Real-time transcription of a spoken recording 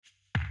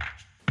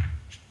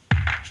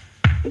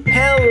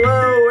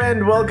Hello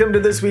and welcome to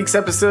this week's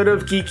episode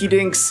of Geeky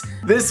Drunks.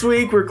 This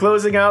week we're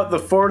closing out the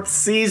 4th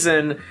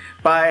season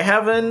by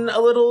having a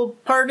little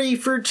party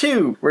for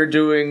two. We're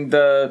doing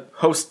the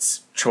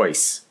host's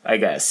choice, I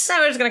guess. No,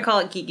 we're just gonna call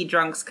it Geeky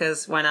Drunks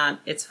because why not?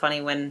 It's funny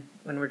when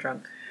we're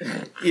drunk.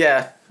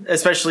 Yeah,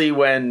 especially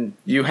when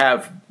you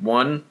have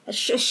one.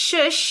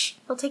 Shush.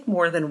 It'll take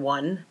more than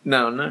one.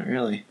 No, not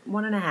really.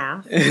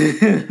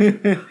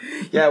 1.5.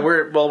 Yeah,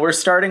 we're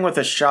starting with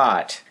a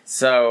shot.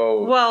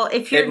 So well,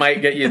 if you're... it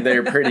might get you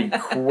there pretty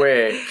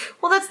quick.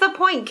 Well, that's the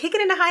point. Kick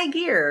it into high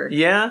gear.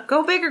 Yeah.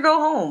 Go big or go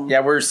home.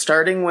 Yeah, we're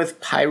starting with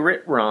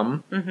pirate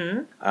rum.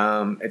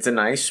 Mm-hmm. It's a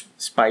nice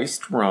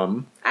spiced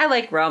rum. I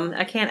like rum.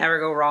 I can't ever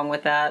go wrong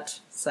with that.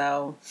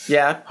 So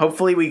yeah,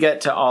 hopefully we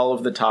get to all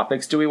of the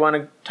topics. Do we want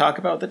to talk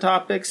about the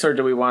topics, or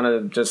do we want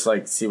to just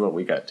see what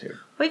we get to?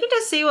 We can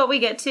just see what we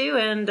get to,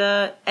 and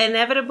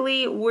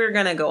inevitably we're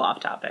gonna go off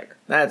topic.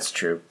 That's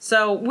true.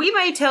 So we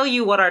may tell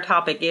you what our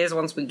topic is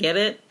once we get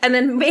it, and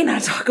then may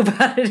not talk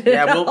about it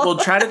at all. We'll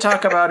try to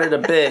talk about it a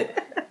bit,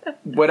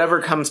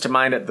 whatever comes to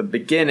mind at the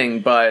beginning,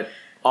 but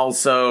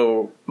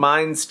also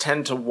minds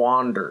tend to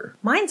wander.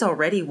 Mine's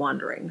already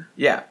wandering.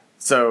 Yeah.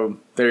 So,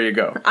 there you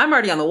go. I'm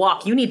already on the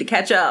walk. You need to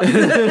catch up.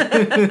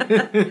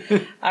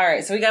 All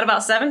right, so we got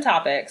about 7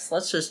 topics.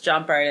 Let's just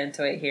jump right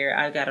into it here.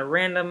 I've got a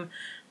random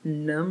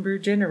number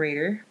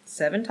generator.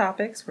 7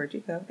 topics. Where'd you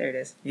go? There it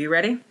is. You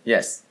ready?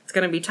 Yes. It's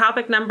going to be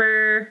topic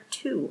number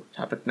 2.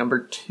 Topic number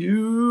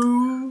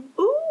 2.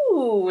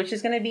 Ooh, which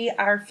is going to be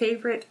our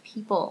favorite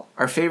people.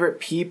 Our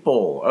favorite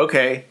people.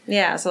 Okay.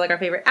 Yeah, so like our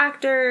favorite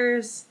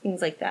actors, things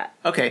like that.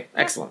 Okay,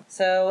 excellent.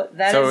 So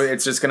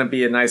it's just going to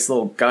be a nice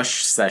little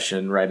gush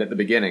session right at the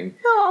beginning.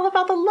 Oh, all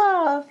about the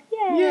love.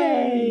 Yay.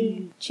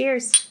 Yay.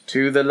 Cheers.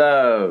 To the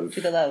love.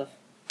 To the love.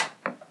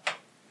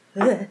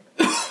 That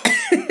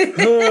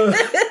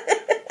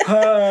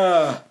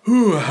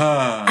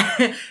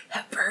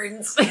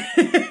burns.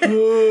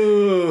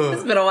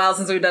 It's been a while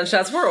since we've done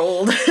shots. We're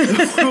old.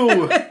 It's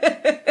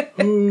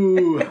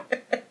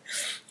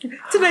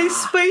a nice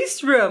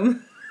spiced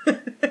rum.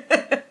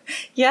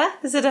 Yeah?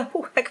 Is it a...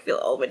 Ooh, I can feel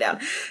it all the way down.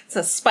 It's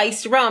a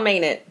spiced rum,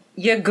 ain't it?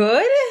 You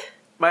good?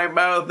 My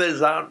mouth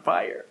is on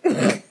fire.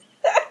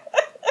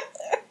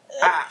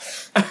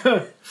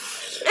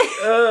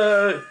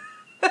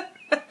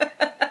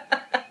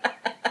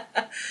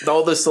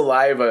 All the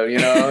saliva,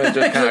 it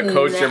just kind of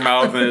coats your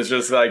mouth, and it's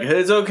just like,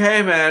 it's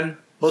okay, man.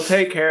 We'll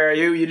take care of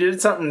you. You did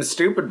something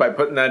stupid by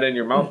putting that in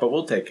your mouth, but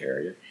we'll take care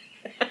of you.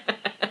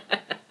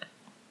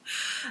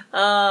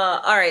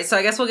 All right, so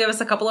I guess we'll give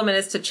us a couple of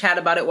minutes to chat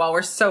about it while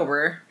we're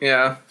sober.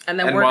 Yeah. And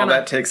then while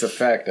that takes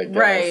effect, I guess.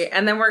 Right,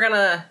 and then we're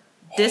gonna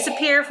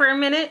disappear for a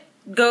minute,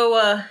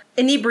 go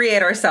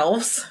inebriate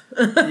ourselves.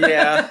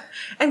 Yeah.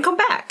 And come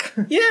back.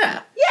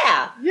 Yeah.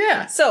 Yeah.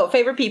 Yeah. So,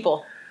 favorite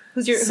people.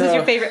 Who's your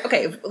favorite?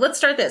 Okay, let's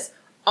start this.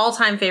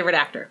 All-time favorite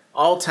actor.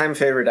 All-time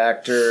favorite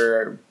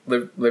actor,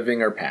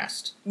 living or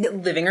past?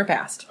 Living or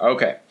past.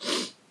 Okay.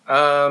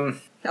 I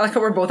like how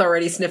we're both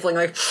already sniffling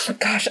like,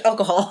 gosh,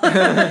 alcohol.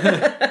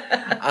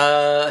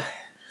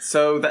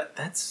 So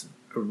that's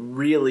a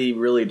really,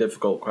 really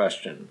difficult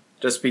question.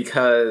 Just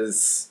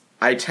because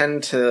I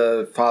tend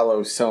to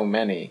follow so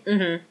many.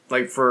 Mm-hmm.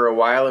 Like, for a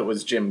while it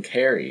was Jim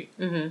Carrey.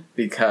 Mm-hmm.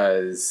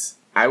 Because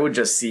I would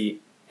just see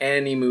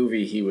any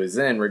movie he was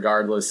in,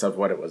 regardless of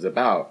what it was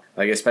about.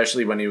 Like,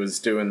 especially when he was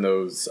doing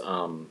those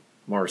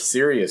more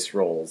serious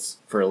roles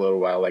for a little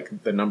while,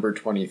 like The Number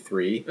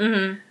 23.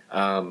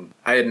 Mm-hmm.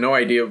 I had no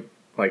idea,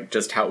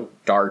 just how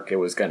dark it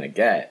was going to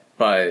get,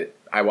 but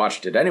I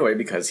watched it anyway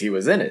because he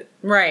was in it.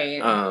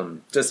 Right.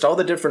 Just all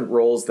the different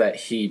roles that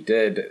he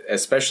did,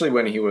 especially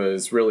when he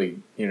was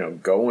really,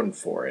 going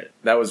for it.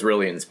 That was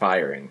really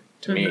inspiring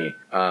to me.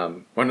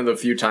 One of the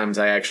few times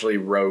I actually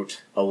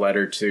wrote a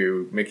letter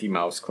to Mickey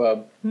Mouse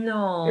Club.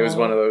 No. It was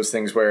one of those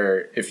things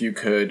where if you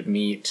could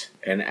meet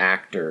an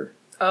actor.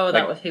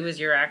 Oh, he was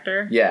your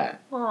actor? Yeah.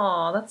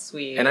 Oh, that's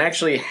sweet. And I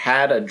actually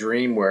had a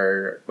dream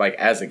where,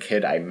 as a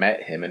kid, I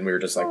met him and we were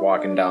just,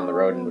 walking down the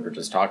road and we were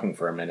just talking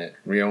for a minute.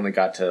 We only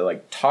got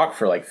to, talk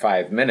for,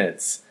 5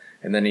 minutes.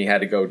 And then he had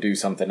to go do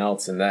something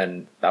else, and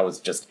then that was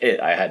just it.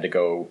 I had to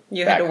go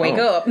You back had to wake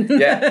home. up.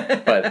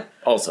 Yeah, but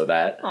also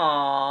that.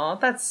 Aw,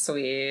 that's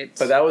sweet.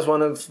 But that was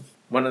one of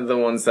the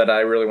ones that I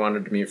really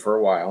wanted to meet for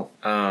a while.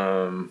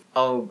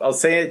 I'll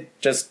say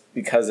it just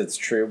because it's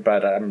true,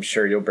 but I'm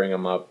sure you'll bring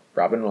him up.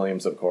 Robin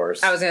Williams, of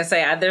course. I was going to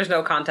say, there's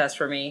no contest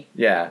for me.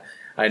 Yeah,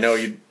 I know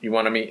you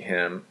want to meet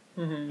him.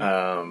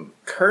 Mm-hmm.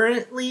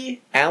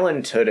 Currently,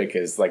 Alan Tudyk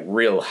is,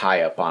 real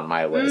high up on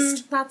my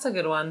list. That's a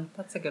good one.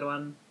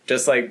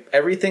 Just,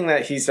 everything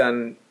that he's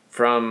done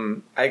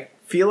I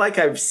feel like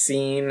I've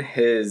seen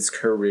his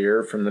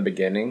career from the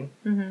beginning.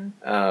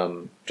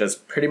 Mm-hmm.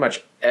 Just pretty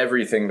much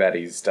everything that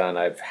he's done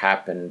I've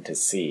happened to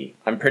see.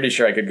 I'm pretty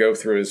sure I could go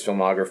through his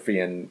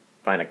filmography and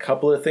find a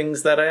couple of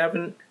things that I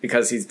haven't,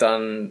 because he's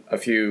done a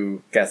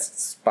few guest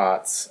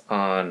spots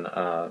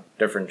on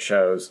different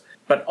shows.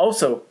 But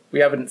also, we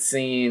haven't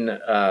seen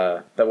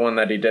the one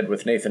that he did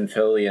with Nathan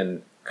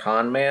Fillion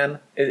con man.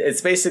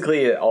 It's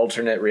basically an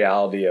alternate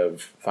reality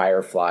of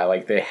Firefly.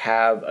 Like, they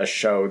have a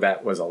show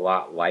that was a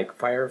lot like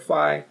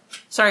Firefly.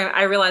 Sorry,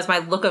 I realize my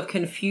look of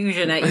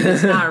confusion at you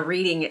is not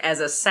reading as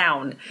a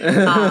sound.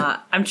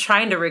 I'm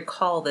trying to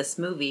recall this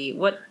movie.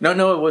 What?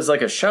 No, it was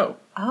like a show.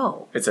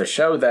 Oh. It's a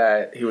show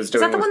that he was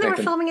doing. Is that the one they were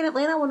filming in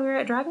Atlanta when we were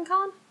at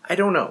DragonCon? I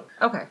don't know.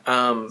 Okay.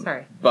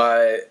 Sorry.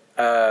 But,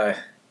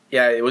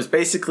 yeah, it was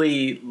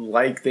basically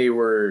like they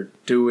were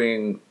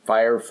doing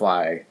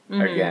Firefly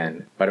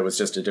again, but it was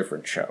just a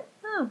different show.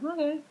 Oh,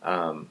 okay.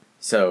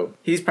 So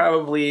he's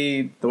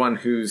probably the one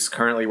who's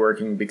currently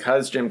working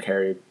because Jim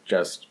Carrey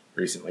just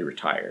recently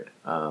retired.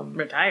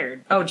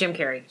 Retired? Oh, Jim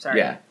Carrey. Sorry.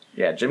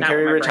 Yeah, Jim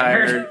Carrey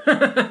retired.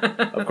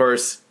 Of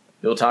course,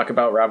 we'll talk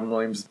about Robin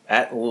Williams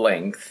at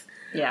length.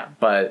 Yeah.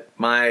 But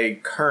my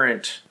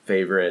current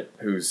favorite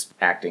who's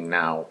acting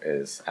now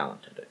is Alan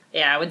Tudyk.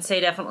 Yeah, I would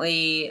say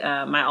definitely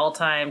my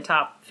all-time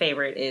top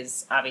favorite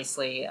is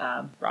obviously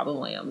Robin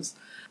Williams.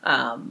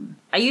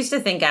 I used to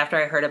think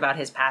after I heard about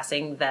his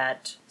passing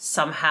that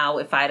somehow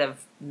if I'd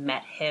have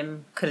met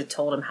him, could have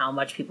told him how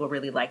much people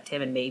really liked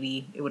him and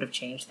maybe it would have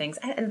changed things.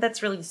 And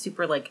that's really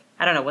super, like,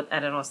 I don't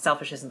know,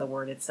 selfish isn't the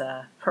word. It's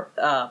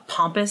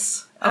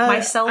pompous of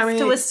myself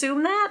to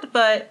assume that,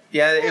 but...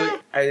 Yeah,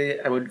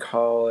 I would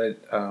call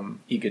it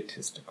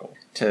egotistical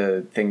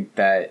to think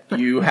that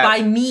you have...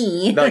 By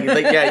me.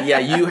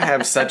 You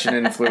have such an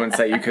influence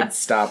that you could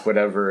stop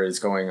whatever is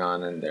going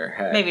on in their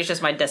head. Maybe it's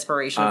just my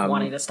desperation of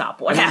wanting to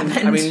stop what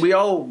happened. I mean, we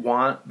all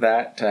want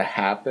that to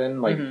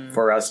happen, like,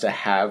 for us to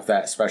have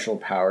that special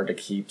power to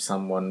keep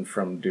someone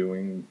from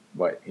doing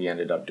what he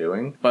ended up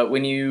doing. But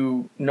when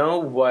you know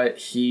what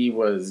he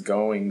was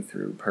going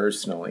through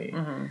personally,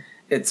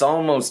 it's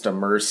almost a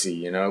mercy,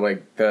 you know,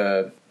 like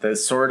the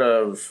sort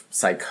of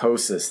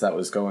psychosis that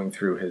was going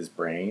through his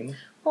brain.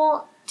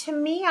 Well, to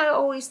me, I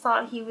always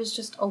thought he was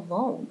just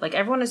alone. Like,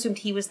 everyone assumed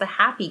he was the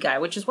happy guy,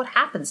 which is what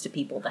happens to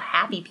people, the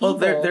happy people.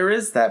 Well, there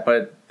is that,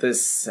 but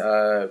this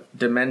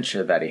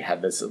dementia that he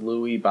had, this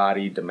Lewy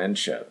body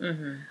dementia,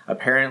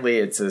 apparently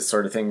it's a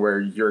sort of thing where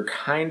you're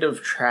kind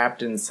of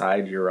trapped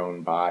inside your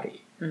own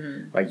body.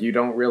 Like, you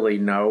don't really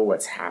know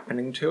what's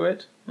happening to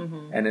it,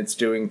 and it's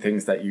doing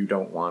things that you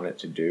don't want it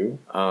to do.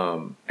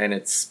 And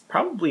it's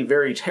probably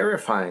very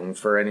terrifying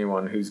for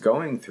anyone who's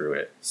going through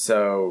it.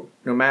 So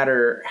no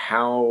matter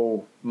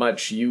how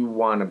much you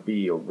want to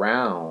be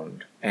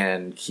around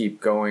and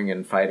keep going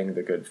and fighting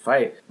the good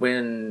fight,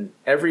 when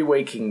every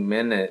waking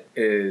minute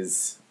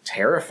is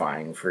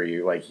terrifying for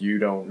you, like, you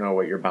don't know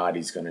what your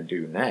body's going to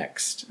do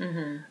next.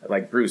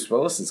 Like, Bruce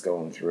Willis is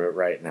going through it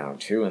right now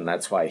too, and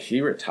that's why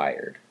he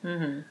retired,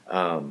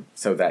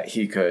 so that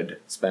he could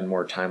spend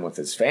more time with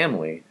his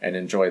family and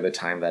enjoy the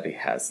time that he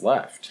has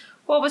left.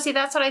 Well, but see,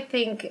 that's what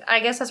I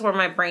guess that's where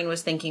my brain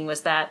was thinking,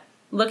 was that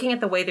looking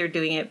at the way they're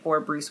doing it for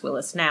Bruce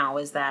Willis now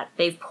is that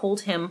they've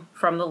pulled him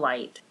from the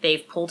light.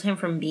 They've pulled him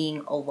from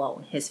being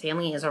alone. His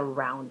family is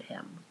around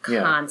him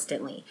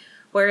constantly.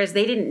 Whereas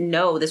they didn't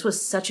know this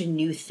was such a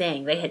new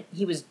thing.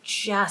 He was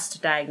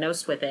just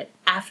diagnosed with it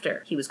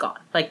after he was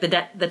gone. Like,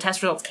 the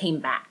test results came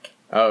back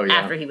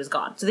after he was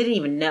gone. So they didn't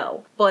even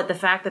know. But the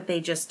fact that they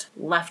just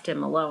left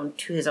him alone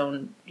to his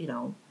own,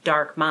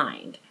 dark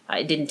mind,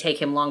 it didn't take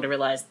him long to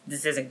realize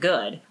this isn't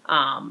good.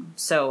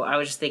 So I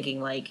was just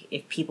thinking, like,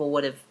 if people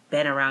would have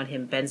been around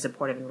him, been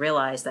supportive, and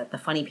realized that the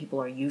funny people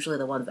are usually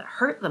the ones that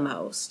hurt the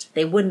most,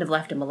 they wouldn't have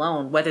left him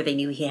alone, whether they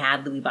knew he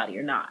had Lewy body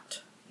or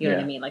not. You know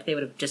what I mean? Like, they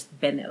would have just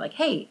been there like,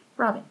 hey,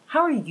 Robin,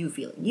 how are you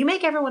feeling? You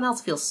make everyone else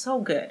feel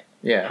so good.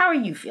 Yeah. How are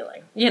you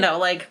feeling?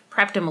 Like,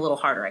 prepped him a little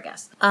harder, I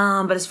guess.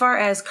 But as far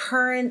as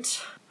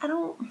current, I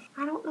don't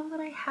know that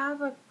I have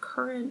a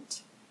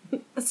current...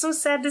 It's so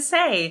sad to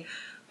say,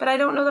 but I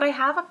don't know that I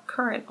have a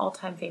current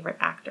all-time favorite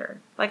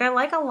actor. Like, I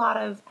like a lot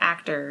of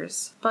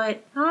actors,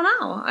 but I don't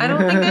know. I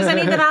don't think there's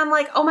any that I'm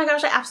like, oh my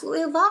gosh, I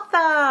absolutely love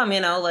them.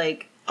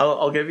 Like...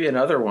 I'll give you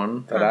another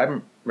one that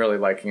I'm really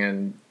liking,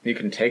 and you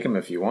can take him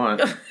if you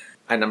want.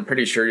 And I'm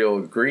pretty sure you'll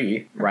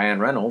agree, Ryan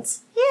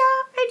Reynolds. Yeah,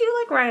 I do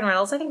like Ryan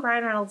Reynolds. I think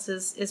Ryan Reynolds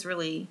is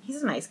really,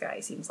 he's a nice guy,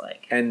 seems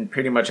like. And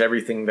pretty much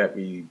everything that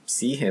we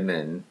see him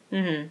in,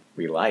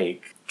 we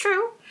like.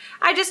 True.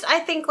 I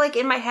think, like,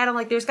 in my head, I'm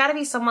like, there's got to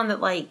be someone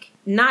that, like,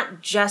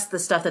 not just the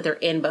stuff that they're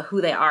in, but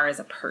who they are as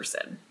a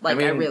person. Like,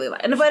 I really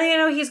like. But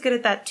he's good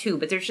at that, too.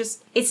 But there's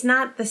just, it's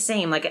not the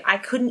same. Like, I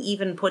couldn't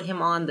even put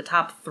him on the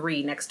top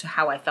 3 next to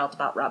how I felt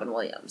about Robin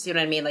Williams. You know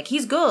what I mean? Like,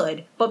 he's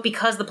good, but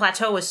because the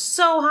plateau is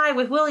so high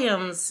with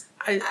Williams...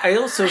 I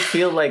also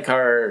feel like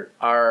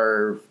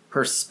our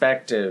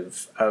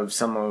perspective of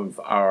some of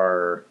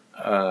our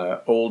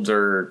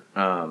older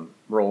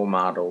role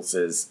models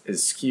is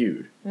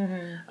skewed.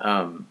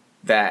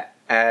 That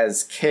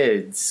as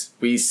kids,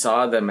 we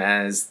saw them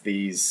as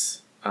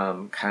these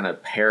kind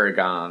of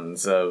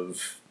paragons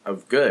of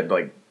good.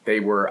 Like,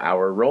 they were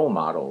our role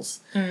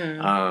models.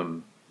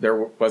 There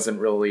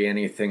wasn't really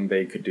anything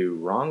they could do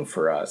wrong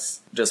for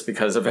us just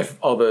because of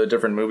all the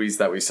different movies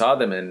that we saw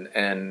them in.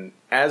 And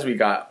as we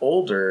got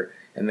older,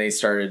 and they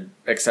started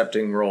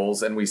accepting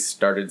roles, and we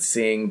started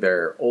seeing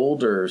their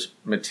older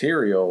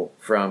material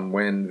from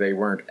when they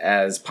weren't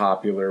as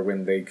popular,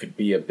 when they could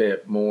be a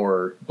bit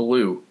more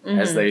blue,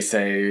 as they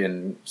say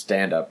in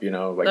stand-up,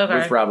 like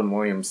with Robin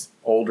Williams'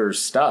 older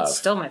stuff.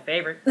 Still my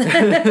favorite.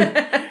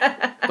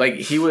 Like,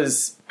 he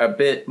was a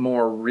bit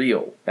more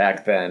real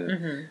back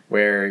then,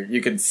 where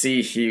you could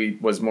see he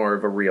was more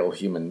of a real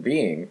human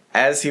being.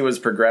 As he was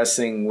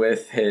progressing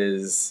with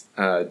his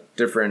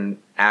different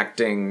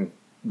acting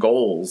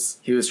goals,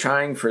 he was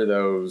trying for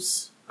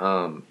those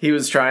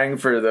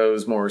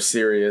more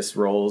serious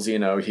roles.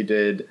 He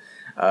did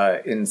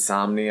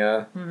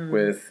Insomnia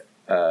with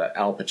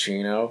Al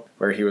Pacino,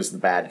 where he was the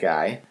bad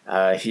guy.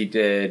 He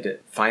did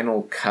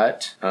Final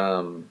Cut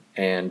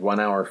and 1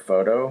 Hour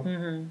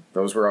Photo.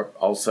 Those were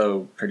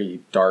also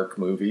pretty dark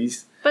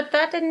movies. But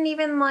that didn't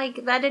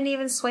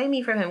even sway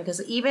me from him,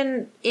 because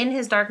even in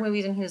his dark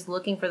movies and he was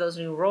looking for those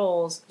new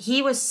roles,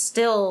 he was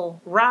still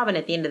Robin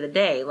at the end of the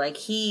day. Like,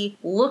 he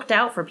looked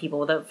out for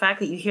people. The fact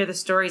that you hear the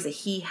stories that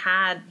he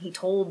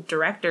told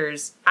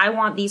directors, I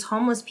want these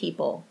homeless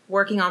people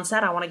working on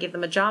set. I want to give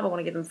them a job. I want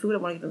to give them food.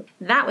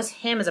 That was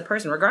him as a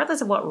person,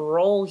 regardless of what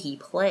role he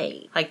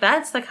played. Like,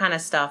 that's the kind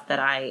of stuff that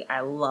I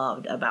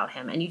loved about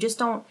him. And you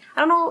just I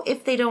don't know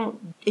if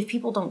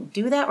people don't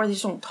do that, or they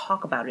just don't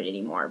talk about it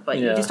anymore, but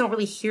you just don't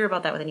really hear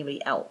about that with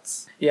anybody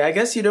else. Yeah, I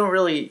guess you don't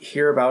really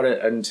hear about it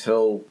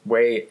until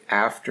way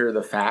after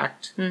the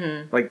fact.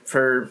 Like,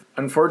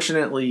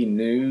 unfortunately,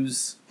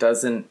 news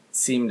doesn't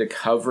seem to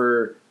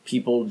cover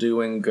people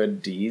doing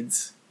good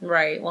deeds.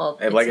 Right. Well,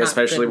 like,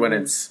 especially when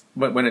it's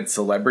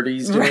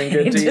celebrities doing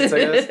good deeds, I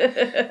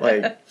guess.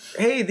 Like,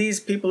 hey, these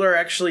people are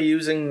actually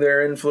using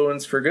their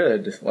influence for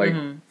good. Like,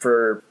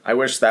 I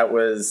wish that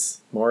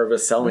was more of a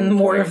selling point.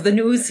 More of the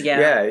news,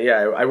 yeah.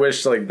 Yeah. I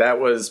wish, like,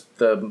 that was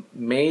the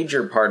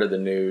major part of the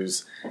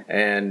news,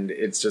 and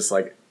it's just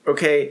like,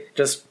 okay,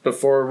 just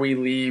before we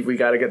leave, we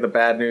got to get the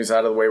bad news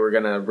out of the way. We're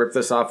going to rip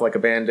this off like a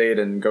Band-Aid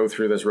and go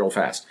through this real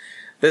fast.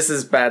 This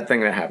is a bad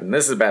thing that happened.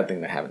 This is a bad thing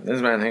that happened. This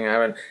is a bad thing that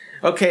happened.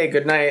 Okay,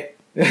 good night.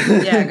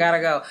 Yeah, gotta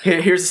go.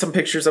 Here's some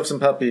pictures of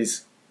some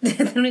puppies. They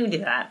don't even do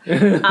that.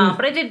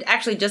 But I did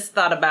actually just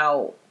thought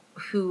about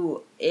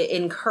who,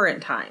 in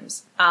current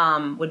times,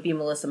 would be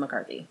Melissa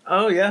McCarthy.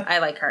 Oh, yeah. I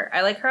like her.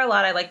 I like her a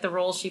lot. I like the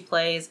role she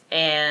plays.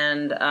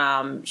 And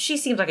she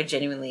seems like a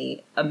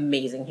genuinely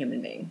amazing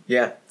human being.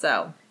 Yeah.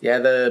 So. Yeah,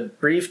 the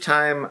brief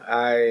time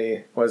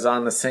I was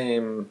on the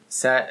same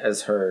set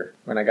as her,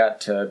 when I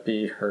got to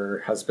be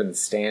her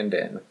husband's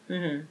stand-in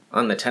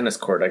on the tennis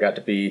court, I got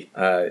to be,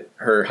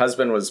 her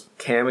husband was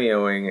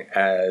cameoing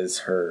as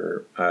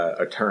her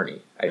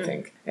attorney, I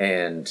think.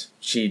 And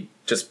she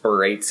just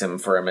berates him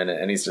for a minute,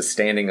 and he's just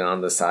standing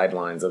on the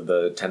sidelines of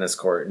the tennis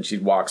court, and she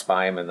walks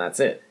by him, and that's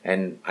it.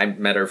 And I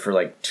met her for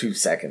like 2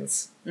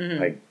 seconds.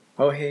 Like,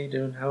 oh, hey,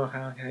 dude, how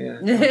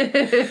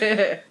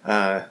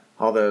yeah.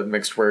 All the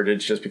mixed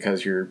wordage just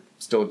because you're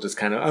still just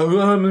kind of,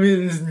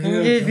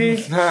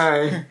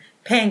 hi.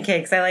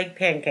 Pancakes. I like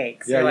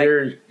pancakes. Yeah,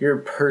 you're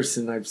a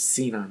person I've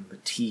seen on the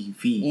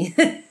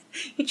TV.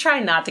 You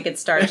try not to get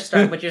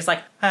starstruck, but you're just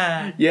like,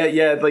 ah.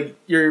 Yeah, like,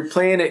 you're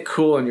playing it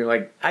cool, and you're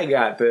like, I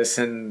got this,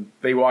 and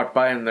they walk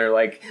by, and they're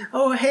like,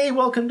 oh, hey,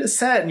 welcome to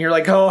set, and you're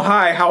like, oh,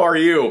 hi, how are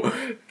you?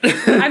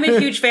 I'm a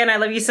huge fan, I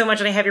love you so much,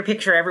 and I have your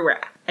picture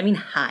everywhere. I mean,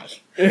 hi.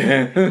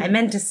 I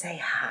meant to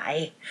say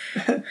hi.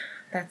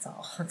 That's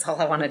all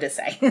I wanted to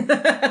say.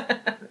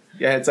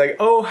 Yeah, it's like,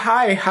 oh,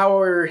 hi,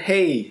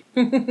 hey.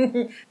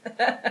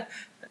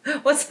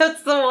 What's the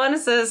one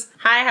that says,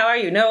 hi, how are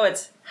you? No,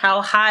 it's,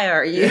 how high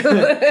are you?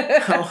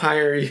 How high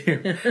are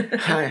you?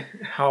 Hi,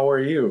 how are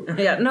you?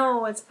 Yeah,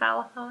 no, it's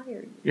how high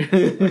are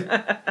you?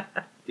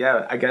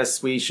 Yeah, I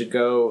guess we should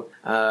go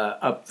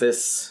up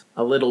this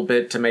a little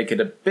bit to make it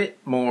a bit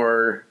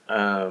more,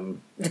 a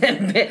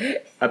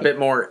bit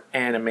more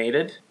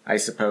animated, I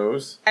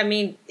suppose. I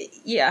mean,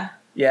 yeah.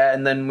 Yeah,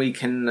 and then we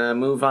can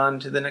move on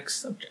to the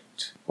next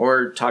subject.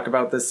 Or talk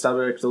about this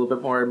subject a little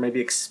bit more, maybe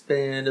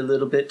expand a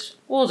little bit.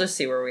 We'll just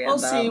see where we end up.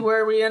 We'll see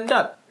where we end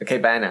up. Okay,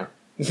 bye now.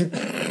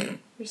 You're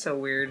so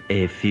weird.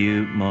 A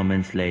few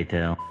moments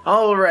later.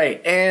 All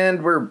right,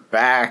 and we're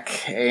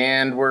back,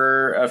 and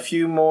we're a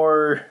few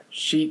more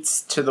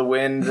sheets to the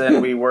wind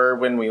than we were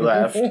when we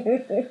left. Just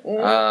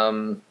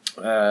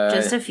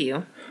a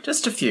few.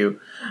 Just a few.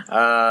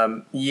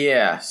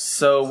 Yeah.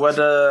 So what?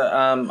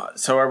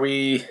 So are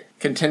we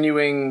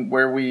continuing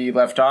where we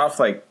left off?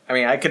 Like, I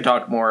mean, I could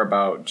talk more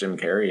about Jim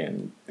Carrey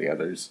and the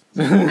others.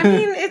 I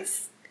mean,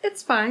 it's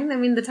fine. I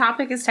mean, the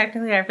topic is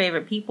technically our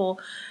favorite people,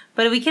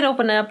 but we can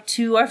open up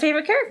to our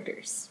favorite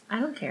characters. I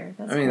don't care.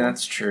 I mean,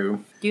 that's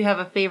true. Do you have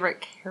a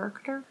favorite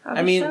character on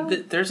I mean, show?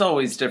 There's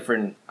always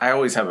different. I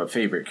always have a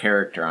favorite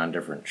character on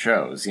different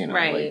shows. You know,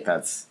 right. Like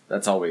that's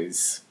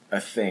always a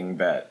thing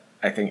that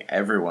I think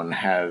everyone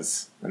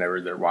has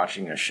whenever they're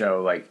watching a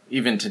show. Like,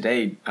 even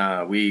today,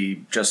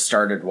 we just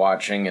started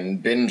watching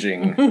and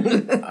binging.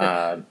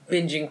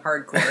 Binging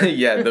hardcore.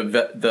 Yeah,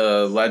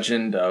 the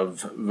Legend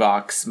of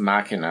Vox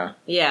Machina.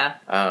 Yeah.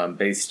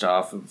 Based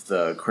off of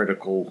the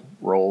Critical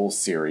Role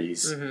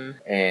series.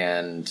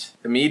 And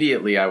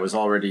immediately I was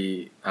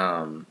already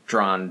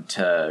drawn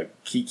to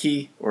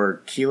Kiki,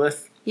 or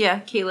Keyleth. Yeah,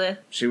 Keela.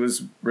 She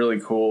was really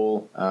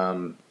cool.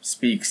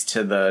 Speaks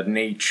to the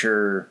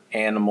nature,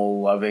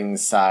 animal-loving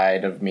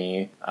side of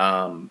me.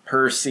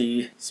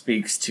 Percy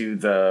speaks to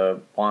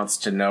the wants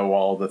to know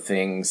all the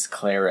things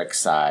cleric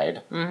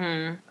side.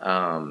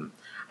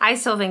 I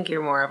still think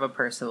you're more of a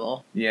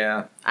Percival.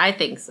 Yeah. I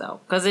think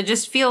so. Because it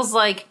just feels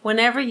like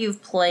whenever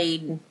you've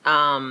played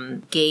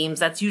games,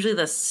 that's usually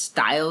the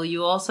style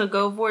you also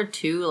go for,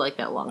 too. Like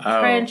that long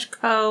trench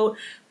coat,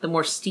 the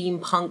more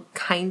steampunk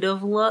kind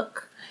of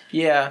look.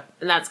 Yeah.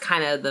 And that's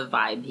kind of the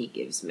vibe he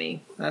gives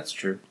me. That's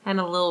true. And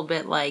a little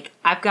bit like,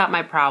 I've got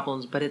my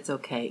problems, but it's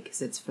okay because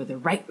it's for the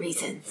right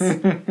reasons.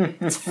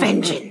 It's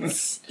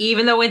vengeance.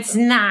 Even though it's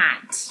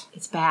not.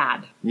 It's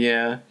bad.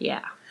 Yeah.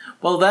 Yeah.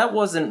 Well, that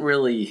wasn't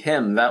really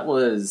him. That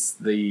was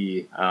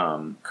the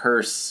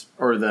curse,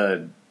 or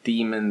the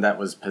demon that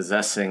was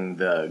possessing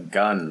the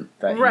gun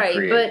that he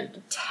created. Right,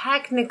 but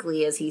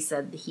technically, as he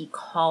said, he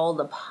called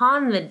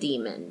upon the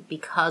demon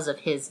because of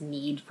his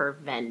need for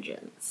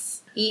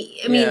vengeance.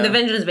 The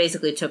vengeance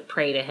basically took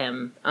prey to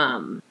him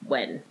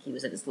when he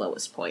was at his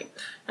lowest point.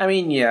 I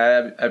mean,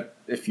 yeah,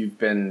 if you've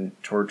been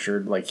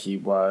tortured like he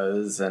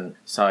was and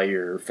saw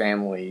your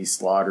family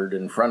slaughtered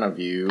in front of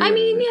you.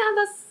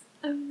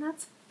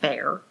 That's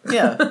fair.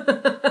 Yeah.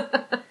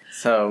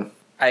 So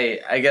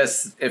I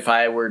guess if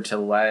I were to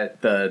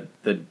let the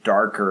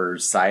darker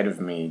side of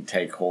me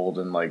take hold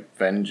and like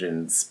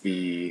vengeance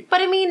be...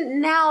 But I mean,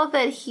 now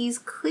that he's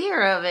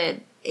clear of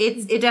it,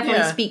 it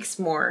definitely speaks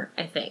more,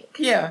 I think.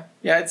 Yeah,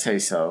 I'd say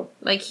so.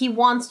 Like, he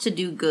wants to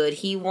do good,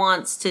 he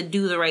wants to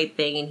do the right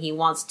thing, and he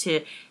wants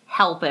to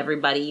help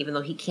everybody, even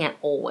though he can't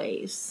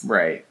always.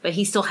 Right. But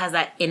he still has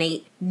that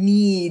innate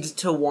need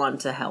to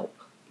want to help.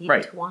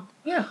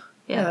 Yeah,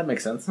 that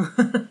makes sense.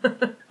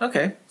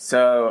 Okay,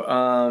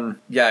 so,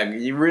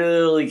 you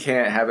really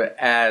can't have it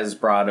as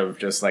broad of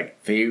just,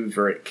 like,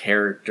 favorite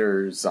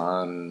characters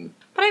on...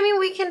 But, I mean,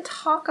 we can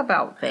talk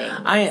about things.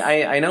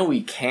 I know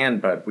we can,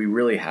 but we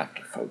really have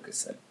to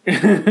focus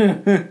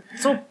it.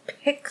 So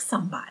pick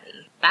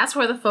somebody. That's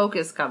where the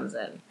focus comes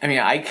in. I mean,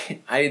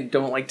 I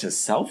don't like to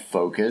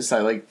self-focus. I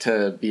like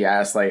to be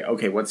asked, like,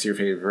 okay, what's your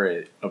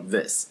favorite of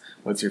this?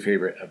 What's your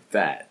favorite of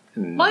that?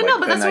 And, well, no,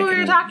 but that's what we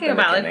were talking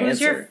about. Like, who's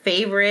your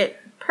favorite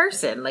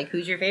person? Like,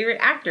 who's your favorite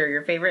actor?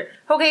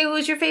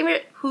 Who's your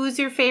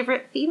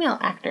favorite female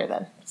actor,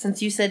 then?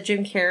 Since you said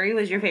Jim Carrey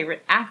was your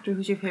favorite actor,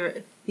 who's your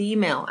favorite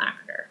female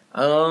actor?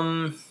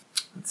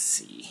 Let's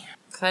see.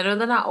 Because I know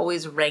they're not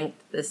always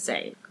ranked the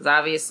same. Because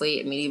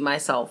obviously, me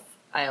myself,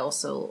 I want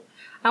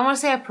to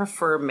say I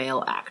prefer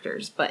male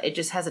actors, but it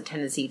just has a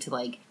tendency to,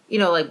 like,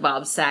 like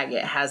Bob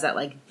Saget has that,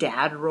 like,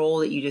 dad role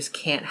that you just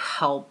can't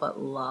help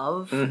but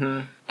love.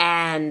 Mm-hmm.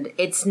 And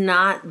it's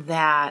not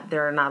that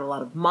there are not a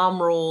lot of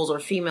mom roles or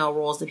female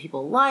roles that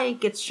people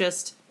like. It's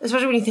just,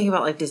 especially when you think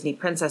about, like, Disney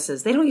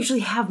princesses, they don't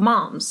usually have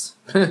moms.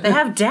 They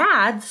have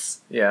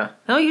dads. Yeah.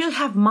 They don't usually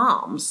have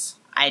moms.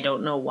 I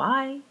don't know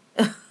why.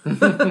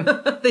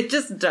 They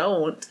just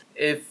don't.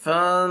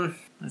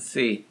 Let's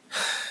see.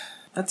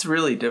 That's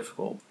really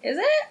difficult. Is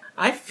it?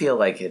 I feel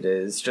like it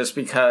is, just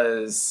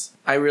because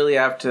I really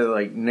have to,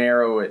 like,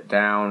 narrow it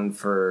down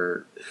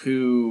for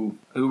who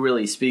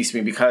really speaks to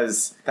me,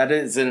 because that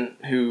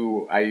isn't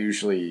who I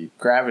usually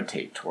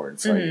gravitate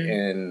towards.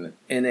 Mm-hmm. Like,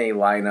 in a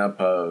lineup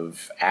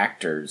of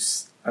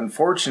actors,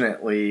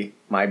 unfortunately,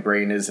 my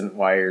brain isn't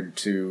wired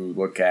to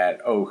look at,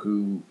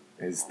 who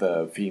is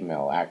the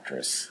female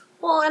actress.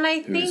 Well,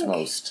 and who's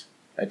most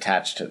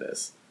attached to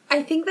this.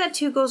 I think that,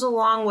 too, goes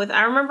along with...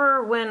 I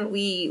remember when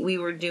we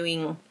were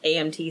doing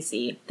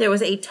AMTC, there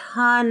was a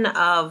ton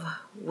of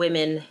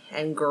women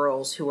and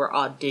girls who were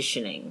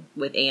auditioning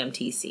with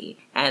AMTC.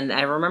 And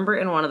I remember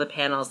in one of the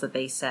panels that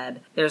they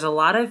said, there's a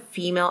lot of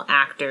female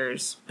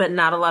actors, but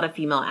not a lot of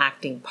female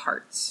acting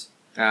parts.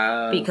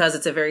 Because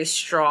it's a very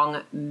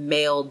strong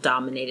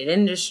male-dominated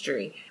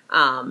industry.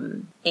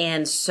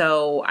 And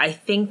so I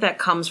think that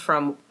comes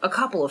from a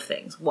couple of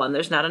things. One,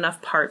 there's not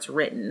enough parts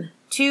written.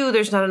 Two,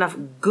 there's not enough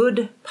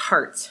good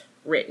parts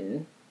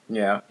written.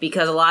 Yeah.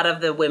 Because a lot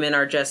of the women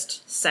are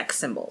just sex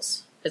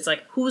symbols. It's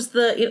like,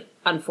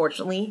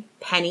 unfortunately,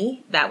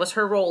 Penny, that was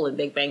her role in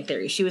Big Bang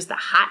Theory. She was the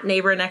hot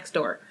neighbor next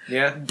door.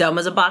 Yeah. Dumb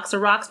as a box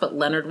of rocks, but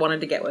Leonard wanted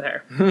to get with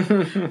her.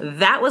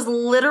 That was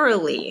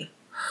literally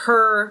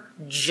her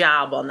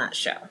job on that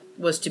show,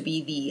 was to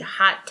be the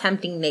hot,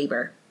 tempting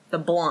neighbor, the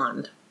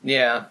blonde.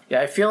 Yeah.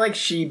 Yeah, I feel like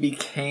she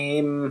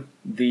became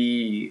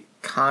the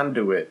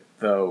conduit,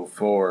 though,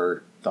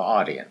 for the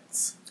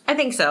audience. I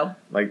think so.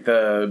 Like,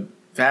 the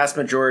vast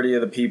majority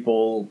of the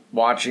people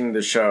watching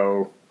the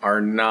show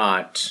are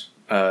not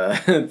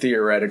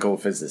theoretical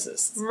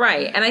physicists.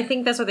 Right, and I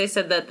think that's what they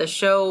said, that the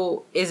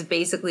show is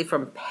basically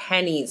from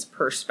Penny's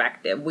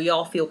perspective. We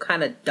all feel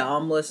kind of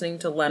dumb listening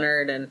to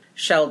Leonard and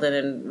Sheldon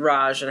and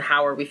Raj and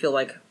Howard. We feel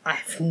like, I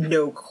have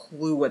no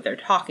clue what they're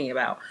talking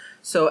about.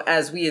 So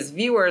as we as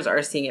viewers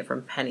are seeing it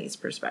from Penny's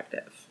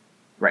perspective.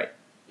 Right.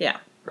 Yeah.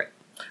 Right.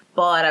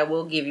 But I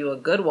will give you a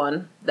good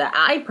one that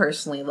I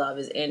personally love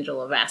is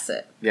Angela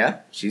Bassett. Yeah,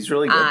 she's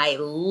really good. I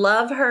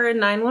love her in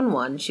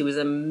 911. She was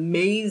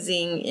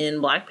amazing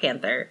in Black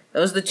Panther.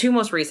 Those are the two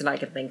most recent I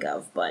can think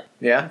of, but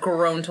Yeah.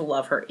 grown to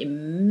love her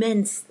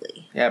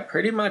immensely. Yeah,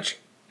 pretty much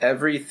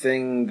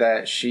everything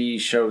that she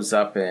shows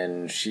up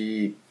in,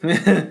 she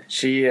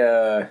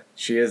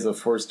is a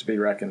force to be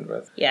reckoned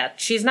with. Yeah,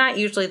 she's not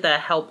usually the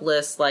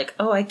helpless, like,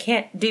 oh, I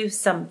can't do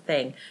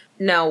something.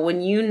 No,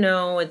 when you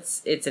know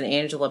it's an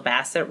Angela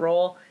Bassett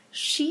role,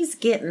 she's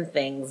getting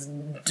things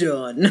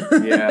done.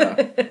 Yeah,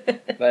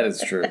 that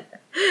is true.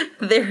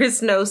 There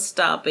is no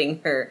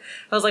stopping her.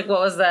 I was like, what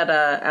was that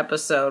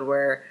episode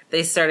where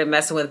they started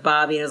messing with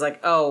Bobby and it was like,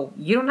 oh,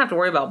 you don't have to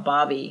worry about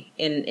Bobby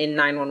in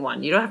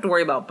 911. You don't have to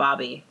worry about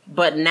Bobby.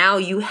 But now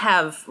you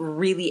have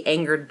really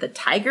angered the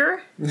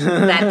tiger.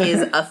 That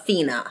is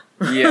Athena.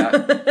 Yeah.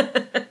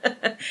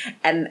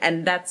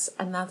 and that's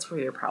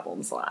where your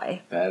problems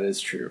lie. That is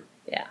true.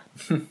 Yeah.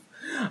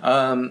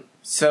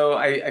 So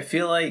I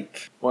feel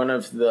like one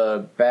of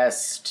the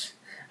best,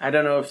 I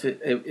don't know if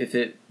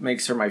it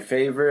makes her my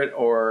favorite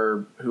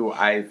or who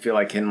I feel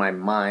like in my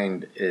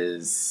mind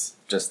is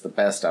just the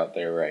best out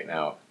there right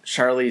now.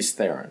 Charlize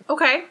Theron.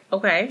 Okay.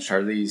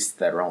 Charlize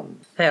Theron.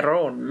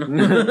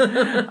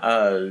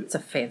 It's a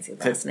fancy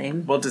last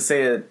name. Well, to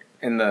say it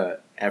in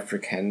the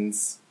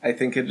Afrikaans, I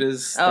think it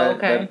is. Oh,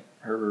 okay. That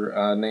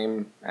her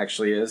name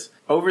actually is.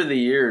 Over the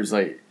years,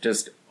 like,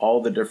 just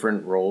all the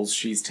different roles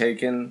she's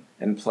taken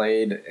and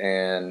played,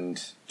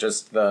 and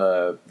just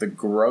the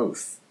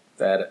growth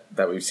that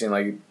we've seen.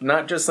 Like,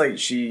 not just like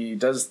she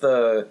does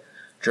the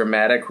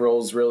dramatic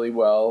roles really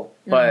well,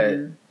 but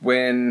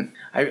when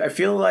I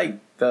feel like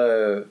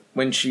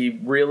when she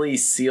really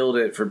sealed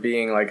it for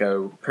being like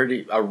a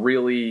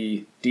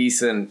really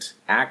decent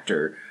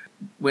actor,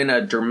 when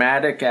a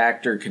dramatic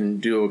actor can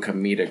do a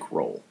comedic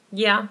role.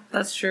 Yeah,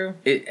 that's true.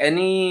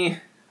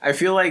 I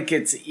feel like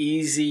it's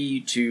easy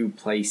to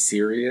play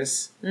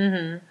serious,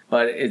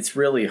 but it's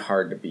really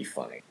hard to be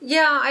funny.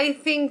 Yeah, I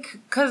think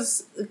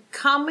because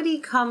comedy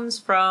comes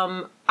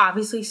from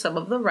obviously some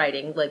of the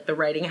writing, like the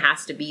writing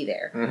has to be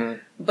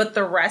there, but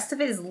the rest of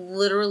it is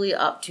literally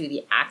up to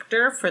the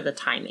actor for the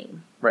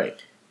timing.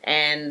 Right.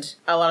 And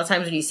a lot of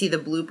times when you see the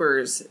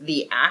bloopers,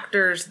 the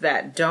actors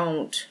that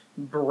don't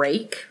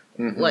break,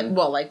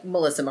 like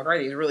Melissa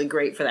McCarthy is really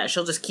great for that.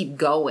 She'll just keep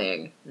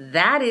going.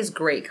 That is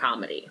great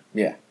comedy.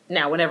 Yeah.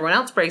 Now, when everyone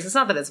else breaks, it's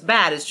not that it's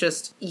bad. It's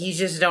just, you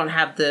just don't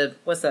have the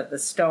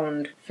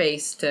stoned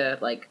face to,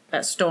 like,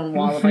 that stone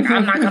wall of, like,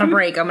 I'm not going to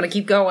break. I'm going to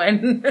keep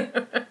going.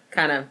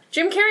 Kind of.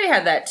 Jim Carrey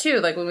had that,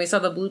 too. Like, when we saw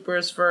the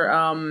bloopers for,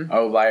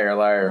 Oh, Liar,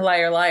 Liar.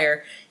 Liar,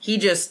 Liar. He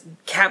just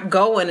kept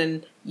going,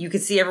 and you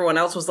could see everyone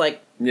else was,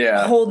 like,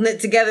 holding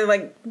it together.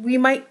 Like, we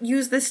might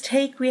use this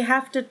take. We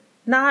have to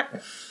not...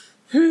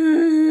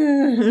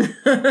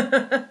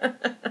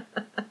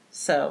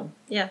 So,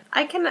 yeah,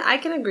 I can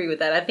agree with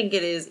that. I think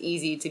it is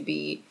easy to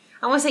be,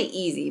 I want to say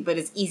easy, but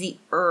it's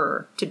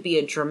easier to be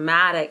a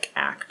dramatic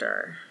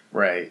actor.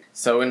 Right.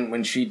 So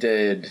when she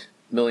did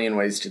Million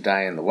Ways to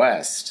Die in the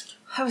West.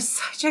 That was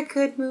such a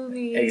good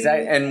movie.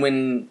 Exactly. And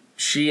when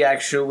she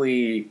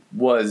actually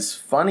was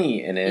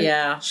funny in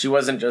it, she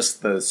wasn't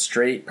just the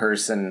straight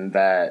person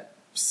that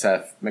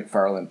Seth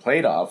MacFarlane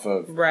played off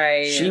of.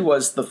 Right. She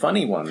was the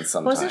funny one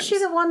sometimes. Wasn't she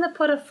the one that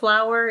put a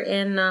flower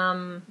in,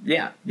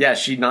 Yeah,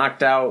 she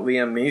knocked out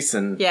Liam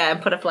Neeson. Yeah, and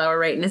put a flower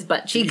right in his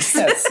butt cheeks.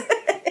 Yes.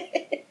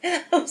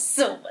 That was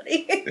so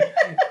funny.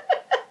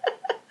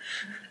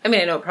 I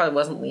mean, I know it probably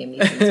wasn't Liam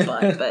Neeson's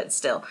butt, but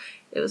still,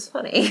 it was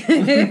funny.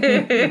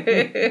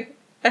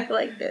 I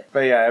liked it.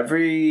 But yeah,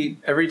 every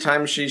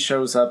time she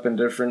shows up in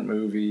different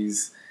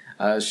movies...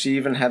 she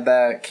even had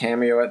that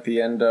cameo at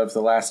the end of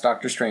the last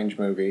Doctor Strange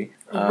movie.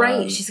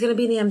 Right, she's going to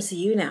be in the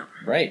MCU now.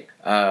 Right.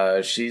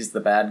 She's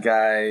the bad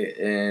guy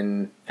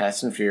in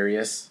Fast and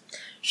Furious.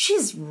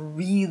 She's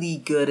really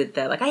good at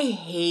that. Like, I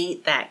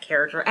hate that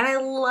character, and I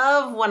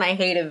love when I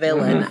hate a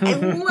villain. I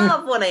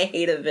love when I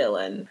hate a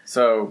villain.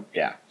 So,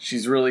 yeah,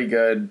 she's really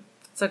good.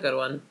 It's a good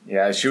one.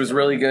 Yeah, she was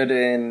really good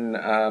in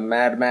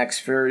Mad Max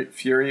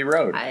Fury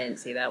Road. I didn't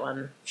see that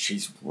one.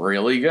 She's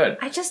really good.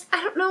 I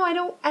don't know.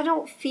 I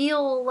don't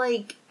feel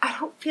like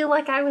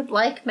I would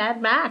like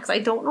Mad Max. I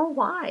don't know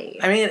why.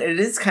 I mean, it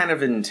is kind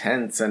of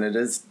intense, and it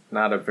is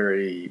not a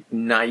very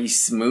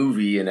nice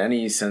movie in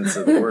any sense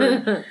of the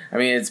word. I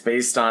mean, it's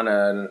based on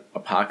an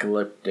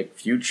apocalyptic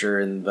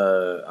future in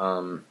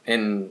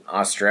in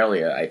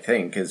Australia, I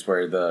think, is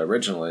where the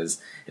original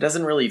is. It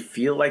doesn't really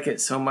feel like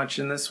it so much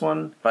in this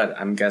one, but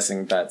I'm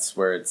guessing that's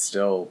where it's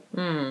still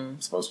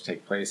supposed to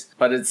take place.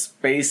 But it's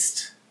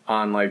based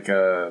on like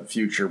a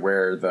future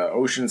where the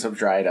oceans have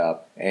dried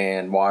up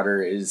and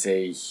water is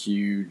a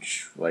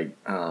huge like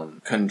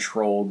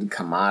controlled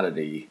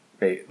commodity,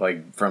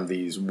 like from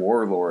these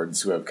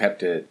warlords who have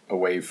kept it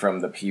away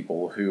from the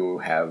people who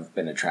have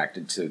been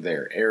attracted to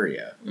their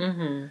area.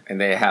 Mm-hmm.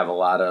 And they have a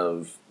lot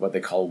of what they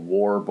call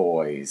war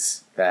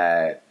boys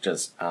that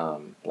just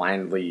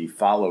blindly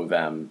follow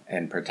them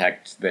and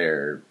protect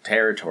their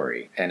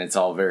territory. And it's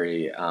all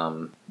very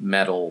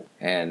metal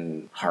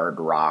and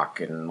hard rock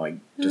and like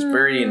just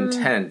very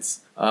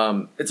intense.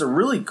 It's a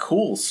really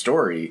cool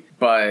story,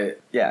 but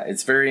yeah,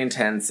 it's very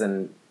intense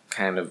and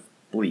kind of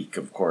bleak,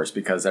 of course,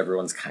 because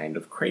everyone's kind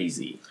of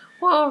crazy.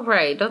 Well,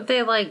 right. Don't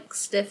they, like,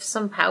 sniff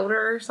some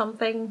powder or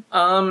something?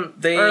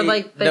 They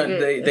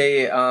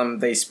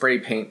spray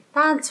paint.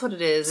 That's what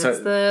it is.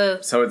 So,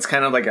 so it's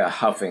kind of like a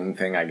huffing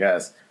thing, I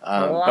guess.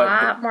 A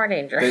lot more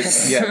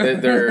dangerous.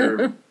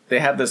 They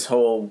have this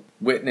whole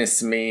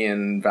witness me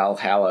in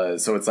Valhalla,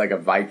 so it's like a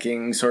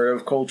Viking sort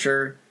of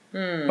culture,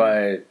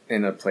 but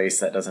in a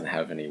place that doesn't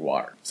have any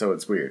water. So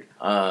it's weird.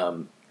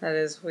 That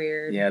is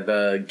weird. Yeah,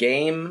 the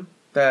game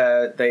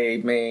that they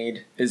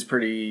made is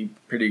pretty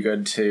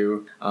good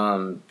too,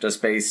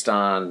 just based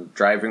on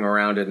driving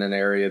around in an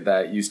area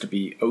that used to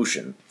be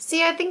ocean.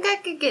 See, I think I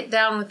could get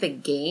down with the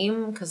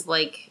game, because,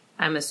 like,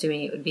 I'm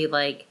assuming it would be,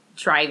 like,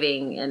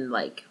 driving and,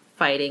 like,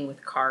 fighting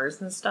with cars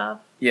and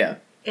stuff. Yeah.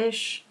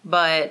 Ish.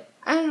 But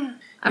I've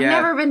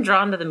never been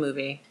drawn to the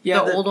movie.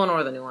 Yeah, the old one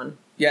or the new one.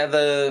 Yeah,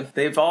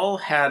 they've all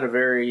had a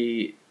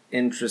very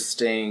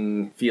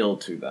interesting feel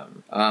to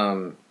them.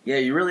 Yeah,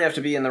 you really have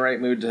to be in the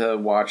right mood to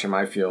watch them,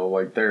 I feel.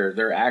 Like,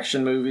 they're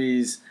action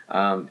movies,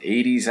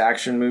 80s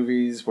action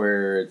movies,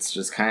 where it's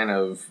just kind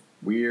of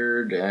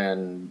weird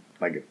and,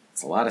 like,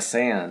 it's a lot of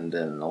sand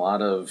and a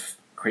lot of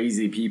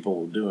crazy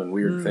people doing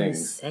weird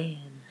things. Sand.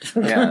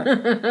 Yeah.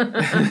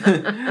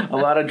 A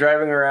lot of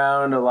driving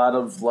around, a lot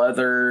of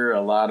leather,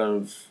 a lot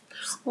of...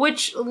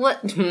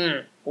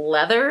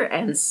 Leather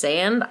and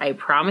sand, I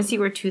promise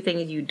you, are two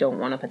things you don't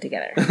want to put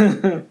together.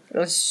 It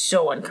was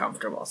so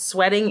uncomfortable.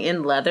 Sweating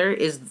in leather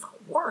is the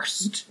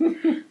worst.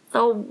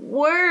 The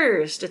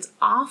worst. It's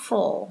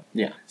awful.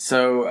 Yeah.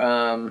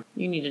 So,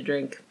 you need a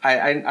drink.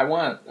 I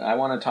want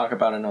to talk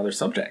about another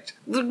subject.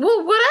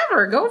 Well,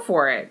 whatever. Go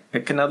for it.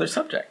 Pick another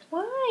subject.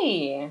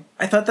 Why?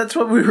 I thought that's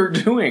what we were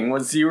doing,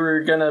 was you were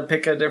going to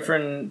pick a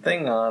different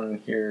thing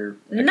on here.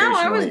 No,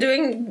 I was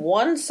doing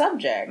one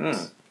subject.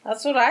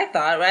 That's what I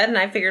thought, and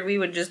I figured we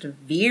would just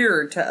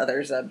veer to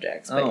other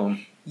subjects. But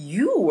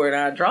you were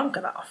not drunk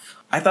enough.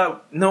 I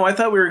thought we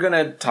were going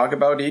to talk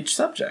about each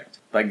subject,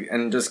 like,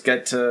 and just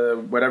get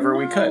to whatever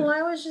we could. No,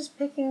 I was just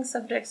picking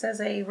subjects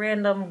as a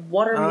random,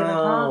 what are we going to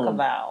talk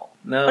about?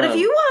 No. But if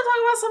you want to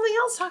talk about something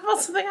else, talk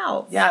about something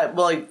else. Yeah,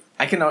 well, like,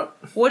 I can...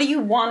 What do you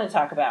want to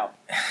talk about?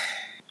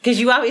 Because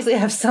you obviously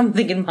have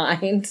something in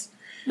mind.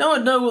 No,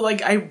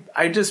 like,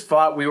 I just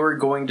thought we were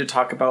going to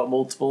talk about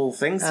multiple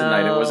things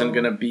tonight. It wasn't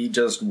going to be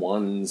just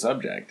one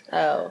subject.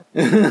 Oh. I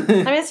mean,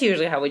 that's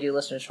usually how we do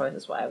listener's choice,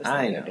 is why I was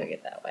thinking of doing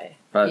it that way.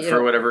 But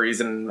for whatever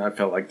reason, I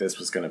felt like this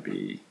was going to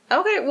be...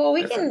 Okay, well,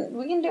 we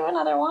can do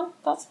another one.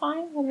 That's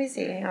fine. Let me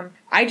see.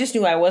 I just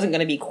knew I wasn't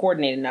going to be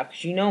coordinated enough,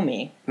 because you know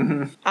me.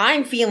 Mm-hmm.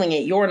 I'm feeling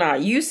it. You're not.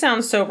 You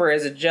sound sober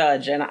as a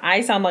judge, and I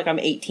sound like I'm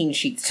 18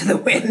 sheets to the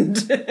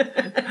wind.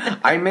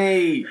 I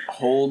may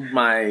hold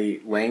my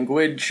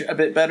language a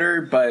bit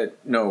better, but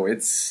no,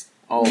 it's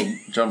all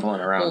jumping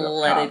around.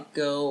 Let it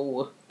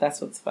go. That's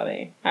what's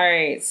funny. All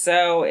right,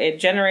 so it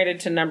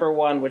generated to number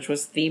 1, which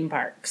was theme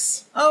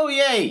parks. Oh,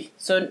 yay!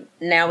 So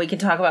now we can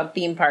talk about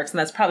theme parks, and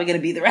that's probably going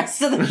to be the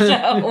rest of the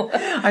show.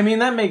 I mean,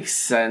 that makes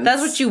sense.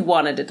 That's what you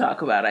wanted to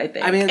talk about, I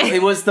think. I mean,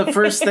 it was the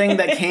first thing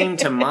that came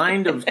to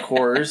mind, of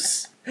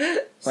course.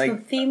 Like, so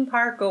theme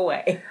park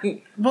away.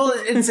 Well,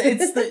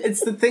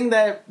 it's the thing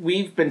that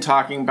we've been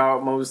talking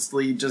about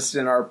mostly just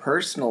in our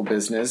personal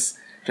business,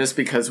 just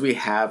because we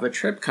have a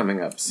trip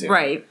coming up soon.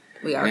 Right.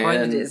 We are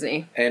going to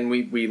Disney. And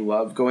we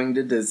love going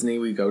to Disney.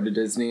 We go to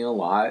Disney a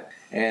lot.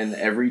 And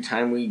every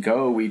time we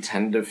go, we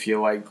tend to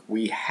feel like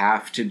we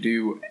have to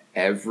do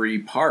every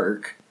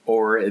park,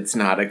 or it's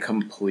not a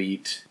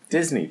complete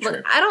Disney trip.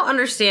 Look, I don't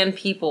understand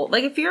people.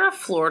 Like, if you're a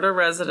Florida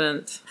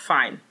resident,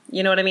 fine.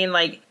 You know what I mean?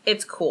 Like,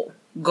 it's cool.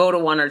 Go to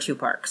 1 or 2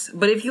 parks.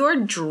 But if you're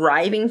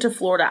driving to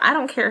Florida, I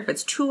don't care if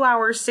it's 2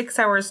 hours, 6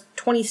 hours,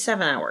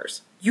 27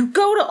 hours. You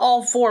go to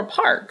all 4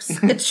 parks.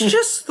 It's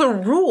just the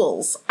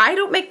rules. I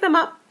don't make them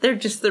up. They're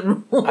just the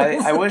rules.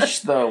 I wish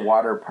the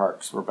water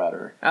parks were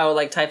better. Oh,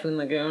 like Typhoon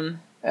Lagoon?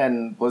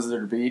 And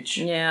Blizzard Beach.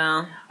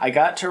 Yeah. I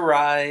got to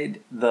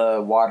ride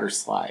the water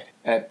slide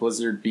at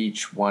Blizzard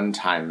Beach one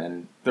time,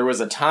 and there was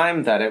a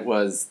time that it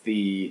was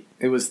the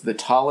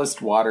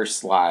tallest water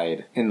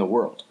slide in the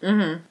world.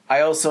 Mm-hmm.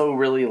 I also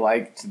really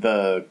liked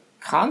the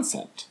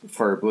concept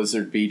for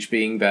Blizzard Beach,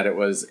 being that it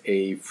was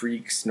a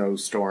freak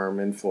snowstorm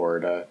in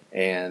Florida,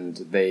 and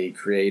they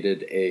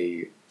created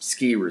a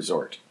ski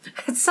resort.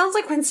 It sounds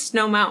like when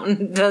Snow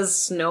Mountain does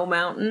Snow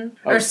Mountain.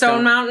 Oh, Or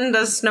Stone Mountain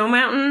does Snow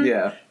Mountain.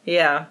 Yeah.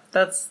 Yeah,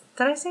 that's...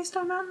 Did I say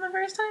Stone Mountain the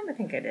first time? I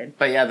think I did.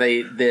 But yeah,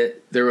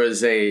 there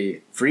was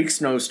a freak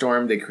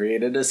snowstorm. They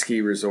created a ski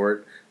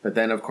resort, but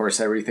then, of course,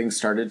 everything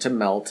started to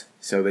melt,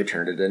 so they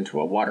turned it into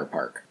a water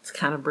park. It's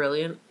kind of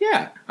brilliant.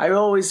 Yeah. I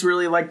always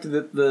really liked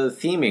the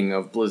theming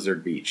of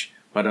Blizzard Beach,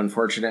 but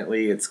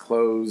unfortunately, it's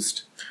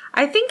closed.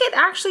 I think it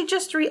actually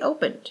just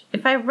reopened.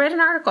 If I read an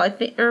article, I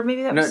think... Or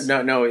maybe that was...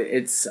 No,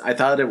 I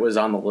thought it was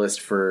on the list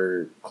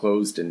for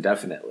closed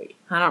indefinitely.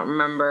 I don't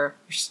remember.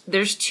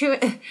 There's too...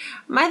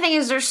 My thing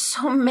is there's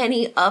so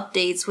many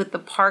updates with the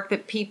park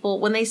that people...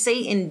 When they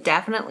say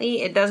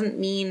indefinitely, it doesn't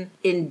mean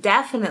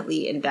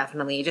indefinitely.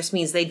 It just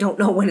means they don't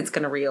know when it's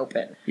going to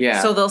reopen.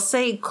 Yeah. So they'll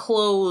say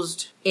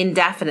closed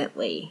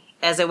indefinitely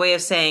as a way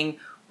of saying,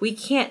 we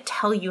can't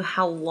tell you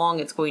how long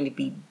it's going to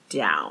be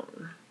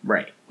down.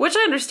 Right. Which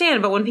I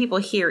understand, but when people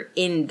hear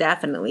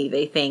indefinitely,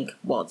 they think,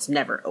 well, it's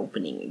never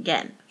opening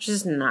again. Which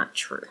is not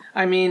true.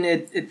 I mean,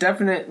 it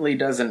definitely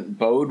doesn't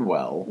bode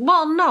well.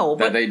 Well, no,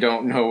 That but... they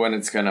don't know when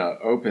it's going to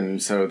open,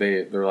 so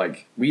they're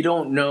like, we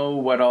don't know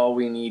what all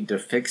we need to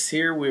fix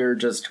here. We're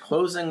just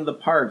closing the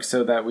park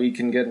so that we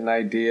can get an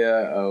idea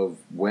of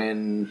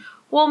when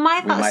well, we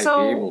might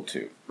be able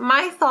to.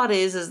 My thought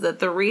is that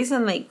the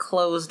reason they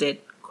closed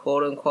it,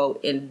 quote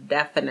unquote,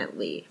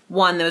 indefinitely.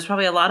 One, there was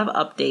probably a lot of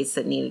updates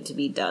that needed to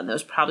be done. There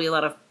was probably a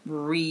lot of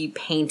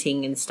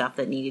repainting and stuff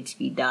that needed to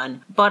be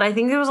done. But I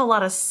think there was a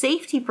lot of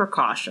safety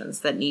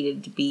precautions that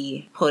needed to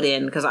be put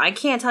in. Because I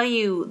can't tell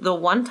you, the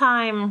one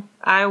time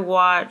I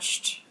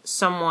watched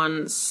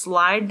someone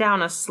slide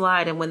down a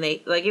slide, and when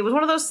they, like, it was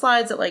one of those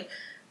slides that, like,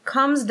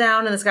 comes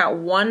down and it's got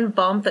one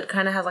bump that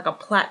kind of has, like, a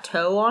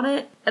plateau on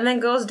it, and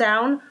then goes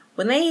down.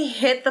 When they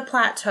hit the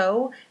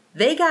plateau,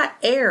 they got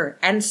air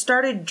and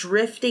started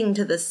drifting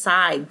to the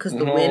side because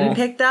the wind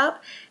picked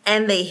up,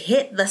 and they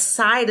hit the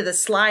side of the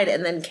slide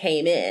and then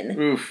came in.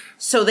 Oof.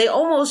 So they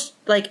almost,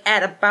 like,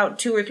 at about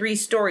 2 or 3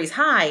 stories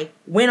high,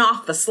 went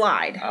off the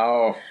slide.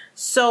 Oh.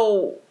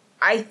 So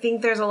I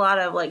think there's a lot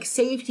of, like,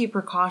 safety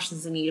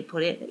precautions that need to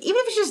put in. Even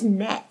if it's just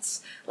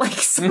nets. Like,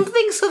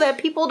 something so that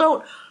people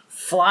don't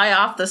fly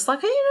off the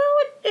slide. You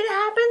know, it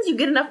happens. You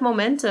get enough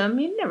momentum.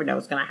 You never know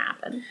what's going to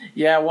happen.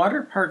 Yeah,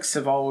 water parks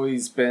have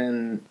always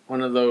been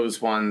one of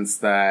those ones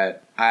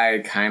that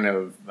I kind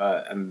of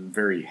am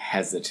very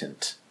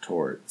hesitant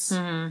towards.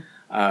 Mm-hmm.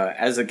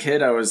 As a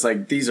kid, I was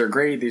like, these are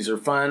great, these are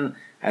fun.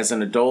 As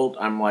an adult,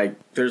 I'm like,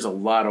 there's a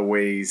lot of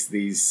ways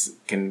these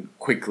can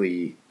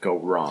quickly go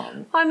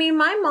wrong. I mean,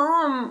 my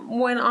mom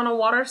went on a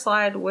water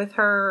slide with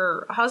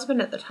her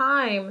husband at the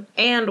time,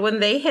 and when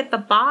they hit the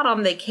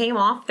bottom, they came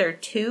off their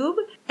tube,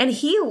 and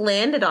he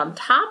landed on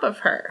top of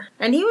her.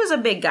 And he was a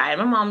big guy.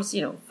 My mom's,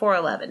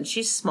 4'11".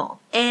 She's small.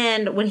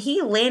 And when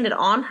he landed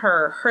on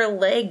her, her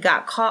leg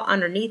got caught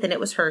underneath, and it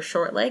was her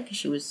short leg, because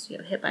she was,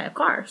 hit by a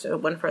car, so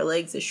one of her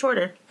legs is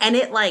shorter. And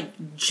it,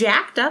 like,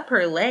 jacked up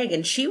her leg,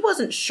 and she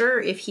wasn't sure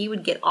if he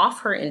would get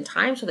off her in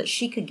time so that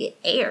she could get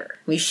air.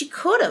 I mean, she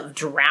could have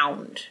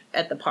drowned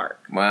at the park.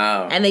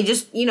 Wow. And they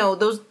just,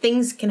 those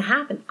things can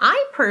happen.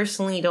 I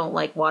personally don't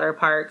like water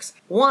parks.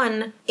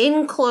 One,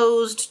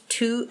 enclosed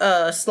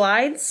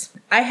slides.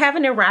 I have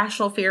an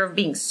irrational fear of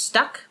being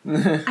stuck.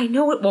 I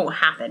know it won't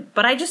happen,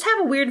 but I just have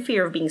a weird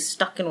fear of being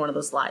stuck in one of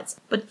those slides.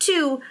 But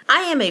two,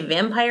 I am a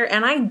vampire,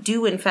 and I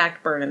do, in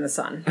fact, burn in the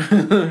sun.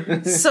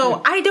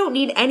 So I don't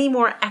need any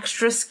more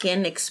extra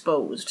skin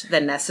exposed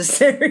than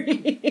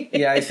necessary.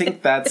 Yeah, I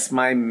think that's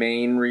my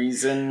main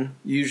reason,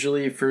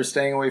 usually, for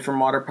staying away from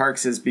water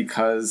parks is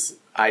because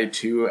I,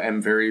 too,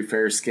 am very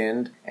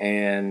fair-skinned,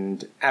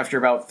 and after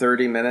about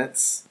 30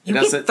 minutes... You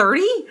get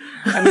 30?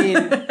 I mean,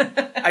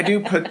 I do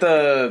put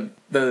the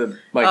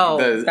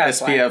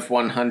SPF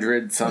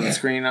 100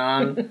 sunscreen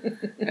on,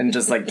 and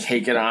just, like,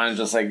 cake it on,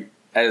 just, like,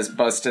 as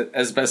best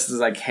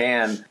as I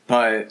can,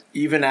 but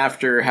even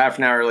after half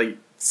an hour, like,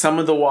 some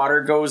of the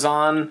water goes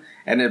on,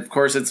 and of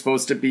course it's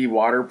supposed to be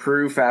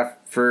waterproof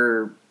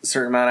for a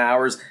certain amount of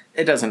hours.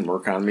 It doesn't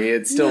work on me.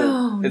 It's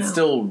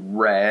still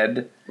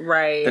red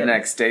the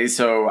next day.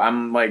 So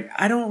I'm like,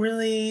 I don't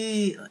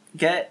really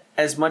get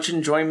as much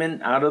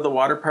enjoyment out of the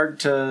water park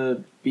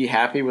to be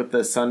happy with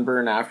the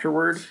sunburn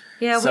afterward.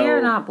 Yeah, we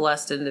are not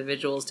blessed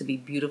individuals to be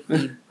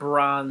beautifully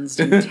bronzed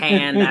and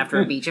tanned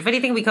after a beach. If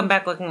anything, we come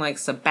back looking like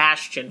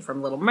Sebastian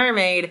from Little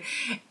Mermaid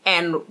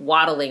and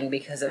waddling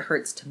because it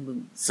hurts to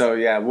move. So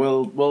yeah,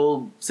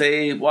 we'll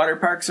say water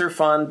parks are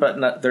fun,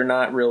 but they're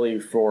not really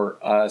for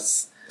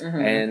us. Mm-hmm.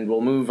 And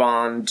we'll move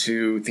on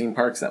to theme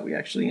parks that we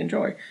actually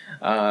enjoy.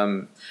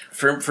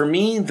 For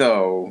me,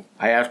 though,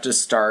 I have to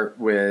start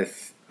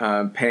with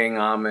paying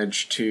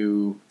homage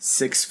to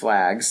Six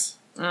Flags.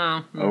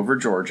 over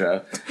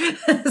Georgia.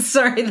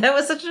 Sorry, that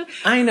was such a...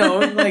 I know,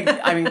 like,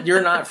 I mean,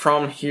 you're not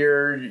from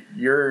here.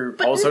 You're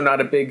also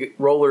not a big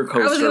roller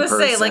coaster person. I was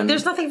going to say, like,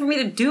 there's nothing for me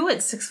to do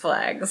at Six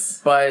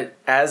Flags. But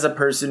as a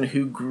person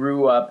who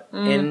grew up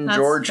in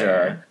Georgia,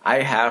 fair.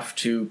 I have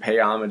to pay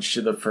homage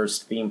to the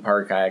first theme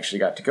park I actually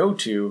got to go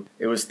to.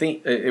 It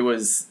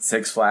was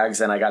Six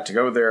Flags, and I got to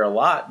go there a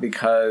lot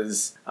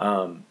because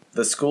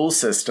the school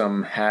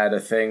system had a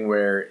thing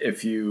where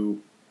if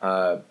you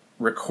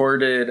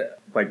recorded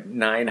like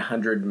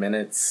 900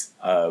 minutes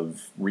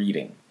of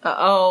reading.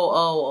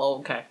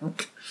 Okay.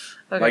 Okay.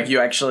 Like, you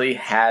actually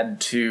had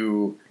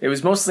to... It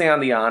was mostly on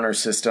the honor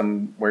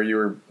system where you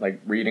were, like,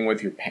 reading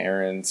with your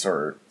parents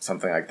or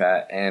something like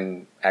that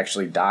and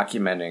actually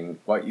documenting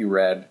what you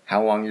read,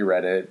 how long you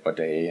read it, what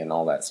day, and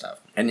all that stuff.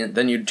 And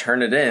then you'd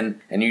turn it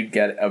in, and you'd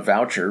get a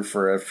voucher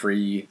for a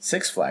free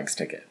Six Flags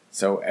ticket.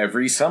 So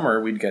every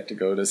summer, we'd get to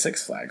go to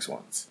Six Flags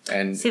once.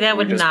 And see, that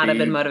would not have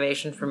been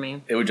motivation for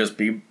me. It would just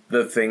be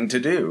the thing to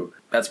do.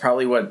 That's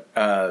probably what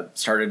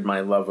started my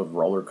love of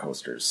roller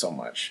coasters so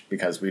much,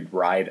 because we'd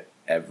ride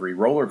every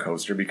roller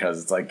coaster because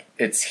it's like,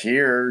 it's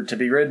here to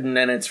be ridden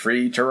and it's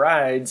free to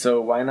ride, so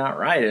why not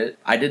ride it?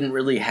 I didn't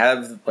really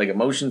have like a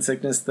motion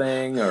sickness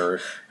thing or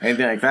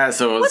anything like that,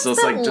 so it's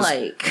just like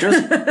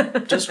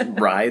just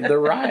ride the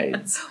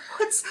rides.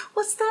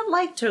 What's that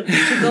like to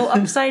go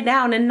upside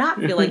down and not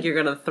feel like you're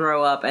gonna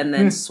throw up and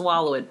then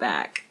swallow it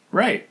back?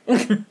 Right.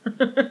 It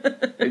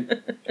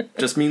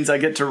just means I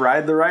get to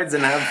ride the rides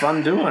and have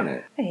fun doing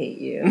it. I hate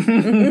you.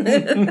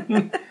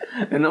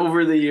 And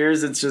over the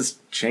years, it's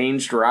just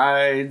changed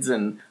rides,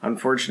 and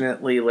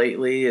unfortunately,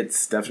 lately,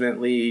 it's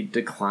definitely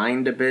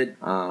declined a bit.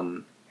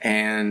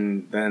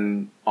 And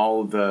then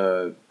all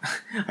the...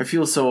 I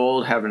feel so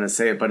old having to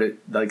say it, but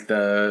like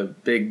the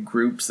big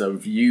groups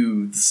of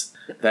youths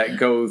that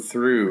go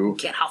through...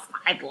 Get off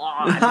my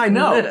lawn! I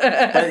know!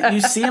 But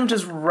you see them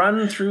just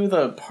run through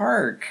the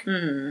park.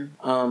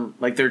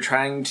 Like they're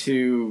trying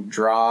to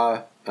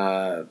draw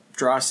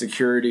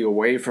security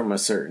away from a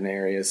certain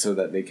area so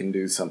that they can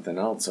do something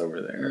else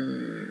over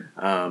there.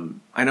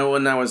 I know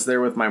when I was there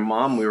with my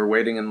mom, we were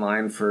waiting in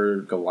line for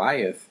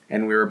Goliath,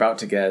 and we were about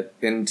to get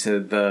into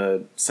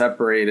the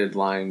separated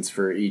lines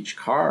for each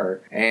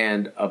car,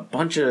 and a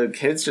bunch of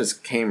kids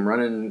just came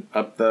running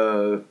up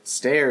the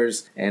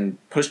stairs and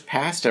pushed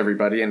past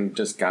everybody and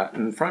just got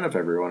in front of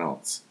everyone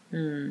else.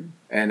 And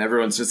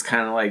everyone's just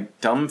kind of like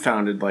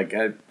dumbfounded, like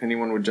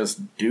anyone would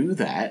just do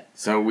that.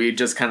 So we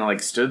just kind of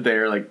like stood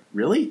there like,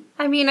 really?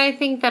 I mean, I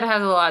think that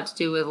has a lot to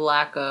do with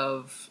lack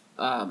of,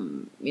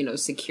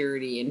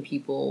 security and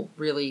people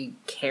really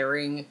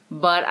caring.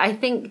 But I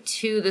think,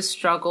 too, the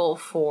struggle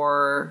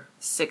for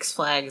Six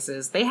Flags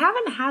is they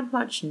haven't had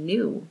much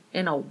new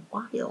in a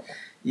while.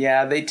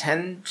 Yeah, they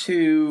tend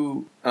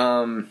to...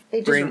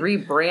 they just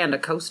rebrand a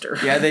coaster.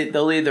 Yeah,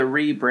 they'll either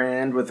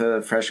rebrand with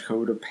a fresh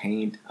coat of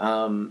paint,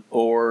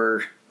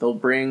 or they'll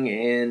bring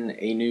in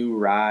a new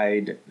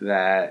ride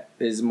that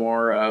is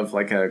more of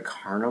like a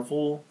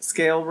carnival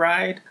scale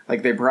ride.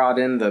 Like they brought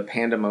in the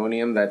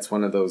Pandemonium, that's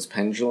one of those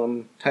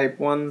pendulum type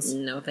ones.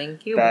 No,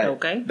 thank you.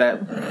 Okay.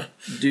 That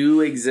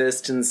do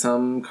exist in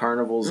some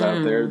carnivals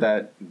out there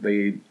that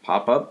they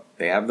pop up.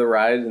 They have the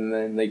ride, and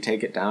then they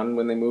take it down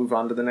when they move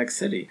on to the next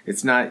city.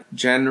 It's not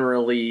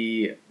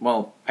generally...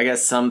 Well, I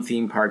guess some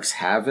theme parks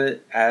have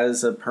it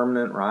as a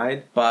permanent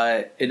ride,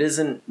 but it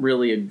isn't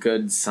really a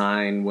good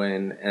sign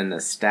when an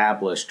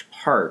established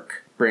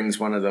park brings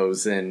one of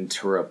those in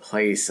to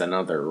replace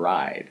another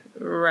ride.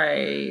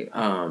 Right.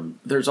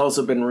 There's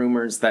also been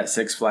rumors that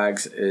Six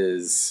Flags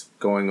is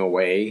going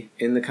away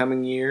in the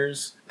coming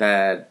years,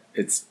 that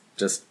it's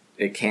just...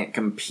 It can't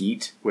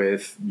compete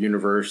with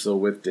Universal,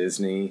 with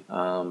Disney,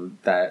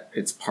 that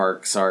its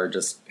parks are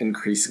just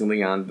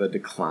increasingly on the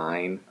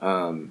decline.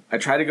 I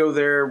try to go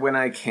there when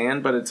I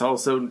can, but it's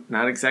also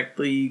not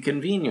exactly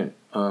convenient.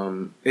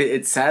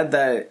 It's sad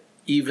that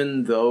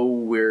even though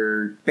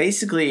we're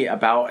basically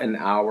about an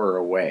hour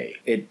away,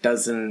 it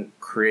doesn't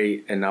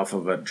create enough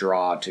of a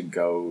draw to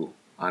go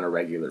on a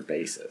regular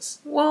basis.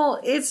 Well,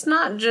 it's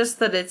not just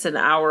that it's an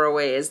hour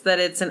away, it's that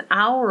it's an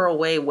hour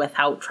away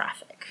without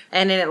traffic.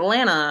 And in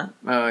Atlanta,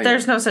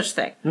 there's no such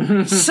thing.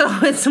 So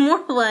it's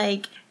more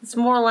like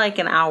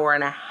an hour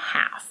and a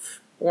half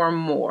or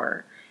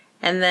more.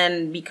 And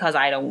then because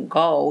I don't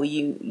go,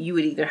 you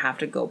would either have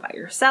to go by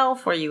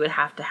yourself or you would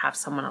have to have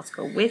someone else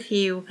go with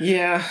you.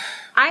 Yeah.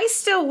 I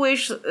still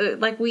wish,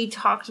 like we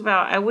talked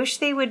about, I wish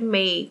they would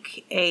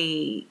make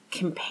a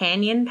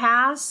companion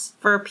pass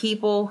for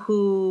people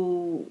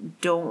who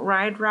don't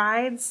ride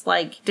rides,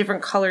 like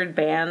different colored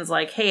bands.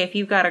 Like, hey, if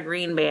you've got a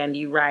green band,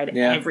 you ride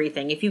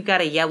everything. If you've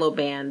got a yellow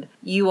band,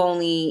 you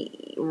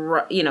only,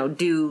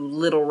 do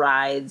little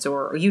rides,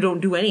 or you don't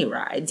do any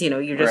rides.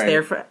 You're just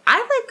there for... I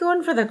like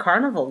going for the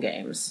carnival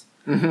games.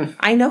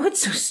 I know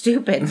it's so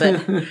stupid,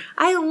 but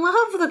I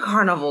love the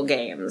carnival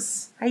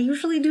games. I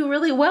usually do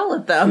really well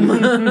at them.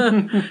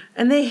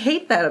 And they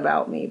hate that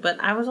about me. But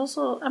I'm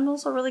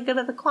also really good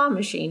at the claw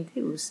machine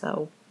too,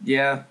 so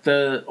Yeah,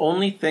 the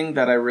only thing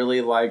that I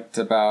really liked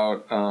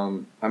about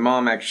my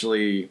mom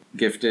actually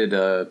gifted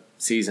a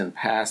season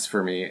pass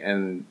for me,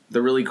 and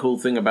the really cool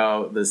thing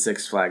about the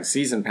Six Flags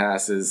season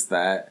pass is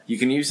that you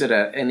can use it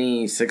at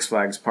any Six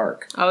Flags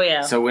park. Oh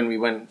yeah. So when we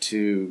went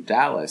to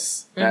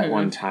Dallas that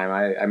one time,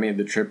 I made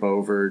the trip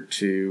over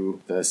to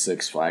the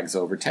Six Flags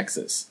over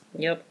Texas.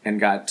 Yep. And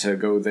got to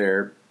go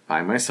there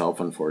by myself,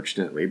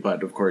 unfortunately,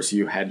 but of course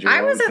you had your own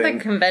thing. I was at the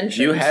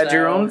convention. You had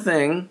your own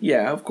thing,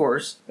 yeah, of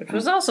course. Which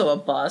was also a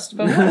bust,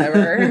 but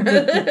whatever.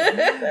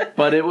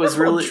 But it was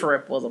the whole really...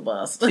 trip was a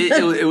bust.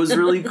 it was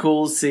really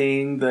cool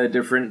seeing the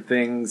different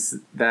things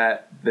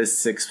that this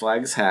Six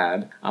Flags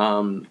had.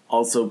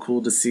 Also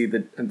cool to see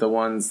the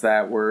ones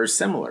that were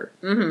similar.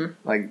 Mm-hmm.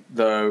 Like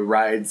the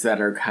rides that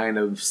are kind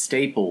of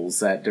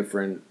staples at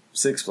different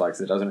Six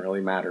Flags. It doesn't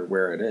really matter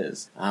where it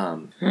is.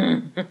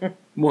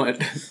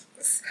 What?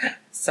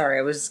 Sorry,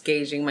 I was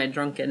gauging my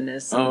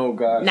drunkenness. Oh,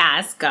 gosh. Nah,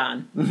 it's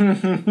gone.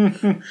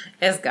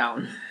 It's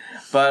gone.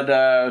 But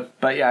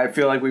yeah, I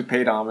feel like we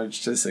paid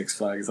homage to Six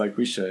Flags like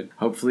we should.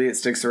 Hopefully it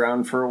sticks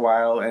around for a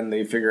while and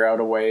they figure out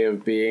a way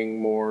of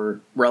being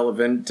more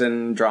relevant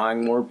and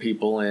drawing more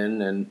people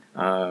in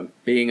and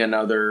being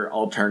another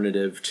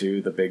alternative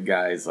to the big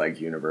guys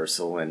like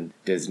Universal and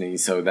Disney,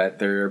 so that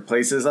there are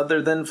places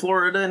other than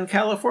Florida and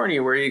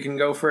California where you can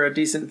go for a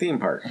decent theme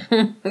park.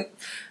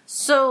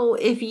 So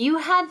if you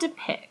had to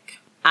pick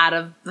out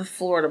of the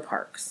Florida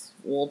parks,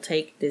 we'll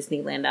take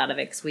Disneyland out of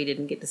it because we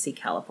didn't get to see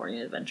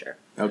California Adventure.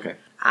 Okay.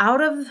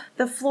 Out of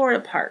the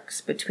Florida parks,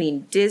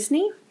 between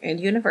Disney and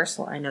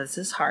Universal, I know this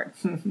is hard.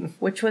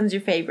 Which one's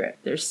your favorite?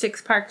 There's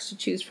 6 parks to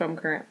choose from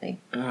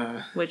currently.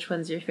 Which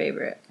one's your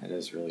favorite? That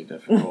is really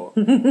difficult.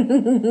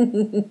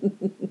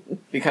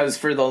 Because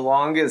for the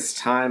longest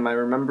time, I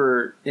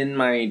remember in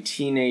my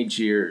teenage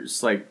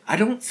years, like, I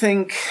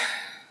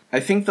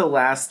think the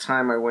last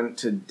time I went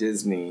to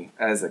Disney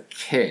as a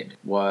kid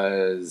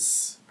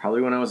was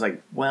probably when I was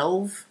like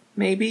 12,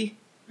 maybe?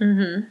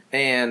 Mm-hmm.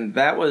 And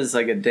that was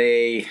like a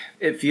day,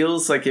 it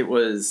feels like it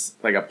was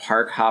like a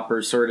park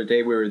hopper sort of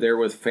day. We were there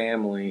with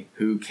family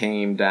who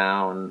came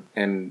down,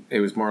 and it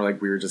was more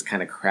like we were just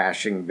kind of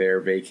crashing their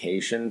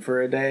vacation for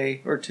a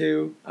day or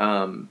two.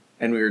 And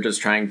we were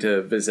just trying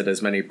to visit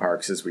as many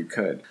parks as we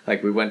could.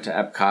 Like, we went to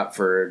Epcot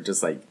for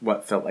just like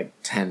what felt like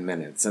 10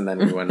 minutes, and then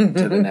we went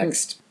to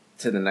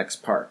the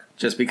next park.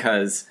 Just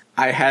because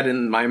I had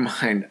in my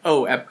mind,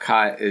 oh,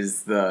 Epcot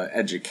is the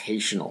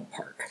educational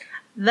park.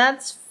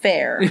 That's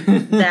fair.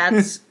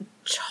 That's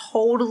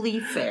totally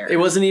fair. It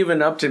wasn't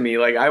even up to me.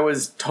 Like, I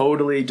was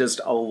totally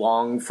just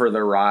along for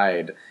the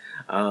ride.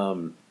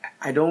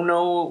 I don't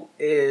know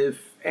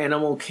if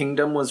Animal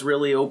Kingdom was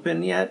really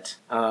open yet.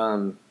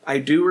 I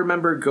do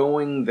remember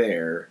going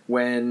there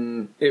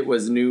when it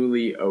was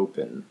newly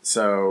open.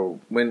 So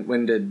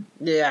when did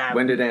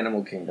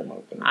Animal Kingdom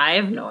open? I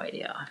have no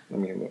idea. Let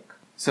me look.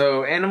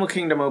 So Animal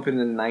Kingdom opened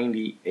in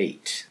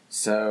 98.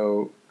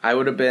 So I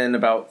would have been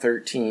about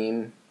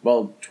 13.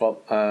 Well, 12,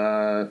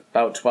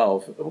 about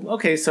 12.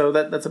 Okay, so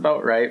that's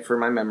about right for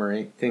my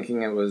memory.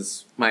 Thinking it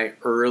was my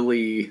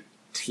early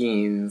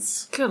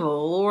teens. Good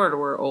Lord,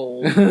 we're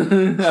old.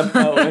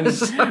 About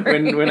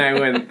when I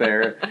went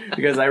there.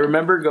 Because I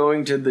remember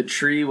going to the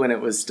tree when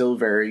it was still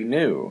very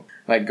new.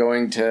 Like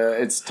going to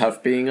It's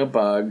Tough Being a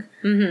Bug,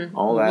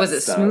 all that Was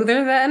it stuff.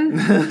 smoother then?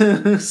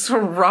 It's the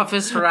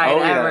roughest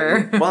ride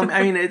ever. Well,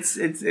 I mean,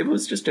 it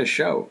was just a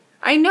show.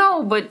 I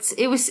know, but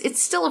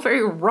it's still a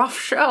very rough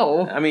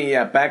show. I mean,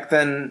 yeah, back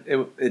then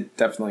it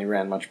definitely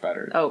ran much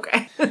better.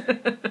 Okay.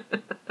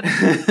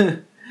 I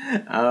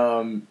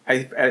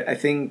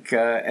think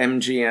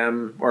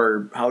MGM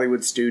or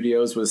Hollywood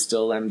Studios was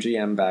still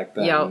MGM back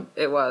then. Yeah,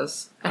 it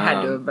was. It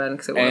had to have been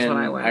because it was when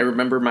I went. I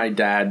remember my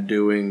dad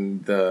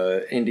doing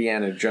the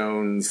Indiana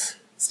Jones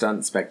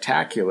Stunt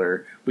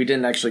Spectacular. We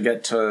didn't actually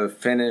get to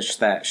finish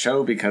that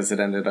show because it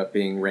ended up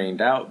being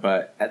rained out,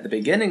 but at the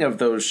beginning of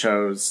those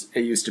shows,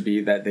 it used to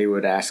be that they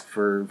would ask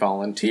for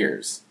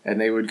volunteers, and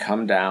they would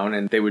come down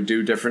and they would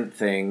do different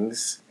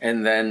things,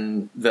 and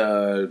then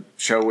the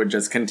show would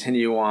just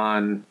continue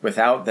on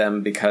without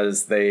them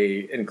because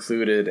they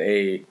included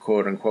a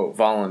quote-unquote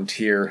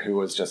volunteer who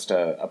was just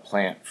a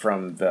plant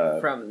from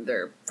the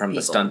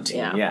stunt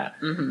team, yeah.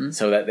 Mm-hmm.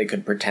 So that they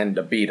could pretend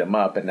to beat him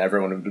up, and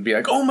everyone would be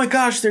like, oh my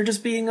gosh, they're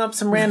just beating up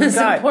some random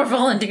guy. Poor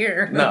volunteer.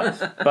 No,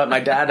 but my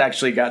dad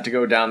actually got to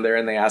go down there,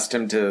 and they asked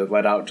him to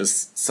let out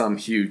just some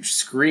huge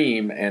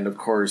scream, and of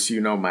course, you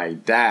know my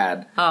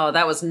dad. Oh,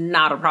 that was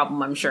not a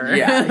problem, I'm sure.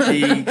 Yeah,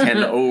 he can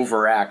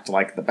overact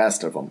like the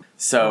best of them.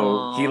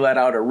 So he let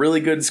out a really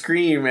good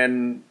scream,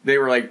 and they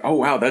were like, oh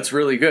wow, that's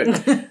really good.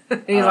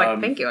 He's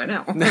like, thank you, I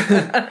know.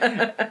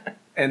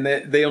 And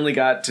they only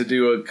got to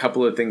do a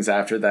couple of things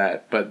after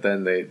that, but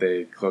then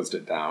they closed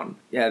it down.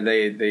 Yeah,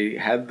 they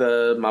had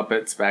the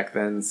Muppets back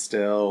then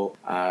still.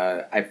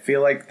 I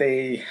feel like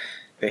they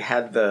they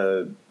had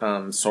the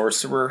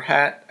sorcerer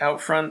hat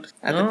out front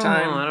at the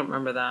time. I don't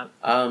remember that.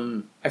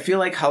 I feel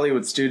like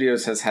Hollywood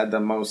Studios has had the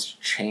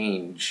most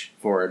change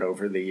for it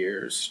over the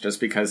years, just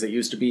because it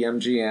used to be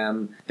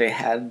MGM. They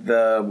had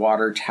the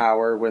water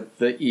tower with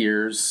the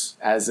ears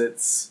as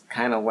its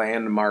kind of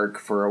landmark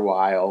for a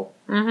while.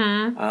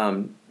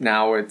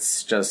 Now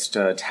it's just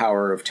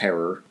Tower of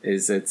Terror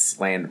is its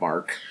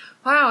landmark.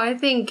 Wow, I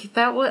think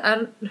that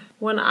was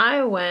when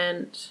I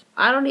went.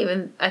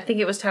 I think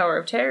it was Tower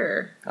of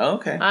Terror. Oh,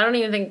 okay. I don't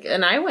even think,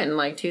 and I went in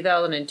like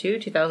 2002,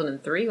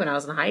 2003 when I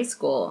was in high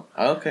school.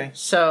 Okay.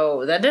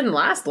 So that didn't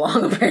last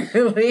long,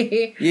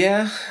 apparently.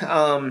 Yeah.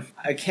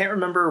 I can't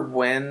remember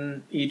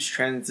when each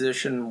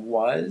transition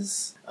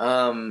was.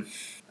 I'm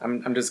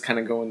just kind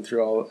of going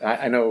through all.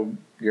 I know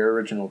your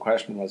original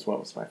question was what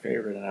was my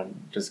favorite, and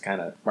I'm just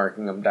kind of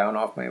marking them down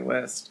off my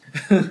list.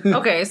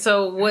 Okay,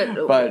 so what?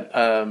 But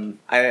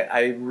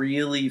I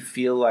really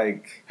feel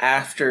like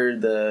after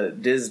the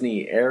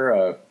Disney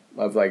era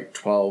of like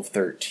 12,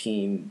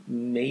 13,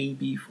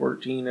 maybe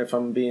 14, if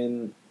I'm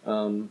being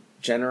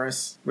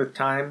generous with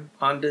time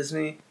on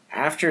Disney.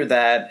 After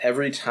that,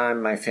 every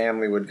time my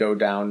family would go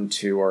down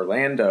to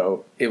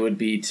Orlando, it would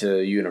be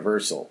to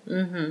Universal.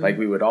 Like,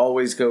 we would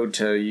always go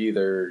to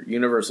either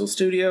Universal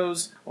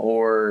Studios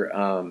or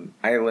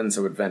Islands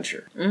of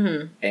Adventure.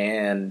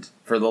 And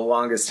for the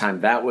longest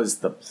time, that was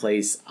the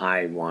place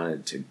I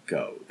wanted to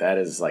go. That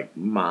is, like,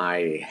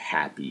 my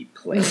happy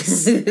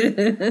place,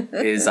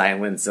 is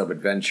Islands of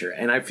Adventure.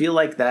 And I feel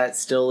like that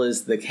still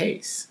is the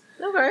case.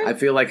 Okay. I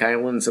feel like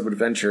Islands of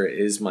Adventure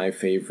is my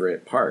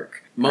favorite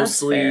park.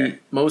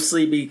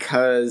 Mostly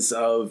because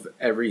of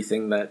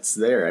everything that's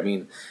there. I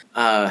mean,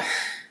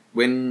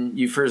 when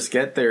you first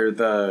get there,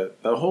 the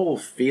whole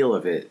feel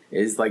of it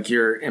is like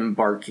you're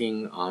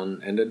embarking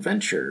on an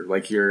adventure.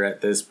 Like you're at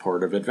this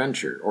port of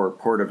adventure or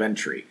port of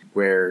entry,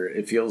 where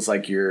it feels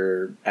like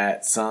you're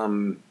at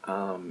some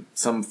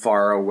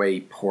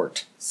faraway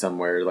port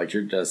somewhere. Like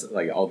you're just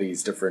like all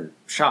these different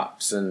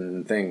shops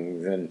and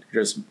things, and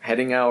just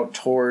heading out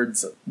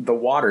towards the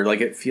water.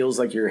 Like it feels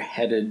like you're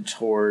headed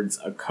towards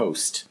a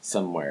coast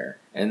somewhere.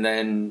 And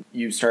then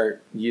you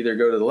either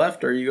go to the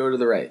left or you go to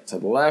the right. To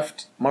the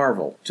left,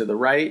 Marvel. To the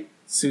right,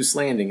 Seuss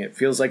Landing. It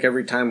feels like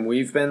every time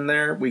we've been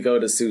there, we go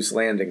to Seuss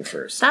Landing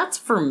first. That's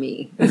for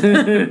me.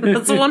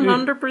 That's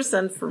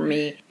 100% for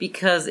me,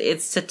 because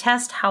it's to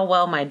test how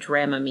well my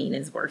Dramamine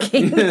is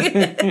working.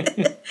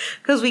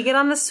 Because we get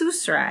on the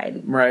Seuss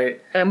ride.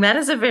 Right. And that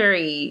is a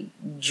very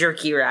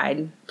jerky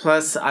ride.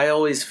 Plus, I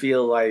always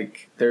feel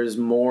like there's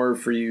more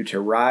for you to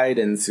ride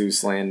in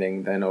Seuss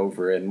Landing than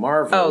over in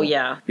Marvel. Oh,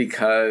 yeah.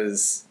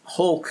 Because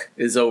Hulk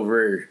is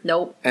over.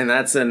 Nope. And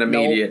that's an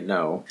immediate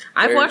no.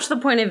 I've watched the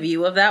point of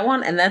view of that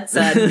one, and that's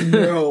a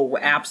no,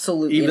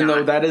 absolutely Even not.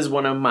 though that is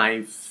one of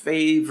my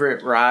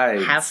favorite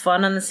rides. Have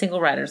fun on the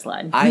single rider's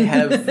line.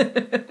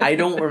 I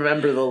don't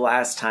remember the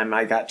last time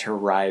I got to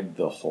ride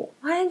the Hulk.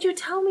 Why didn't you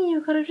tell me?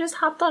 You could have just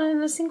hopped on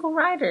in a single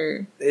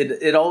rider.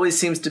 It always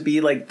seems to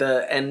be like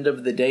the end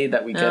of the day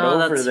that we get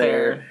over that's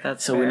there. fair.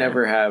 That's so fair. we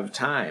never have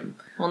time.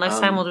 Well, next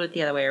time we'll do it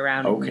the other way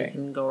around. Okay. And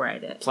you can go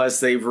ride it. Plus,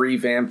 they've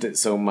revamped it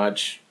so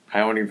much. I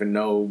don't even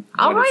know.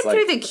 I'll ride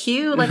through the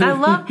queue. Like, I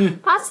love,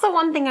 that's the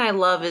one thing I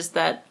love, is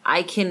that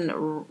I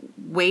can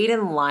wait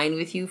in line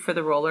with you for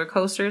the roller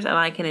coasters, and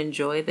I can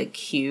enjoy the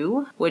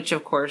queue, which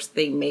of course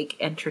they make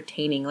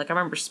entertaining. Like, I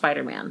remember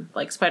Spider-Man.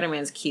 Like,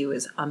 Spider-Man's queue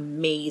is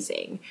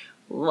amazing.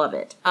 Love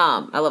it.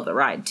 I love the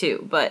ride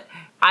too, but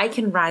I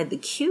can ride the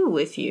queue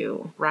with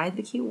you. Ride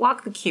the queue?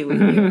 Walk the queue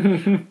with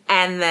you.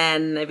 And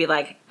then I'd be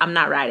like, I'm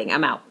not riding.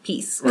 I'm out.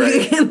 Peace.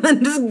 Right. And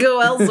then just go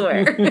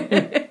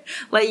elsewhere.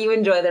 Let you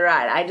enjoy the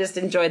ride. I just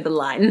enjoyed the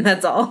line.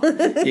 That's all.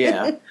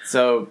 Yeah.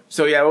 So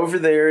yeah, over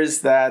there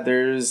is that.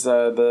 There's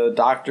the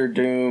Doctor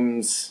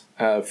Doom's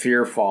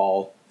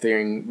Fearfall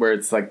thing, where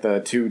it's like the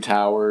two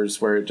towers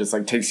where it just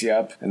like takes you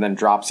up and then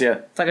drops you.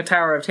 It's like a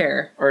Tower of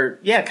Terror. Or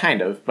yeah,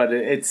 kind of, but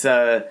it's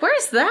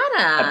Where's that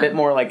at? a bit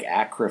more like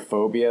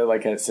acrophobia,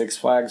 like at Six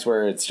Flags,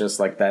 where it's just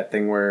like that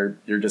thing where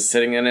you're just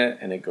sitting in it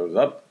and it goes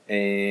up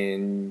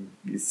and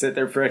you sit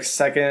there for a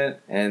second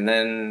and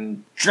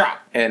then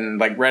drop, and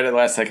like right at the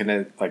last second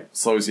it like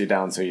slows you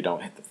down so you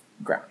don't hit the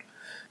ground.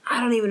 I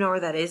don't even know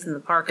where that is in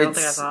the park. I don't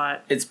think I saw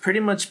it. It's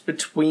pretty much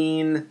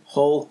between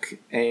Hulk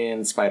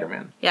and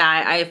Spider-Man. Yeah,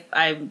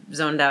 I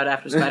zoned out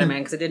after Spider-Man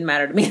because it didn't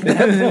matter to me at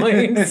that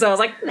point. So I was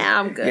like, nah,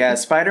 I'm good. Yeah,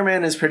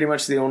 Spider-Man is pretty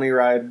much the only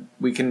ride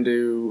we can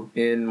do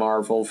in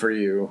Marvel for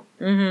you.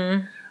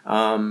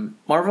 Mm-hmm.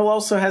 Marvel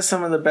also has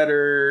some of the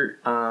better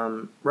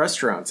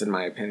restaurants, in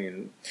my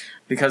opinion,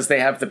 because they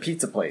have the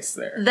pizza place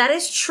there. That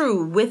is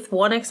true, with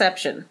one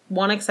exception.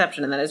 One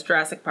exception, and that is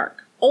Jurassic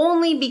Park.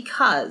 only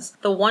because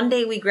the one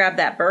day we grabbed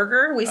that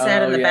burger, we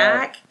sat in the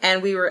back,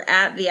 and we were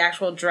at the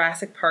actual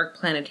Jurassic Park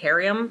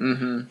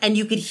planetarium, and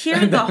you could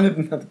hear not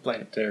the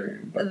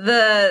planetarium, but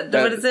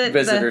what is it?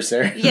 Visitor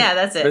center. Yeah,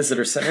 that's it.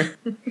 Visitor center.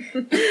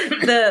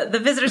 the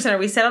visitor center.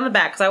 We sat on the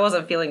back because I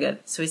wasn't feeling good,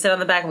 so we sat on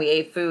the back and we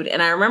ate food.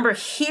 And I remember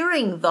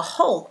hearing the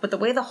Hulk, but the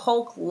way the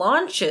Hulk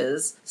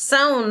launches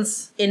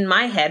sounds in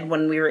my head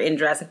when we were in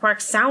Jurassic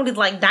Park sounded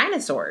like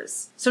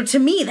dinosaurs. So to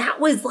me, that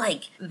was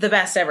like the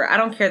best ever. I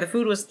don't care. The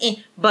food was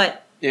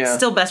but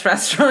still best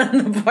restaurant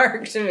in the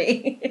park to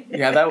me.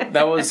 Yeah,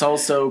 that was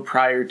also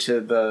prior to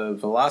the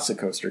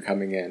Velocicoaster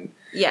coming in.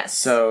 Yes.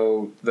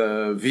 So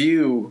the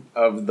view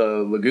of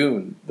the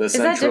lagoon, the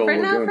central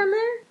lagoon. Is that different now from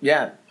there?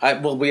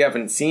 Yeah. We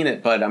haven't seen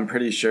it, but I'm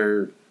pretty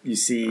sure you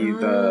see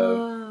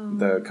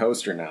the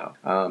coaster now.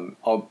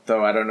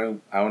 Although I don't know,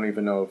 I don't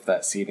even know if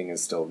that seating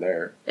is still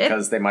there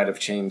because they might have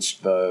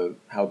changed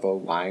how the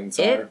lines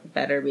are. It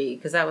better be,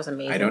 because that was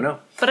amazing. I don't know,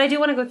 but I do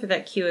want to go through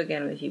that queue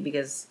again with you,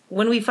 because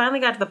when we finally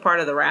got to the part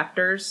of the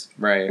raptors,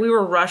 we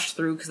were rushed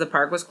through because the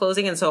park was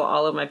closing, and so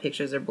all of my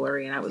pictures are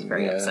blurry, and I was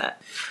very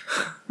upset.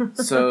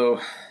 So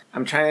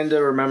I'm trying to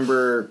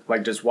remember,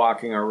 like, just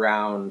walking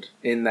around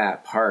in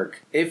that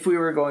park. If we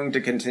were going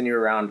to continue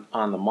around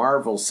on the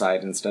Marvel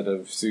side instead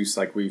of Zeus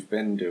like we've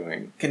been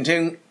doing,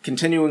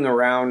 continuing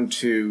around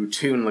to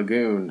Toon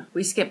Lagoon.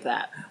 We skip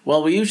that.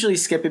 Well, we usually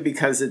skip it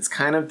because it's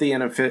kind of the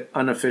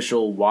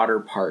unofficial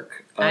water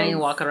park. I ain't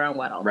walking around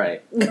wet all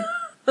day. Right.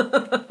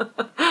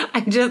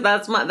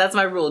 That's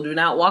my rule. Do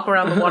not walk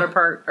around the water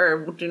park,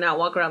 or do not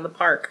walk around the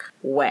park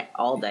wet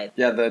all day.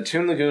 Yeah, the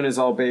Toon Lagoon is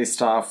all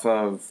based off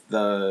of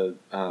the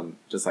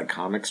just like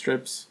comic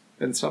strips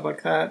and stuff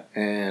like that.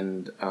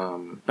 And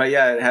but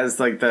yeah, it has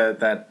like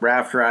that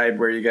raft ride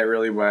where you get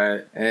really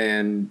wet,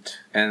 and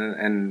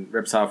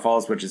Ripsaw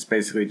Falls, which is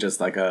basically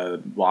just like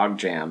a log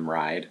jam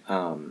ride.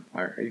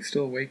 Are you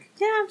still awake?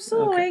 Yeah, I'm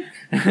still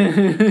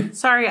awake.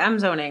 Sorry, I'm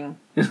zoning.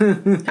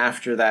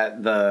 After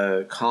that,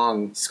 the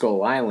Kong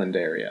Skull Island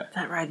area.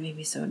 That ride made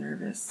me so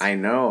nervous. I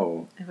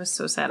know. It was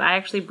so sad. I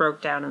actually broke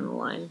down in the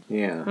line.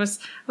 Yeah. I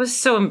was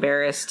so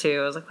embarrassed too.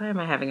 I was like, why am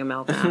I having a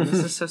meltdown?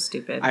 This is so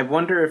stupid. I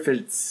wonder if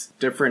it's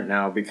different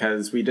now,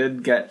 because we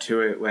did get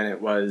to it when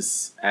it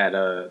was at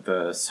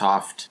the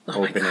soft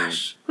opening. My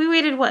gosh. We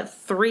waited,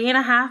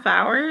 3.5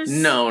 hours?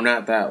 No,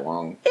 not that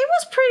long. It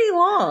was pretty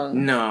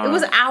long. No. It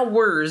was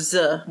hours,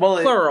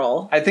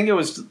 plural. I think it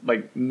was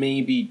like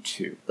maybe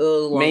 2.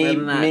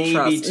 Maybe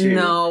 2.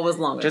 No, it was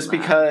longer Just than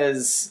that.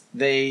 because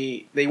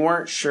they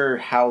weren't sure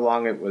how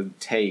long it would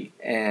take.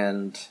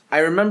 And I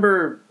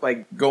remember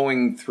like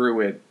going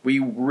through it. We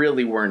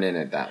really weren't in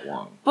it that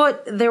long.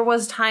 But there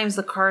was times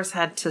the cars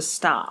had to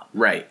stop.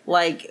 Right.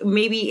 Like,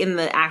 maybe in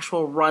the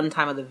actual run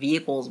time of the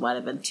vehicles might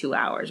have been 2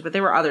 hours. But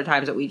there were other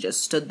times that we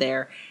just stood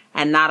there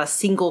and not a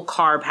single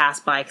car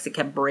passed by because it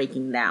kept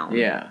breaking down.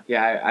 Yeah.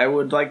 I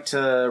would like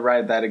to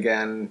ride that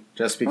again,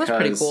 just because. It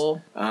was pretty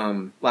cool.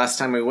 Last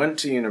time we went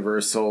to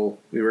Universal,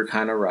 we were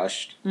kind of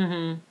rushed.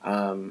 Well,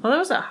 that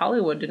was at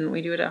Hollywood, didn't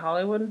we do it at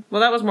Hollywood?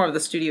 Well, that was more of the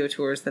studio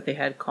tours that they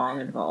had Kong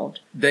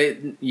involved. They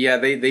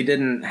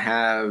didn't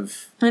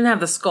have... They didn't have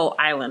the Skull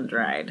Island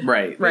ride.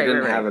 Right. They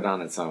didn't have it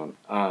on its own.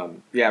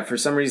 For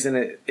some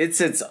reason, it's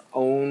its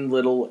own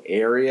little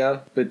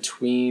area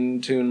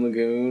between Toon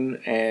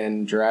Lagoon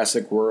and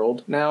Jurassic World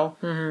now.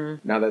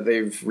 Now that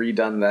they've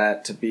redone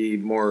that to be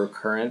more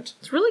current.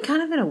 It's really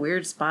kind of in a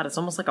weird spot. It's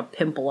almost like a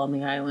pimple on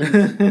the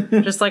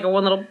island. Just like a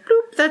one little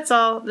bloop, that's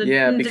all.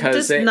 Yeah,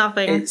 because just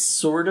nothing. It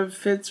sort of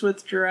fits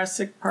with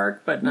Jurassic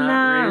Park, but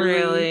not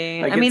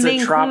really. Like, it's a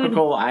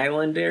tropical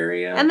island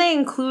area. And they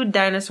include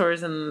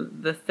dinosaurs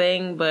in the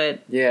thing,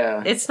 but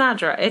it's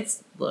not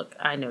look,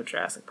 I know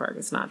Jurassic Park.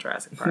 It's not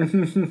Jurassic Park.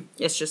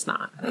 It's just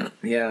not.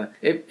 Yeah.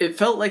 It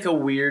felt like a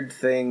weird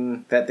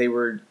thing that they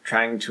were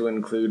trying to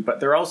include, but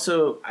they're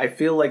also, I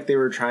feel like they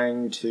were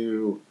trying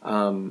to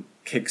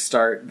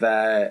kickstart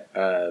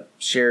that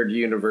shared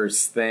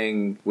universe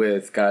thing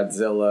with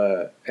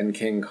Godzilla and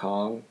King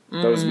Kong.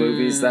 Those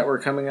movies that were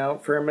coming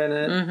out for a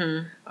minute.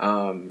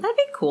 That'd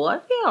be cool.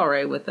 I'd be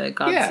alright with a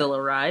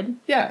Godzilla ride.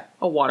 Yeah.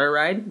 A water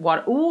ride.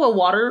 A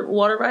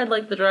water ride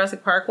like the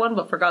Jurassic Park one,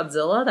 but for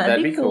Godzilla.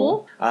 That'd be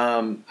cool.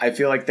 I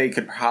feel like they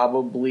could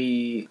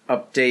probably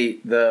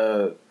update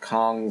the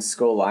Kong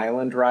Skull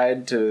Island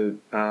ride to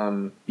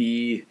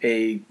be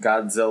a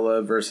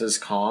Godzilla versus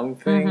Kong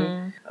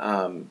thing.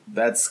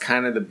 That's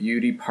kind of the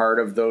beauty part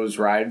of those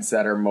rides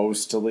that are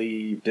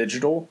mostly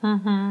digital.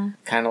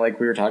 Kind of like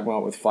we were talking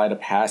about with Flight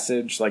of Passage.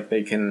 Like,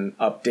 they can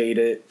update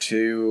it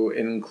to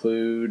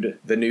include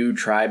the new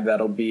tribe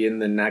that'll be in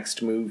the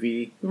next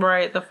movie.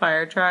 Right, the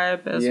Fire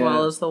Tribe as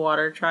well as the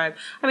Water Tribe.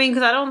 I mean,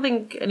 because I don't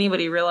think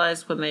anybody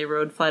realized when they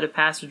rode Flight of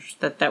Passage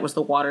that was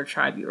the Water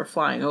Tribe you were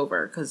flying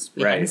over, because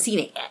we hadn't seen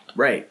it yet.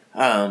 Right.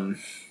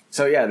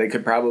 So yeah, they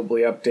could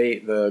probably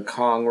update the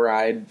Kong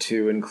ride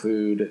to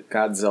include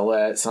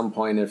Godzilla at some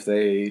point if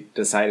they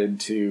decided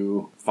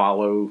to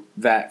follow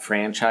that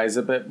franchise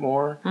a bit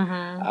more.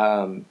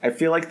 I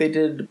feel like they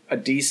did a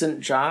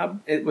decent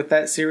job with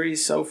that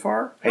series so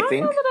far. I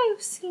think. I don't know that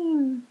I've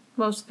seen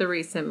most of the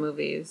recent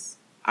movies.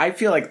 I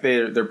feel like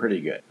they're pretty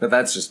good, but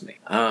that's just me.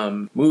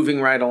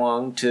 Moving right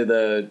along to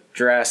the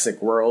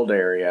Jurassic World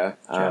area.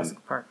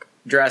 Jurassic Park.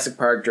 Jurassic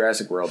Park,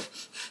 Jurassic World.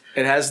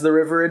 It has the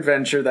River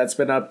Adventure that's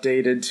been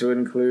updated to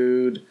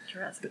include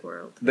Jurassic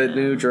World. the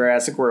new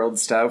Jurassic World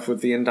stuff with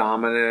the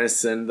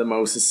Indominus and the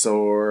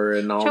Mosasaur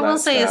and all that stuff. Which I will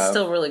say is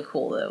still really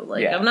cool, though.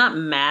 Like, I'm not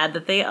mad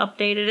that they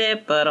updated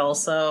it, but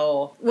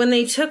also when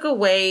they took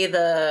away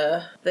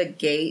the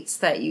gates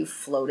that you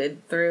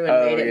flooded through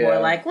and made it more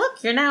like,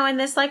 look, you're now in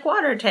this like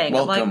water tank.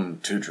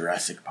 Welcome to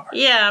Jurassic Park.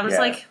 Yeah, I was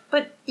like,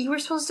 but you were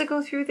supposed to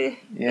go through the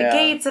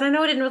gates, and I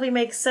know it didn't really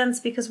make sense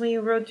because when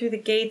you rode through the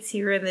gates,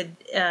 you were in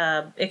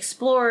the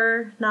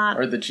Explorer, not...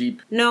 Or the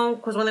Jeep. No,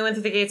 because when they went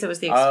through the gates, it was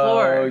the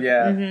Explorer. Oh,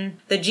 yeah. Mm-hmm.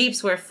 The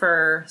Jeeps were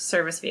for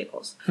service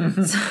vehicles.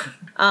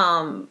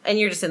 And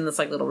you're just in this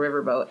like little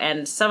riverboat,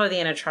 and some of the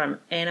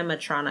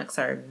animatronics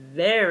are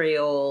very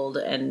old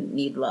and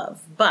need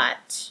love.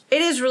 But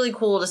it is really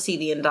cool to see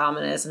the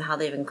Indominus and how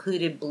they've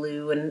included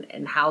Blue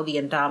and how the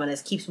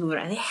Indominus keeps moving.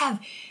 And they have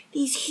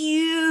these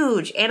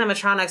huge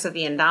animatronics of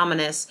the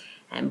Indominus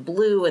and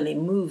Blue, and they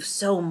move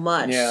so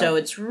much. Yeah. So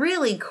it's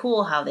really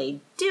cool how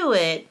they do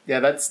it. Yeah,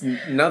 that's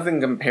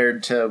nothing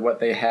compared to what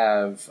they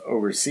have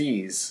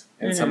overseas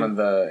in some of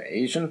the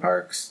Asian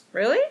parks.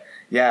 Really?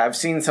 Yeah, I've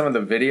seen some of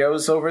the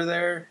videos over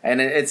there,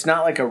 and it's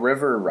not like a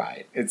river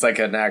ride. It's like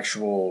an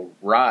actual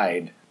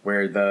ride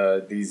where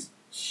these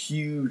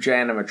huge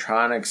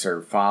animatronics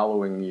are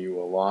following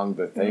you along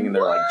the thing, and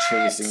they're like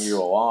chasing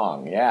you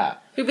along. Yeah.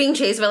 You're being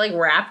chased by like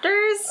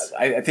raptors?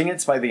 I think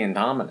it's by the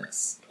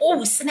Indominus.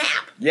 Oh,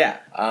 snap! Yeah.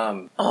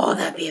 Oh,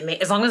 that'd be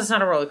amazing. As long as it's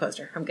not a roller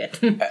coaster, I'm good.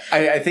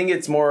 I think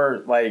it's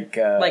more like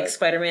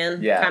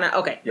Spider-Man? Yeah. Kind of,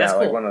 okay, yeah, that's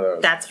cool. Like one of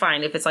those. That's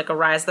fine. If it's like a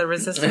Rise of the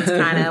Resistance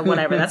kind of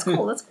whatever, that's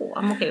cool. That's cool.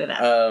 I'm okay with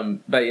that.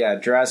 But yeah,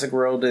 Jurassic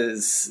World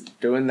is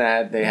doing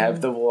that. They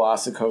have the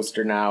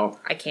Velocicoaster now.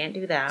 I can't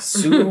do that.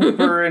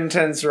 Super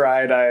intense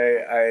ride.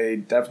 I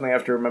definitely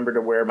have to remember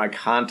to wear my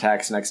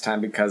contacts next time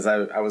because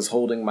I was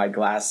holding my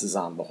glasses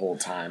on the whole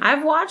time.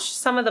 I've watched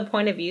some of the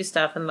point of view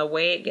stuff and the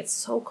way it gets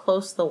so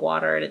close to the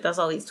water and it does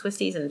all these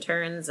twisties and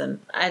turns, and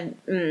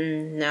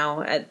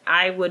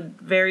I would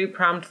very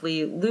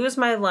promptly lose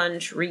my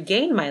lunch,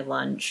 regain my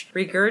lunch,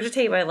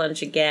 regurgitate my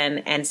lunch again,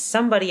 and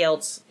somebody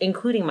else,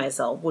 including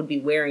myself, would be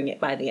wearing it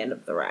by the end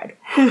of the ride.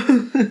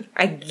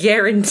 I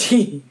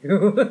guarantee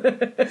you.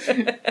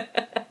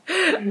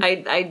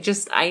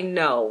 I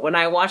know when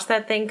I watch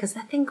that thing, because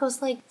that thing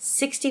goes like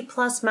 60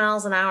 plus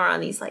miles an hour on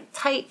these like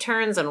tight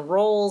turns and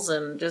rolls,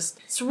 and just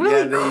it's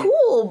really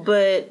cool.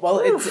 But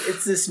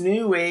it's this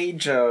new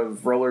age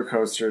of roller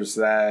coasters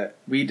that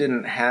we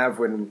didn't have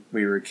when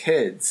we were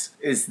kids.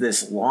 Is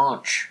this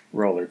launch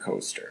roller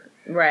coaster?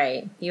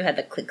 Right. You had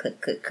the click,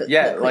 click, click, click.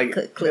 Yeah, click,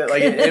 click, click.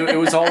 Like it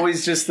was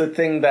always just the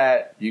thing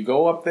that you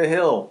go up the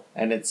hill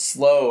and it's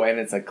slow and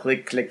it's a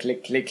click, click,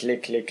 click, click,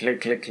 click, click,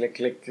 click, click, click,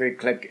 click, click,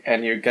 click,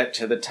 and you get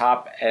to the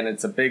top and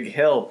it's a big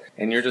hill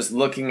and you're just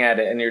looking at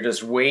it and you're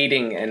just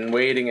waiting and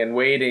waiting and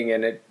waiting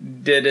and it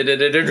did. But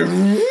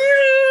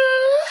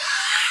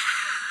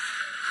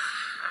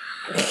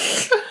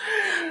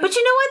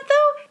you know what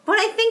though? When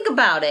I think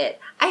about it,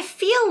 I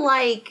feel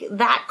like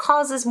that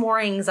causes more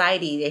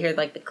anxiety to hear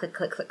like the click,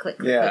 click, click, click,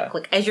 click, click,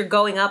 click as you're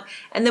going up.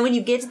 And then when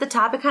you get to the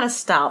top, it kind of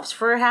stops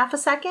for a half a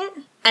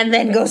second and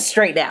then goes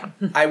straight down.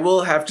 I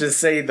will have to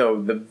say,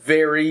 though, the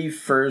very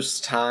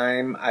first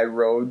time I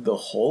rode the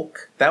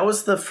Hulk, that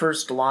was the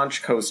first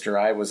launch coaster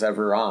I was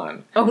ever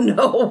on. Oh,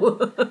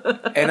 no.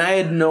 And I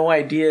had no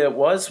idea it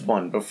was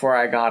one before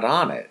I got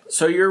on it.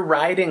 So you're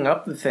riding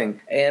up the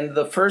thing, and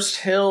the first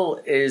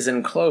hill is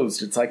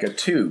enclosed. It's like a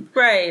tube.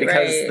 Right,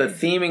 because the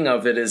theming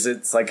of it is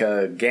it's like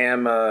a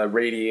gamma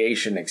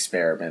radiation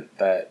experiment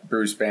that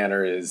Bruce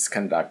Banner is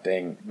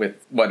conducting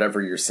with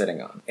whatever you're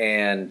sitting on.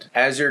 And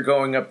as you're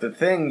going up the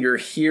thing, you're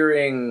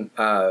hearing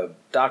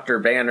Dr.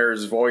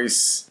 Banner's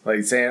voice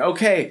like saying,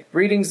 okay,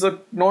 readings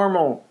look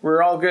normal.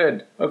 We're all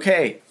good.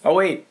 Okay. Oh,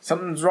 wait,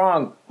 something's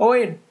wrong. Oh,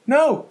 wait,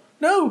 no.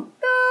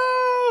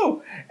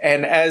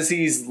 And as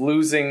he's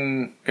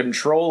losing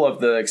control of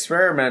the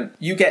experiment,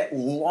 you get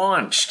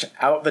launched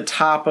out the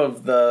top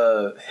of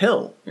the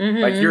hill.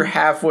 Mm-hmm. Like you're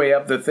halfway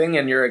up the thing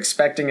and you're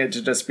expecting it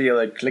to just be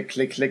like click,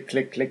 click, click,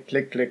 click, click,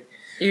 click, click.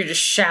 You're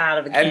just shot out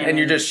of a cannon. And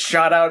you're just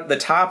shot out the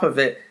top of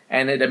it.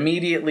 And it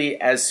immediately,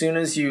 as soon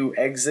as you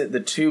exit the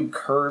tube,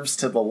 curves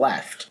to the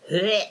left.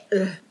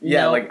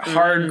 Yeah, like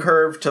hard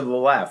curve to the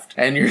left.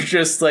 And you're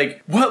just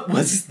like, what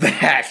was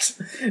that?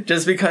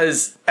 Just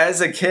because,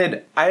 as a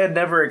kid, I had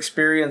never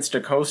experienced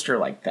a coaster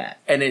like that.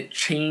 And it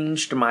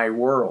changed my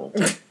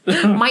world.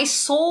 My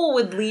soul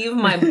would leave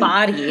my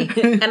body,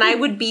 and I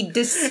would be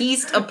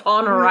deceased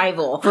upon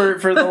arrival.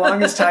 For the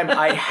longest time,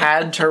 I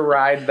had to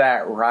ride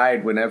that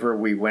ride whenever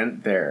we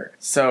went there.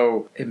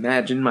 So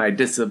imagine my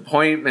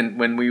disappointment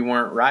when we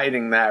weren't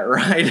riding that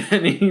ride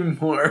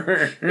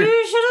anymore.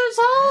 You should have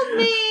told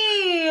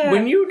me.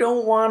 When you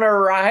don't want to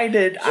ride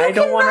it, I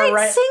don't want to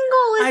ride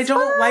single. I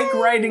don't like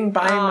riding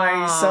by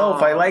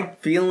myself. I like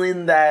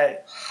feeling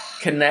that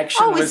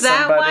connection with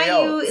somebody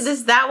else.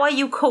 Is that why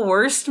you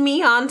coerced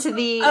me onto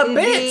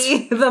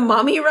bit. the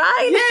mummy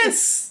ride?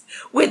 Yes!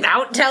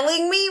 Without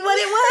telling me what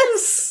it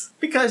was?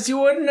 Because you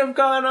wouldn't have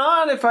gone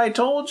on if I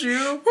told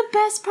you. The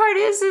best part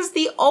is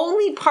the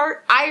only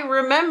part I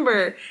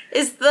remember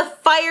is the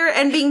fire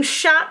and being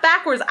shot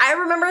backwards. I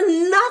remember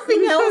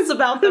nothing else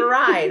about the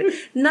ride.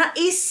 Not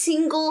a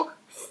single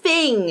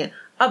thing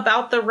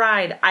about the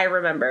ride I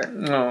remember.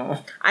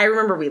 No. I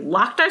remember we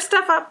locked our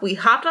stuff up, we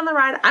hopped on the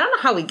ride. I don't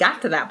know how we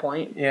got to that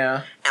point.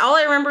 Yeah. All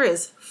I remember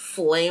is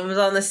flames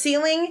on the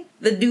ceiling,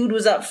 the dude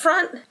was up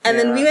front, and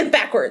then we went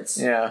backwards.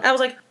 Yeah. I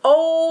was like,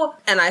 oh,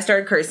 and I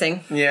started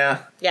cursing.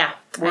 Yeah. Yeah.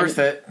 Worth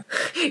it.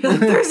 You're like,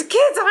 there's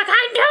kids. I'm like,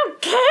 I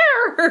don't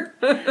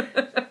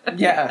care.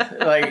 Yeah,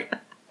 like,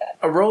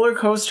 a roller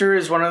coaster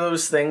is one of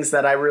those things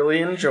that I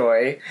really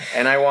enjoy,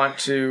 and I want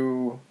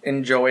to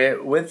enjoy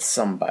it with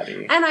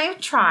somebody. And I've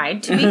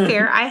tried, to be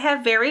fair, I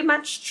have very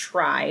much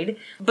tried,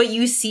 but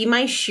you see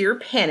my sheer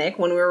panic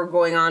when we were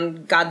going on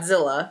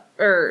Godzilla,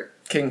 or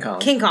King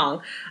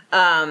Kong.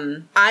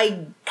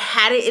 I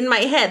had it in my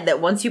head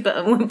that once you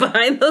went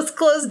behind those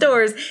closed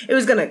doors, it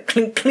was gonna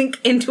clink clink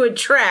into a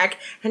track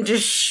and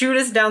just shoot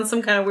us down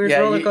some kind of weird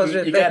roller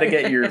coaster. You gotta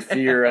get your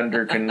fear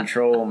under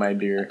control, my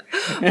dear.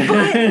 But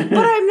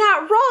I'm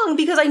not wrong,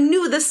 because I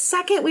knew the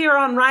second we were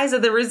on Rise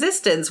of the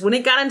Resistance, when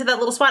it got into that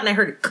little spot and I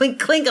heard clink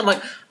clink, I'm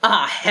like,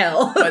 ah,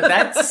 hell. But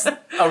that's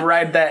a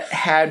ride that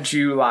had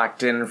you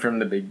locked in from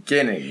the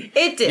beginning.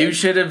 It did. You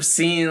should have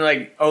seen,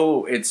 like,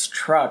 oh, it's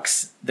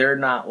trucks. They're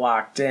not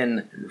locked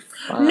in. You're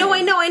fine. No,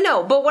 I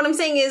know. But what I'm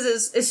saying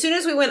is as soon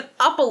as we went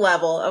up a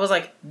level, I was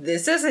like,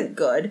 this isn't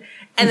good.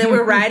 And then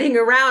we're riding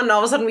around, and all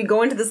of a sudden we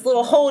go into this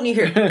little hole, and you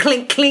hear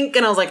clink, clink,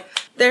 and I was like,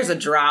 there's a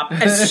drop.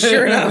 And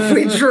sure enough,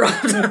 we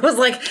dropped. I was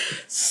like,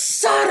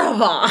 son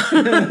of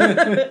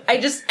a...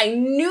 I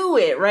knew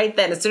it right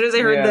then. As soon as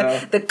I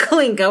heard the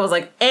clink, I was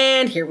like,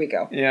 and here we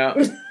go. Yeah.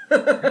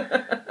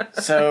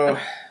 So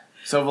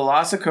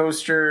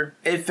Velocicoaster,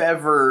 if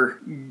ever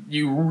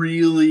you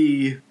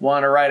really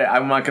want to ride it,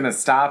 I'm not going to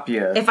stop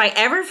you. If I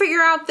ever figure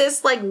out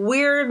this, like,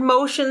 weird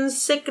motion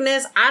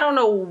sickness, I don't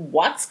know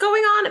what's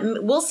going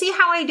on. We'll see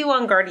how I do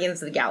on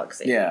Guardians of the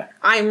Galaxy. Yeah.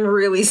 I'm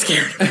really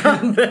scared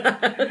about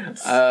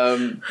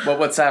that.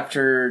 What's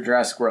after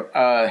Jurassic World?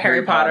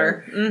 Harry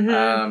Potter.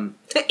 Mm-hmm.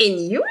 In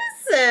unison.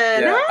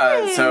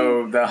 Yeah, hey.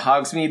 so the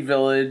Hogsmeade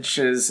Village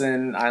is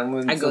in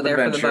Islands I go of there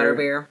Adventure. for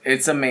the butterbeer.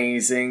 It's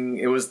amazing.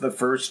 It was the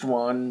first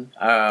one. You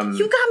got me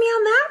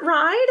on that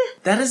ride?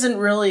 That isn't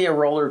really a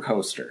roller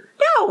coaster.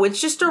 No,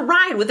 it's just a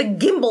ride with a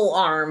gimbal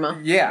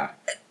arm. Yeah.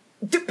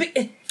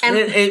 And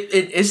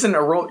it isn't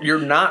a roll. You're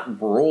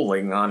not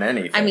rolling on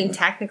anything. I mean,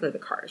 technically the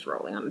car is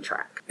rolling on a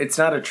track. It's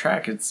not a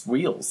track, it's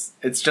wheels.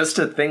 It's just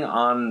a thing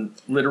on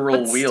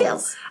literal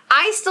wheels. Still,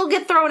 I still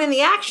get thrown in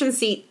the action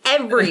seat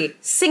every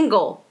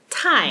single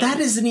time. That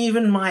isn't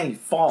even my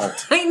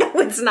fault. I know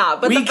it's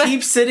not, but we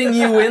keep sitting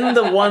you in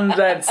the one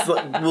that's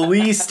the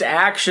least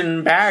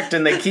action-packed,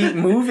 and they keep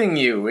moving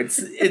you. It's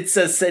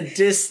a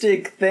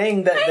sadistic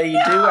thing that they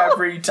do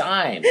every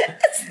time.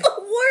 It's the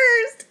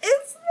worst.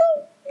 It's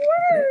the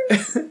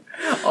worst.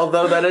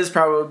 Although that is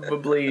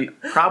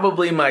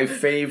probably my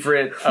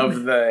favorite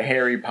of the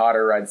Harry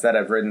Potter rides that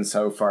I've ridden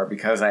so far,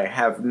 because I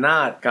have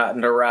not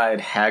gotten to ride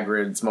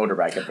Hagrid's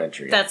motorbike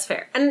adventure yet. That's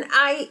fair. And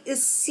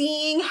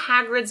seeing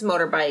Hagrid's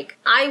motorbike,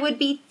 I would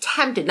be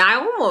tempted.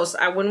 Now,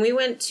 when we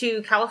went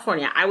to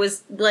California, I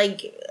was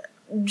like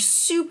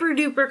super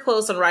duper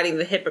close on riding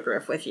the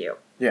Hippogriff with you.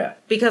 Yeah.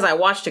 Because I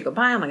watched it go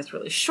by, I'm like, it's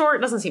really short,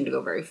 it doesn't seem to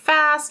go very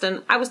fast,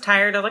 and I was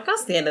tired. I was like, oh,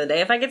 it's the end of the day.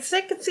 If I get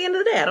sick, it's the end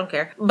of the day. I don't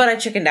care. But I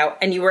chickened out,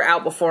 and you were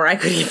out before I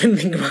could even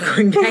think about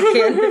going back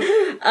in.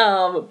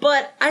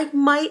 But I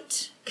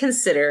might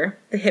consider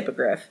the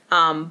Hippogriff.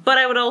 But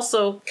I would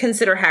also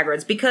consider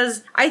Hagrid's,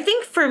 because I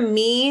think for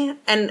me,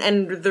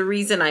 and the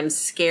reason I'm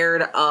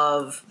scared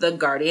of the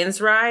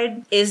Guardians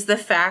ride is the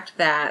fact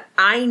that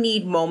I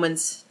need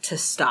moments to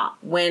stop.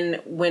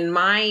 When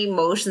my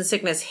motion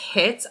sickness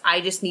hits, I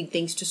just need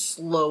things to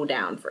slow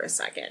down for a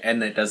second.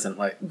 And it doesn't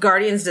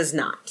Guardians does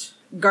not.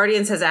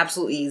 Guardians has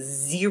absolutely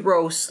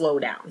zero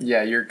slowdown.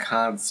 Yeah, you're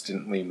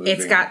constantly moving.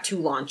 It's got 2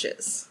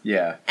 launches.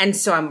 Yeah. And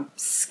so I'm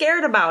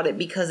scared about it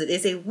because it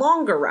is a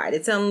longer ride.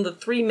 It's on the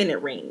 3-minute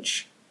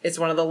range. It's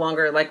one of the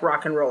longer, like,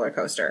 rock and roller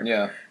coaster.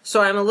 Yeah.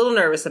 So I'm a little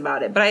nervous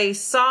about it. But I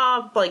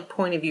saw, like,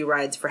 point of view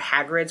rides for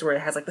Hagrid's where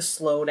it has, like, the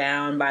slow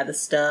down by the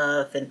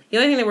stuff. And the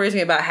only thing that worries me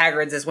about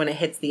Hagrid's is when it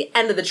hits the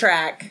end of the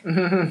track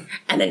and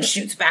then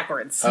shoots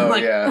backwards. Oh,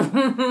 like, yeah.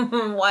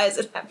 why does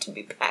it have to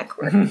be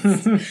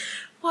backwards?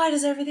 Why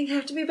does everything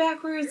have to be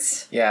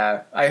backwards?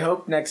 Yeah. I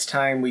hope next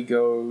time we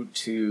go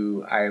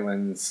to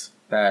Islands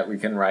that we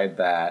can ride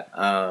that.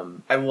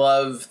 I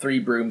love Three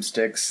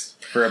Broomsticks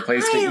for a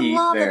place to eat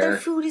love there. that their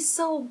food is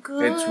so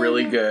good. It's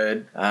really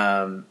good.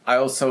 I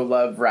also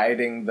love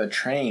riding the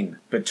train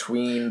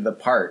between the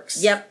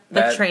parks. Yep,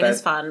 the train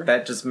is fun.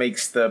 That just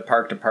makes the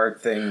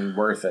park-to-park thing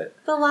worth it.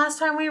 The last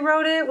time we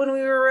rode it, when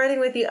we were riding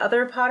with the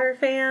other Potter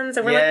fans,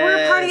 and we're like,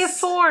 we're a party of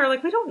 4.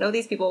 Like, we don't know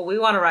these people. We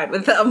want to ride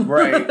with them.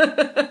 Right.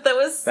 That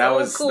was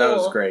cool. That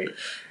was great.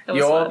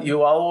 Fun.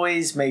 You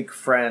always make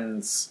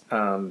friends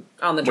on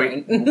the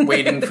train.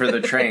 waiting for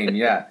the train,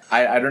 yeah.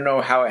 I don't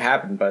know how it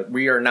happened, but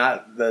we are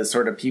not the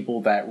sort of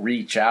people that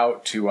reach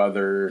out to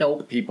other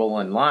people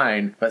in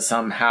line, but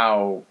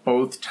somehow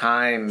both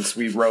times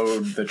we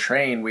rode the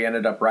train, we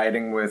ended up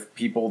riding with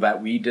people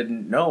that we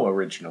didn't know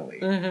originally.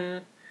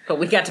 Mm-hmm. But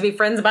we got to be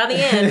friends by the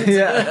end.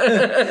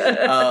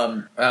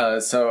 Yeah.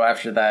 So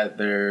after that,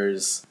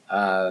 there's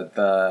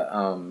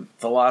the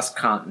Lost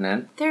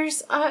Continent.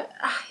 There's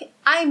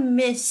I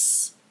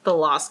miss the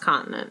Lost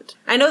Continent.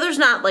 I know there's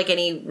not like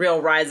any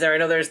real rides there. I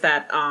know there's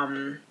that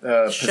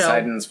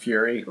Poseidon's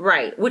Fury.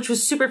 Right, which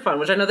was super fun,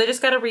 which I know they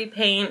just got to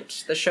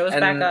repaint. The show's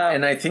back up.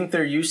 And I think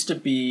there used to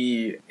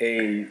be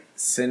a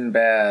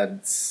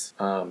Sinbad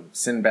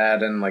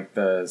and like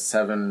the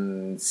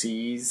Seven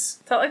Seas. Is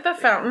that like the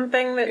fountain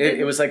thing?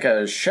 It was like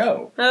a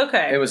show.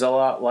 Okay. It was a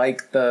lot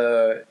like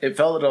it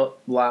felt a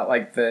lot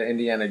like the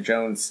Indiana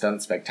Jones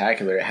Stunt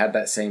Spectacular. It had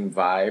that same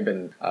vibe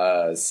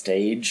and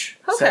stage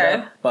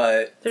setup.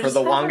 But for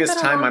the longest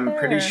time, I'm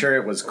pretty sure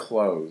it was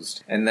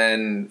closed. And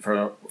then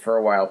for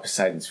a while,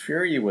 Poseidon's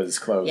Fury was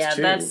closed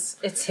too. Yeah,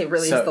 it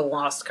really is the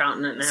Lost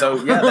Continent now.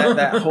 So yeah,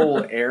 that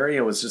whole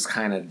area was just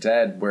kind of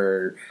dead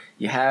where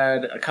you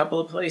had a couple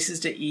of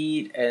places to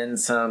eat and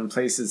some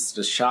places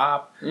to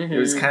shop. Mm-hmm. It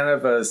was kind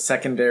of a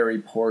secondary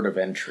port of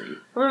entry.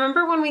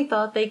 Remember when we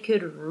thought they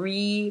could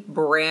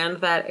rebrand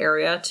that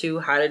area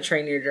to How to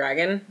Train Your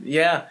Dragon?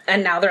 Yeah.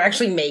 And now they're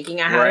actually making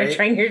a How to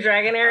Train Your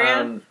Dragon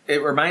area?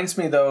 It reminds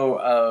me, though,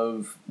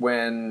 of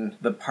when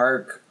the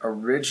park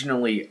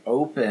originally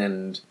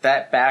opened,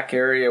 that back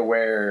area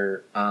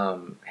where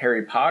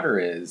Harry Potter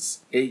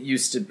is, it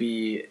used to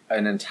be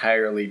an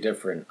entirely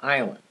different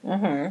island.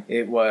 Mm-hmm.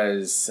 It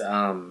was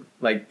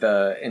like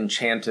the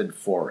Enchanted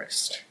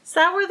Forest. Is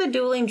that where the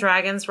Dueling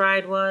Dragons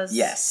ride was?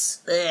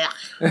 Yes. Ugh,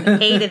 I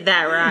hated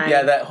that ride.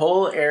 Yeah, that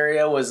whole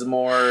area was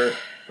more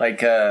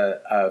like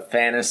a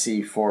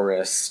fantasy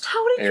forest.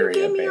 How did you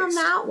get me on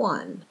that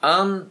one?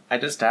 I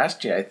just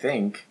asked you, I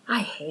think. I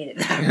hated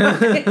that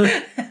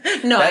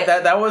ride. No,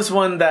 that was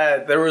one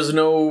that there was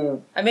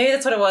no... Maybe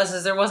that's what it was,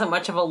 is there wasn't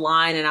much of a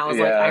line, and I was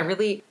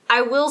like,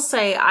 I will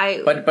say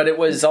But it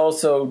was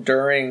also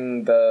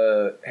during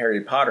the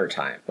Harry Potter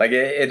time. Like,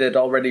 it had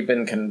already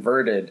been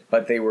converted,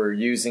 but they were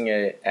using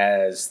it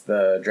as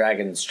the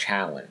Dragon's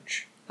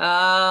Challenge.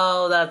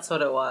 Oh, that's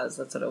what it was.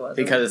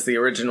 Because the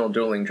original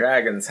Dueling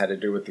Dragons had to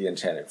do with the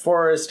Enchanted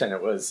Forest, and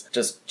it was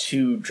just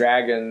 2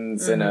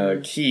 dragons in a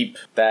keep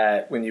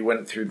that when you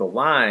went through the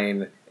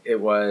line,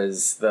 it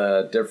was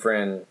the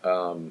different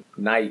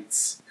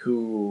knights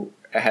who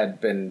had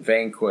been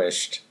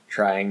vanquished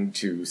trying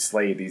to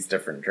slay these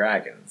different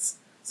dragons.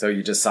 So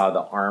you just saw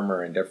the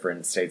armor in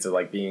different states of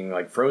like being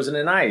like frozen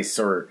in ice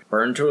or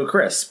burned to a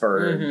crisp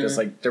or just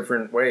like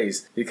different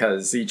ways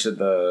because each of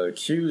the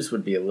queues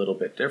would be a little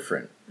bit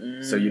different.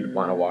 So you'd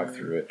want to walk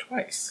through it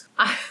twice.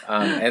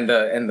 And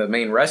the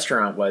main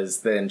restaurant was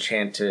the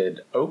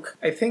Enchanted Oak.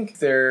 I think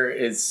there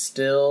is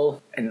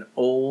still an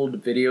old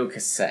video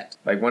cassette,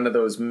 like one of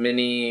those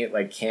mini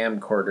like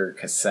camcorder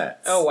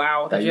cassettes. Oh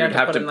wow! That you would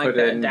have to put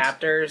in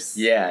adapters.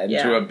 Yeah,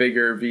 into a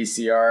bigger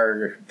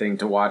VCR thing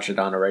to watch it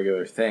on a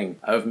regular thing.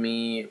 Of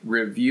me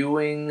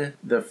reviewing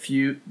the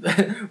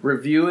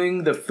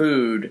reviewing the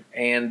food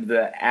and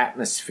the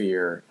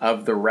atmosphere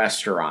of the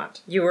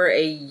restaurant. You were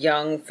a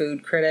young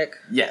food critic.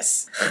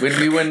 Yes. When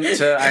we went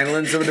to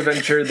Islands of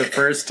Adventure the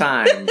first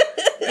time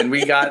and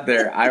we got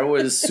there, I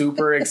was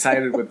super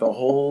excited with the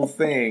whole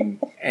thing.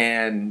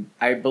 And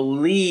I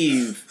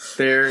believe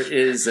there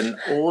is an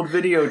old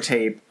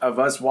videotape of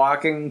us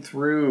walking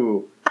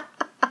through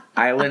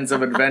Islands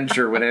of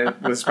Adventure when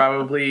it was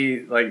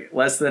probably like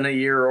less than a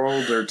year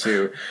old or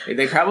 2.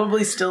 They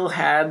probably still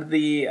had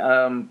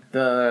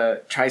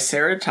the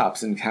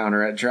Triceratops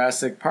encounter at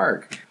Jurassic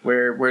Park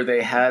where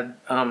they had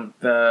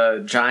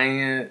the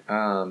giant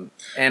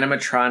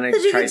animatronic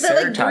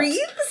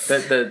Triceratops.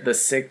 The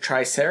sick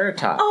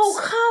Triceratops.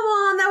 Oh, come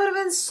on, that would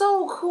have been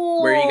so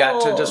cool. Where you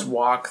got to just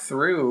walk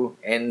through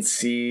and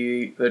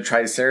see the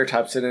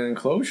Triceratops in an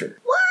enclosure.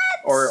 What?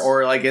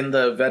 Or like in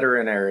the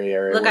veterinary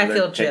area. Look, I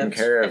feel gypped.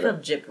 I feel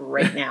gypped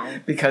right now.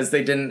 Because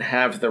they didn't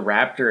have the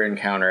raptor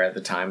encounter at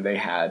the time. They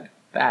had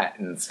that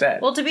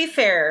instead. Well, to be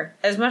fair,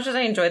 as much as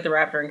I enjoyed the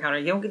raptor encounter,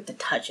 you don't get to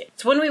touch it.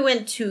 It's when we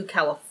went to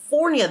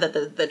California that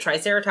the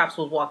Triceratops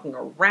was walking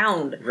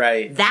around.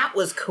 Right. That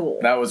was cool.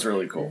 That was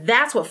really cool.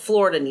 That's what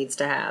Florida needs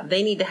to have.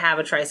 They need to have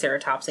a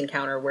Triceratops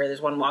encounter where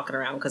there's one walking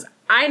around, because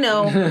I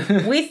know.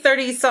 We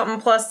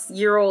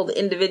 30-something-plus-year-old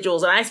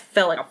individuals, and I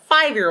felt like a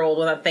 5-year-old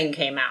when that thing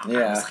came out. Yeah.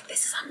 I was like,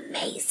 this is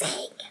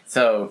amazing.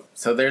 So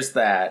there's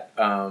that.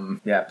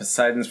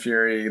 Poseidon's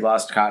Fury,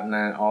 Lost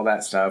Continent, all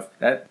that stuff.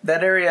 That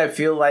area, I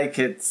feel like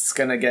it's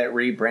gonna get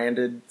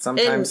rebranded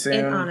sometime soon.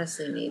 It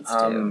honestly needs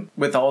to.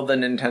 With all the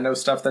Nintendo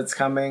stuff that's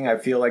coming, I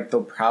feel like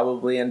they'll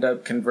probably end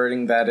up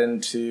converting that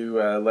into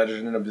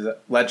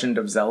Legend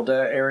of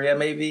Zelda area,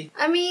 maybe.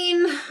 I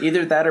mean,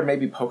 either that or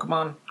maybe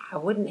Pokemon. I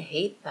wouldn't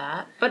hate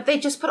that, but they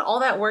just put all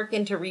that work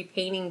into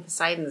repainting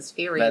Poseidon's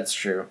Fury. That's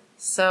true.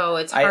 So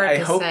it's hard to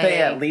say. I hope they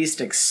at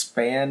least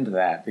expand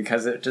that,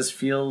 because it just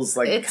feels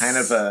like kind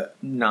of a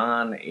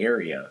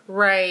non-area.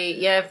 Right,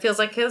 yeah, it feels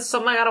like it's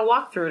something I gotta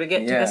walk through to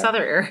get to this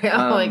other area.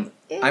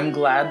 I'm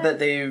glad that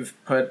they've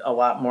put a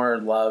lot more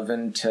love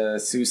into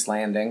Seuss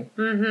Landing.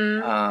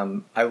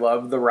 Mm-hmm. I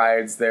love the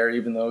rides there,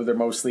 even though they're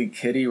mostly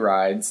kiddie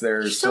rides.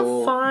 They're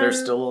still fun. They're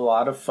still a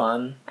lot of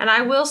fun. And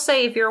I will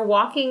say, if you're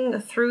walking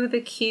through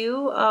the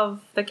queue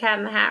of the Cat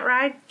in the Hat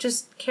ride,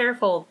 just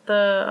careful.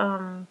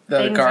 The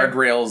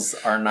guardrails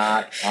are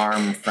not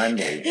arm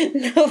friendly.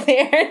 No,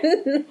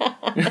 they're not.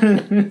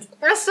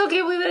 I still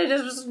can't believe that it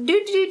just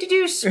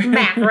do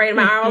smack right in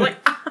my arm. I was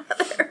like,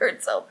 that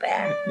hurt so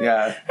bad.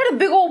 Yeah, I had a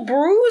big old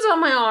bruise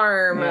on my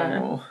arm.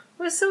 No.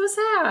 It was so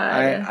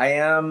sad. I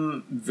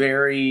am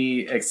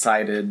very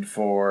excited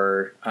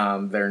for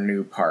their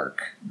new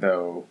park,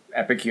 though.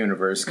 Epic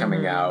Universe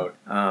coming out.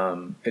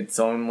 It's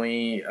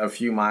only a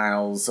few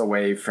miles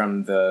away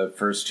from the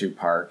first two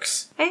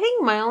parks. I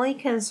think my only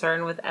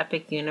concern with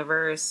Epic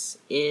Universe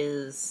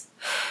is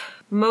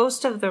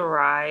most of the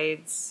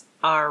rides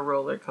are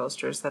roller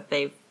coasters that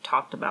they've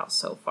talked about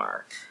so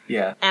far.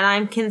 Yeah. And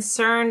I'm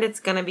concerned it's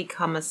going to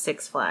become a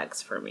Six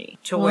Flags for me.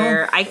 To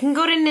where I can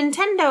go to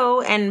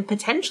Nintendo and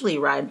potentially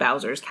ride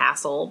Bowser's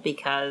Castle,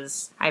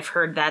 because I've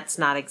heard that's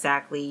not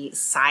exactly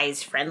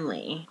size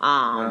friendly.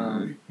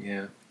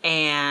 Yeah.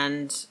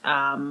 And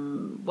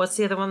what's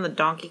the other one? The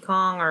Donkey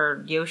Kong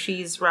or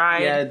Yoshi's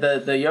ride? Yeah,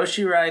 the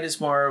Yoshi ride is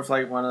more of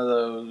like one of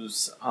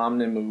those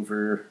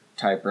Omnimover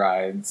type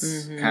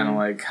rides. Kind of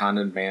like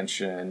Haunted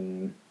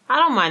Mansion. I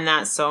don't mind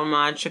that so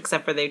much,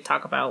 except for they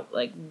talk about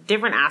like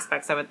different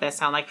aspects of it that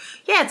sound like,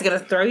 yeah, it's gonna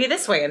throw you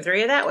this way and throw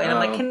you that way. And I'm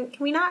like, can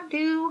we not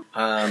do?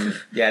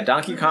 Yeah,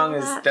 Donkey Kong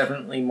is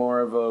definitely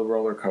more of a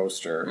roller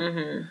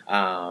coaster.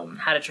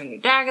 How to Train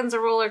Your Dragon's a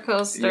roller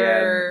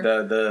coaster.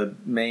 Yeah, the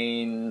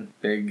main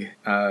big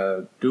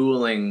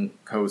dueling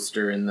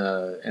coaster in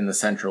the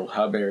central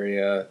hub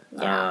area.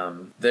 Yeah.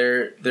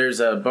 There's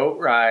a boat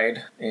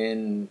ride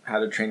in How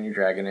to Train Your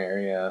Dragon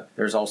area.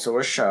 There's also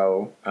a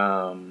show.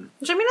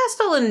 Which, I mean, I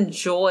still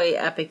enjoy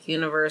Epic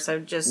Universe.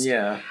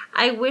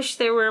 I wish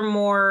there were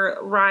more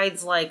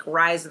rides like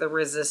Rise of the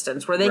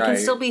Resistance, where they can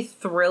still be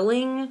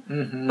thrilling,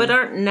 but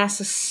aren't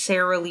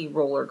necessarily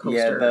roller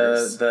coasters.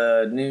 Yeah,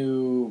 the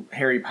new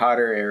Harry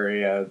Potter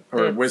area,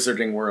 or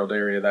Wizarding World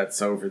area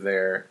that's over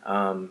there,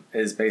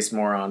 is based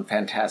more on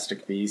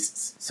Fantastic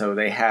Beasts. So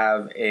they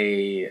have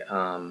a...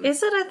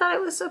 Is it? I thought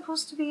it was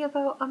supposed to be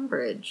about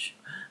Umbridge.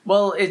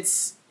 Well,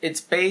 it's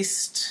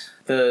based...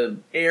 The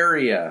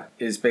area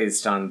is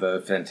based on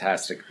the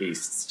Fantastic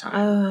Beasts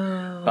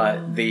time.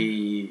 But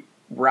the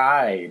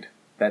ride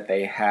that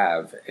they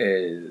have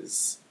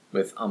is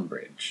with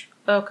Umbridge.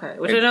 Okay,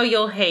 which I know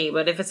you'll hate,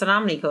 but if it's an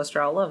Omni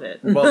coaster, I'll love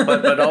it. Well,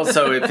 but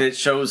also if it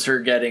shows her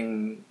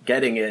getting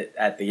it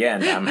at the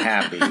end, I'm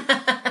happy.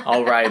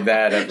 I'll ride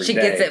that every day. She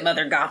gets it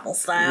Mother Gothel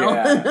style.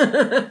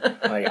 Yeah.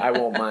 Like, I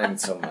won't mind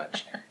so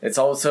much. It's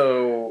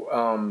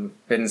also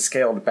been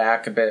scaled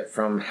back a bit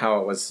from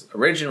how it was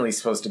originally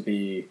supposed to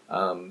be.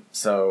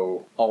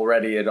 So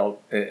already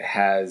it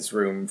has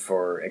room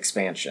for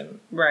expansion.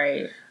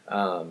 Right.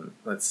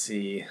 Let's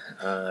see.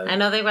 I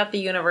know they've got the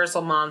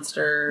Universal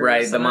Monsters.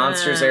 Right, the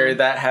Monsters area,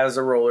 that has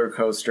a roller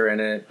coaster in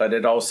it, but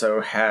it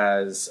also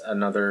has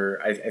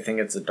another, I think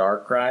it's a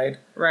dark ride.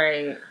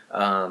 Right.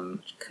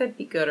 Which could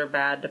be good or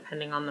bad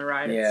depending on the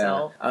ride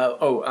itself.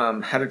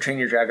 How to Train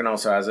Your Dragon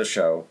also has a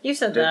show. You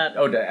said that.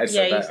 I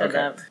said that? You said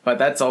that. But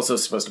that's also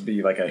supposed to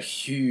be like a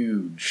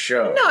huge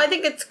show. No, I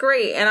think it's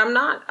great, and I'm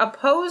not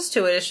opposed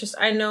to it. It's just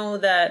I know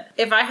that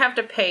if I have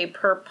to pay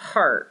per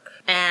park,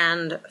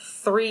 and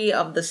 3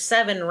 of the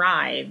 7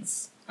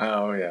 rides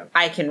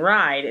I can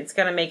ride, it's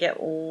going to make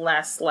it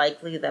less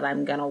likely that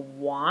I'm going to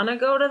want to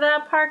go to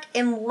that park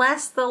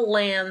unless the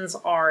lands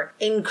are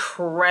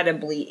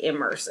incredibly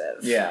immersive.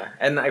 Yeah,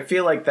 and I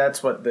feel like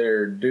that's what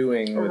they're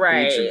doing with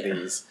each of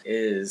these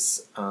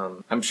is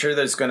I'm sure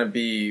there's going to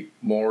be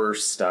more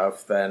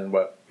stuff than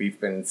what we've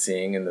been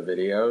seeing in the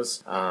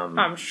videos.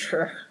 I'm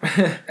sure.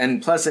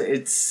 And plus,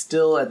 it's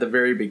still at the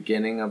very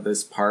beginning of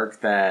this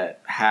park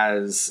that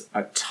has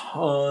a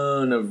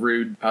ton of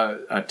room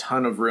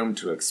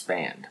to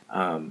expand.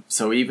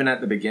 So even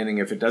at the beginning,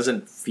 if it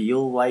doesn't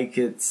feel like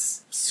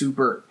it's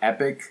super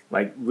epic,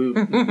 like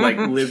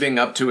living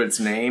up to its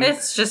name,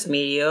 it's just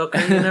mediocre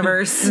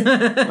universe.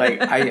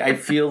 Like I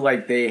feel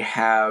like they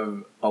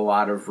have a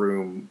lot of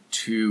room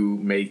to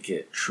make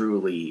it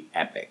truly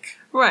epic.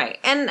 Right.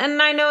 And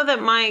I know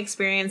that my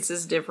experience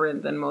is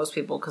different than most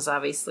people because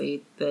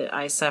obviously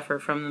I suffer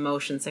from the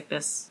motion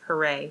sickness.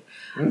 Hooray.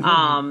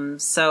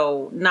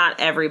 So not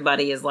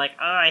everybody is like,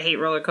 oh, I hate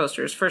roller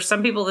coasters. For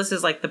some people, this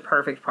is like the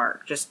perfect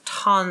park. Just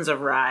tons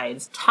of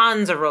rides,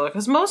 tons of roller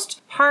coasters.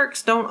 Most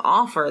parks don't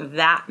offer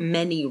that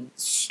many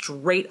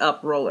straight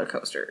up roller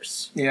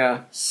coasters.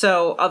 Yeah.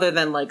 So other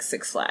than like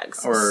Six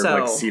Flags. Or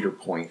like Cedar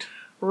Point.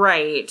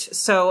 Right.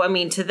 So, I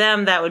mean, to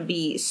them, that would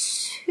be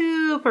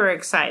super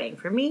exciting.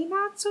 For me,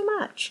 not so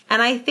much.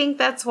 And I think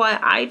that's why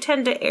I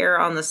tend to err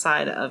on the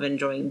side of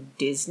enjoying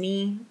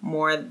Disney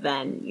more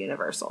than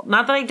Universal.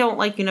 Not that I don't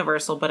like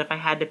Universal, but if I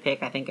had to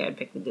pick, I think I'd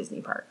pick the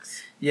Disney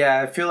parks.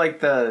 Yeah, I feel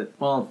like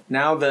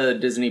now the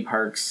Disney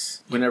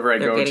parks, whenever I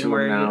They're go getting to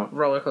more them now.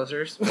 roller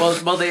coasters.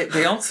 Well,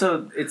 they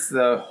also, it's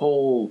the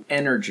whole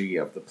energy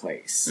of the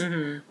place.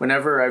 Mm-hmm.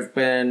 Whenever I've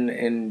been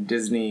in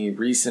Disney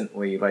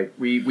recently, like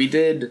we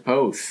did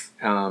both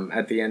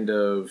at the end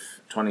of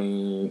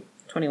 21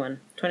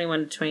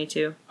 to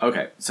 22.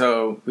 Okay,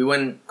 so we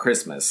went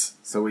Christmas.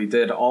 So we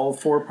did all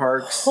 4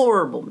 parks.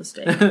 Horrible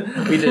mistake.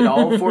 We did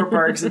all 4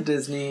 parks at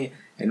Disney,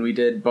 and we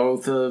did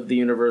both of the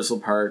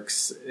Universal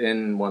parks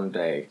in one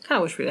day. Kind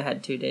of wish we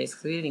had 2 days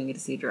because we didn't even get to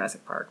see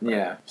Jurassic Park. But.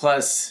 Yeah.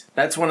 Plus,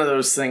 that's one of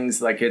those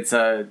things, like it's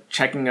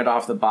checking it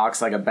off the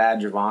box like a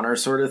badge of honor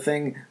sort of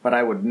thing, but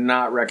I would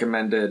not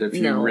recommend it if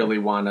you really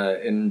want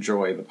to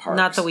enjoy the parks.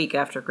 Not the week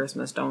after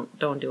Christmas. Don't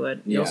do it.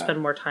 Yeah. You'll spend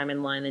more time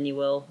in line than you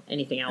will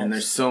anything else. And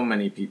there's so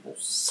many people.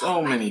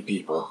 So many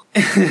people.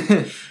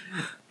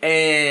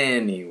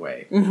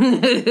 Anyway,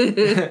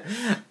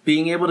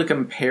 being able to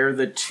compare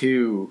the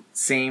two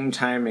same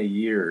time of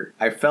year,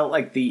 I felt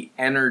like the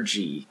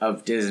energy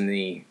of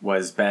Disney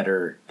was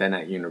better than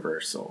at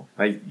Universal.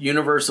 Like,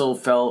 Universal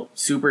felt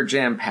super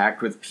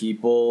jam-packed with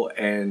people,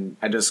 and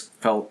I just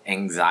felt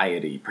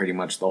anxiety pretty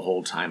much the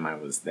whole time I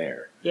was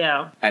there.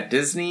 Yeah. At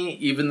Disney,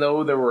 even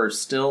though there were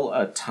still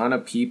a ton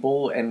of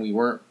people and we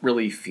weren't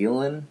really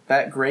feeling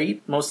that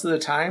great most of the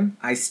time,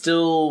 I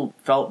still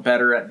felt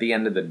better at the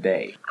end of the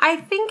day. I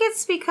think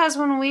it's because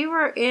when we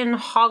were in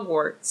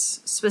Hogwarts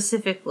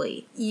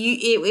specifically,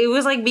 it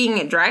was like being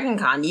at Dragon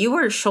Con. You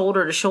were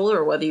shoulder to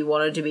shoulder whether you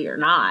wanted to be or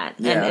not.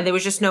 Yeah. And there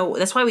was just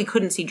that's why we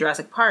couldn't see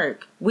Jurassic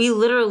Park. We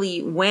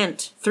literally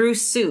went through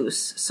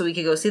Seuss so we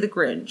could go see the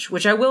Grinch,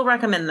 which I will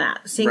recommend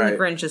that. Seeing the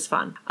Grinch is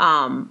fun.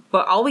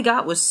 But all we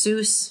got was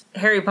Seuss,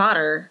 Harry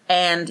Potter,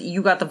 and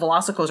you got the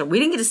Velocicoaster. We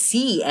didn't get to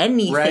see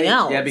anything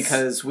else. Yeah,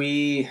 because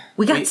we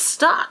got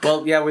stuck.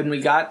 Well, yeah, when we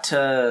got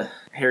to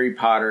Harry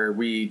Potter,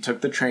 we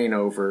took the train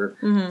over,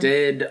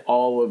 did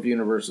all of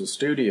Universal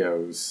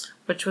Studios,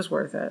 which was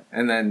worth it,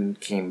 and then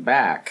came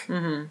back.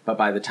 Mm-hmm. But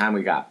by the time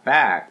we got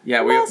back, we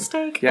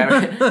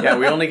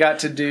only got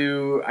to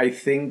do, I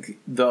think,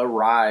 the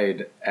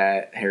ride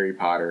at Harry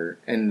Potter,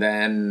 and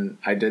then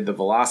I did the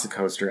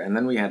Velocicoaster, and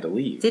then we had to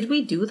leave. Did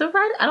we do the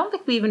ride? I don't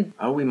think we even.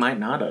 Oh, we might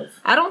not have.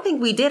 I don't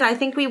think we did. I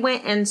think we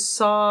went and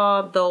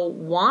saw the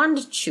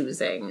wand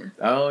choosing.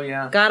 Oh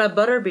yeah. Got a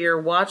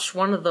butterbeer, watched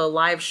one of the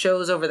live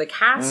shows over the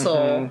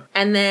castle,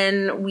 and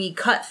then we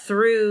cut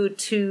through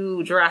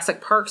to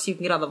Jurassic Park so you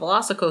can get on the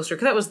Velocicoaster.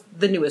 That was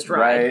the newest ride.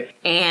 Right.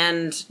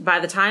 And by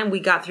the time we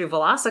got through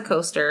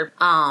Velocicoaster,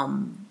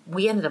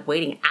 we ended up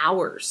waiting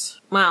hours.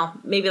 Well,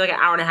 maybe like an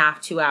hour and a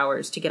half, 2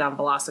 hours to get on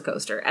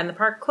Velocicoaster. And the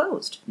park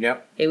closed.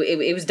 Yep.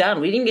 It was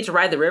done. We didn't even get to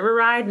ride the river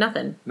ride,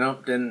 nothing.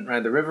 Nope, didn't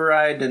ride the river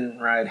ride, didn't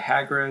ride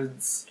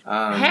Hagrid's.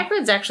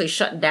 Hagrid's actually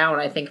shut down,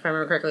 I think, if I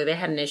remember correctly. They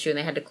had an issue and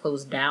they had to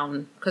close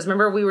down. Because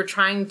remember, we were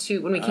trying to,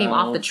 when we came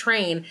off the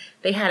train,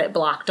 they had it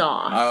blocked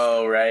off.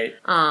 Oh, right.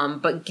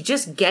 But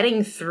just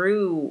getting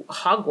through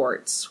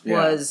Hogwarts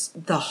was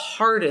the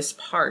hardest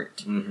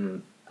part. Mm-hmm.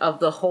 Of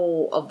the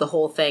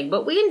whole thing.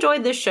 But we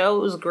enjoyed this show.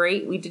 It was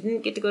great. We didn't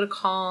get to go to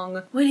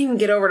Kong. We didn't even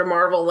get over to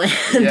Marvel Land.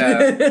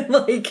 Yeah.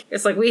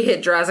 It's like we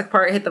hit Jurassic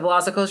Park, hit the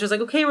Velocicoaster. It's like,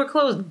 okay, we're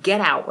closed.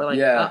 Get out. We're like,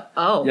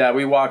 oh. Yeah,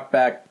 we walked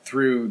back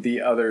through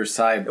the other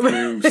side,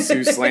 through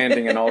Seuss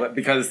Landing and all that,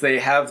 because they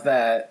have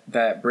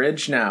that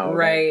bridge now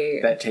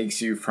that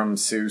takes you from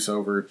Seuss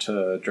over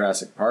to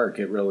Jurassic Park.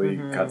 It really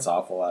cuts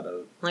off a lot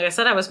of... Like I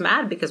said, I was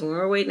mad because when we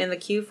were waiting in the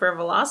queue for a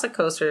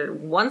Velocicoaster,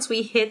 once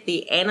we hit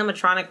the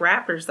animatronic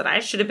raptors that I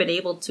should have been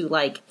able to,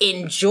 like,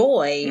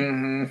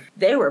 enjoy,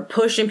 they were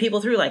pushing people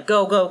through, like,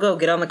 go, go, go,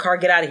 get on the car,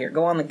 get out of here,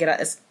 go on the, get out,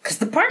 because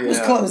the park was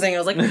closing. I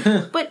was like,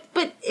 but,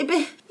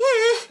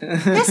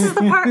 this is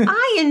the part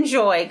I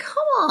enjoy,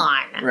 come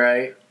on.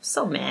 Right.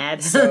 So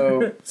mad.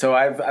 so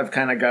I've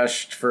kind of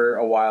gushed for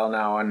a while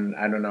now, and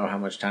I don't know how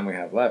much time we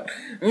have left.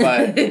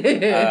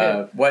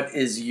 But what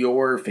is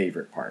your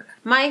favorite park?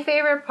 My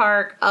favorite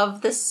park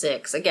of the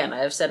 6, again,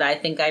 I've said I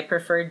think I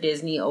prefer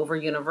Disney over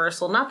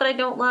Universal. Not that I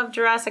don't love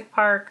Jurassic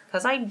Park,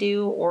 because I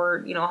do,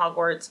 or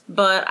Hogwarts.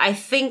 But I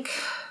think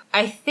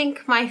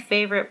my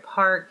favorite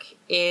park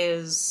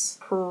is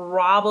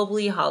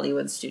probably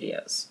Hollywood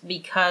Studios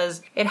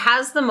because it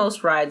has the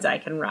most rides I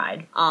can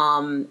ride.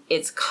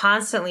 It's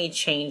constantly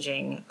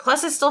changing.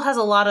 Plus, it still has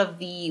a lot of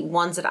the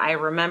ones that I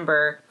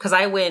remember because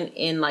I went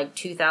in like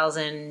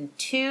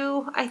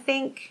 2002, I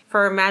think,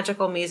 for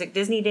Magical Music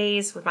Disney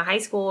Days with my high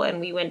school, and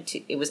we went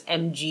to, it was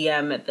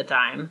MGM at the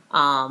time.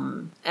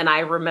 And I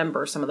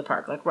remember some of the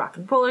park, like Rock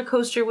and Roller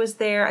Coaster was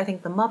there. I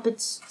think the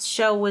Muppets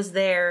show was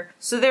there.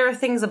 So there are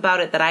things about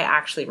it that I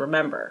actually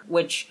remember,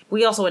 which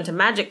we also went to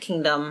Magic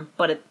Kingdom,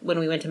 but when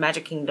we went to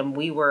Magic Kingdom,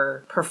 we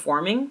were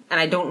performing, and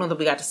I don't know that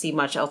we got to see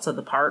much else of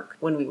the park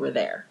when we were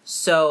there.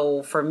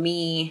 So for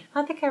me,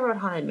 I think I rode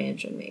Haunted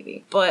Mansion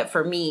maybe, but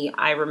for me,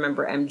 I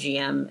remember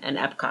MGM and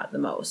Epcot the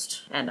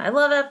most. And I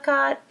love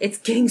Epcot. It's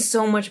getting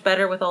so much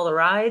better with all the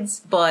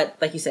rides, but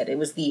like you said, it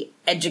was the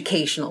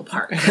educational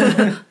part.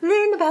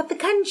 Learn about the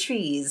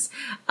countries,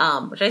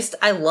 which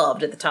I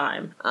loved at the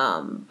time.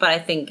 But I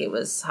think it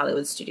was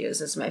Hollywood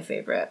Studios is my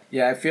favorite.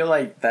 Yeah, I feel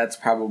like that's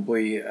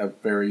probably a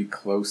very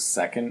close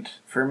second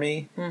for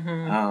me.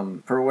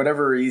 For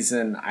whatever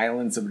reason,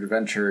 Islands of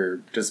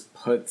Adventure just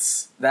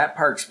puts that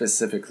park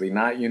specifically,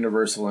 not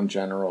Universal in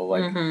general.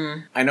 Like,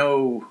 I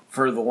know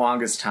for the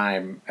longest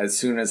time, as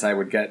soon as I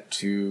would get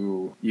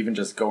to even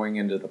just going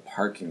into the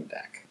parking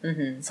deck,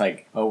 it's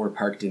like, oh, we're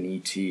parked in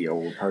E.T., oh,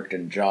 we're parked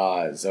in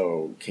Jaws,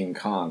 oh, King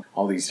Kong,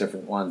 all these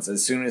different ones.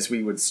 As soon as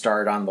we would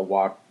start on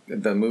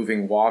the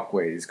moving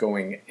walkways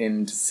going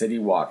into City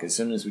Walk, as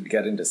soon as we'd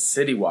get into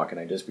City Walk and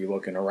I'd just be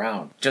looking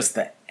around, just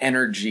the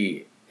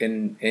energy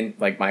in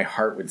like my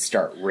heart would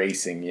start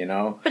racing, you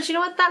know? But you know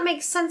what? That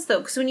makes sense though,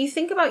 because when you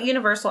think about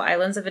Universal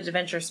Islands of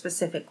Adventure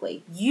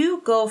specifically,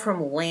 you go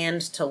from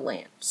land to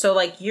land. So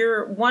like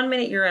you're 1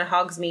 minute you're in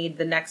Hogsmeade,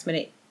 the next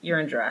minute you're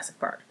in Jurassic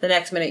Park. The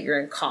next minute you're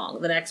in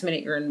Kong. The next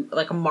minute you're in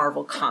like a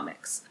Marvel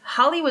Comics.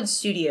 Hollywood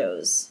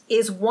Studios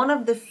is one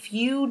of the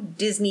few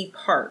Disney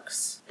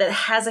parks that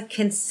has a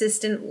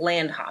consistent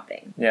land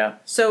hopping. Yeah.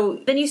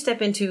 So then you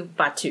step into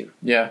Batuu.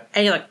 Yeah.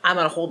 And you're like, I'm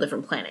on a whole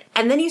different planet.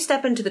 And then you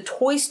step into the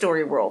Toy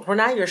Story world where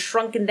now you're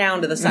shrunken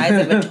down to the size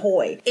of a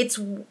toy. It's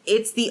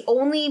the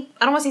only,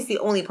 I don't want to say it's the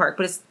only park,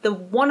 but it's the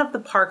one of the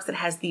parks that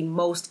has the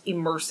most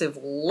immersive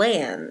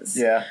lands.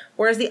 Yeah.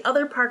 Whereas the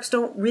other parks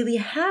don't really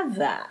have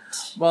that.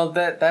 Well,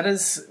 that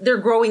is... They're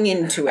growing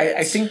into it.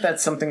 I think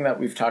that's something that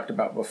we've talked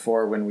about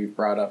before when we've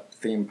brought up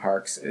theme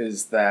parks,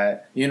 is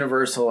that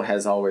Universal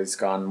has always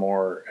gone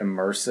more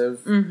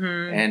immersive,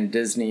 and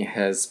Disney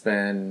has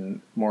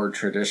been more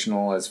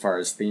traditional as far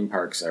as theme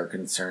parks are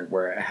concerned,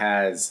 where it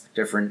has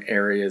different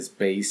areas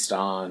based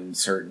on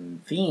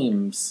certain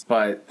themes,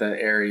 but the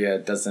area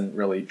doesn't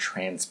really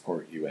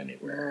transport you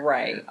anywhere.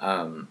 Right.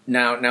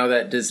 Now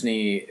that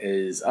Disney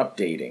is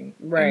updating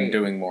and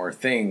doing more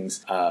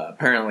things,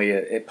 apparently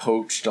it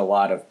poached a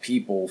lot of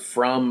people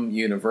from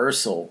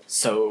Universal,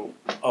 so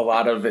a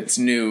lot of its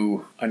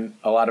new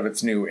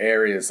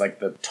areas, like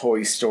the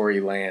Toy Story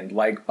Land,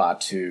 like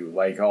Batuu,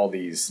 like all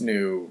these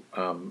new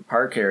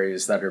park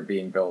areas that are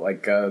being built,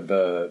 like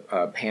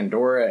the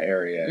Pandora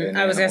area. In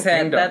I was going to say,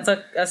 Kingdom.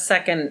 that's a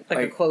second, like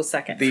a close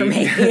second for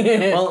me.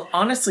 Well,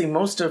 honestly,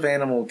 most of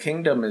Animal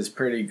Kingdom is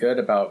pretty good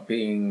about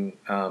being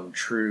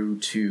true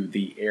to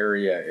the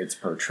area it's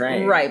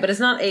portraying. Right, but it's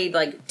not a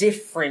like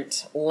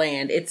different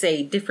land. It's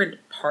a different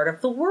part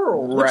of the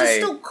world, which is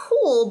still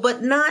cool,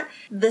 but not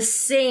the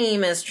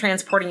same as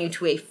transporting you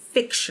to a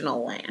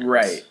fictional land.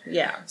 Right.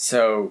 Yeah.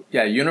 So,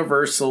 yeah,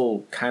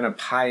 Universal kind of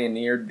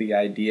pioneered the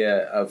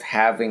idea of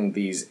having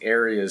these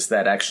areas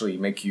that actually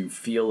make you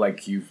feel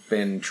like you've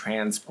been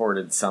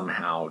transported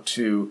somehow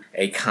to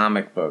a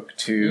comic book,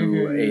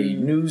 to a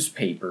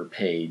newspaper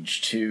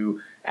page,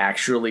 to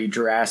actually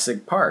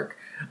Jurassic Park.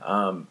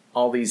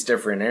 All these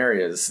different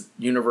areas.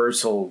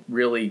 Universal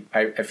really,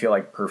 I feel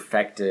like,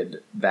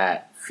 perfected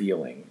that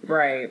feeling.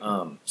 Right.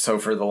 So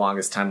for the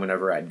longest time,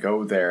 whenever I'd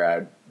go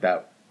there,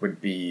 that would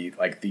be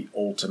like the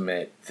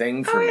ultimate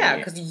thing for me. Oh yeah,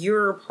 because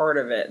you're a part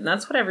of it, and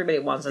that's what everybody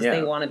wants, is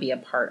they want to be a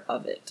part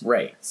of it.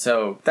 Right.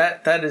 So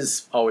that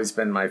has always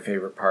been my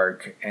favorite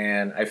park,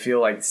 and I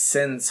feel like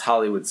since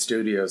Hollywood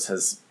Studios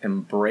has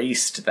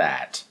embraced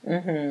that,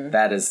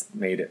 that has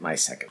made it my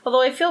second.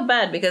 Although I feel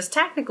bad because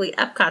technically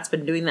Epcot's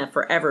been doing that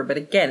forever, but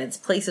again, it's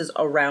places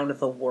around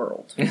the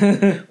world.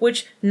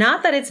 Which,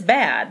 not that it's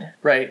bad.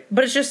 Right.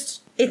 But it's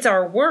just... it's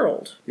our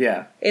world.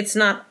 Yeah. It's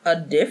not a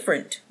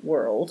different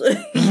world.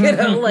 You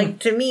know, like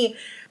to me,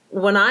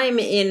 when I'm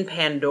in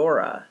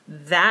Pandora,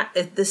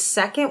 the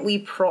second we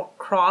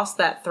cross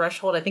that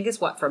threshold, I think it's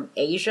from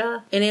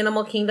Asia in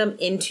Animal Kingdom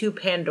into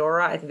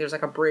Pandora. I think there's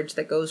like a bridge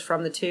that goes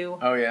from the two.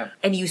 Oh yeah.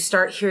 And you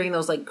start hearing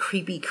those like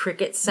creepy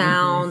cricket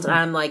sounds, and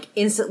I'm like,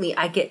 instantly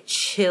I get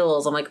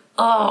chills. I'm like,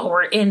 oh,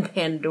 we're in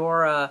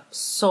Pandora.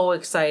 So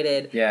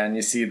excited. Yeah, and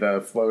you see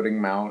the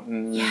floating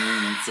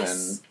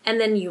mountains and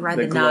then you ride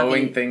the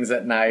glowing Navi. things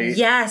at night.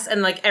 Yes,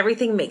 and like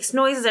everything makes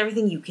noises,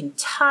 everything you can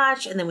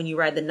touch. And then when you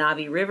ride the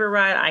Navi River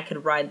ride, I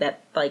could ride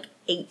that like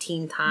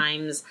 18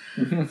 times.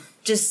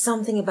 Just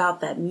something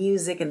about that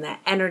music and that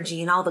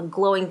energy and all the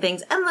glowing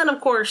things. And then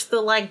of course the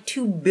like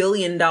 $2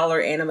 billion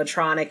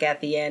animatronic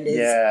at the end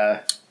is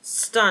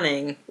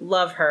stunning.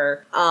 Love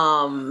her.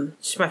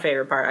 She's my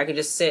favorite part. I could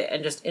just sit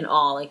and just in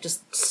awe, like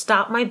just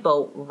stop my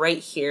boat right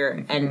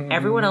here and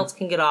everyone else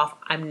can get off.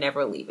 I'm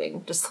never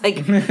leaving. Just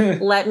like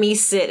let me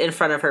sit in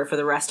front of her for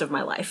the rest of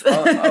my life.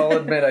 I'll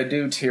admit I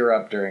do tear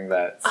up during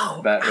that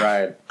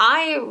ride.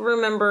 I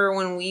remember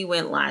when we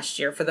went last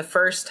year for the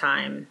first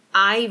time,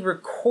 I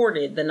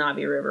recorded the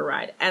Navi River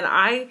ride and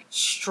I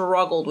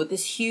struggled with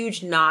this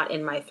huge knot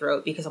in my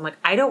throat because I'm like,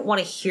 I don't want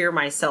to hear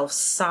myself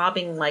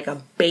sobbing like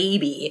a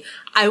baby.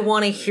 I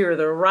want to hear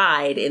the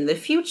ride in the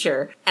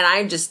future. And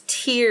I just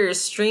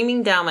tears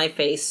streaming down my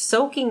face,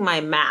 soaking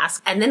my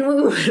mask. And then when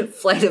we went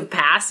Flight of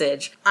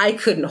Passage, I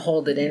couldn't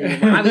hold it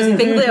anymore. I was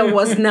thankfully I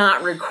was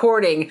not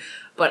recording,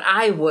 but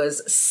I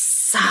was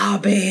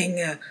sobbing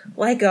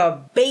like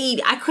a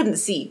baby. I couldn't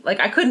see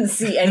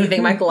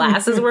anything. My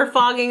glasses were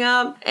fogging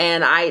up,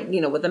 and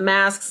with the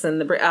masks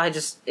and I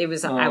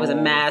was a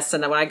mess.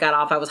 And when I got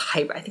off, I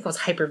think I was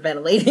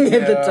hyperventilating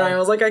at the time. I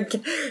was like, I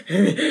can't.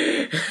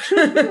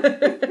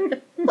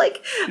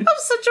 Like, I'm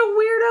such a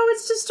weirdo.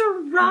 It's just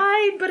a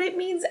ride, but it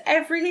means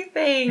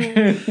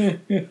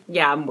everything.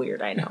 Yeah, I'm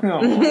weird, I know.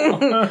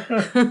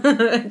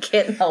 I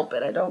can't help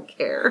it. I don't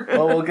care.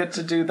 Well, we'll get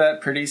to do that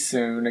pretty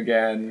soon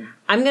again.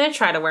 I'm going to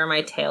try to wear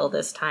my tail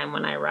this time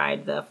when I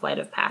ride the Flight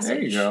of Passage.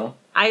 There you go.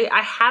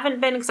 I haven't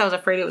been because I was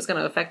afraid it was going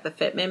to affect the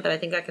fitment, but I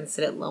think I can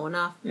sit it low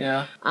enough.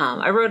 Yeah.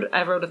 I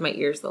rode with my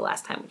ears the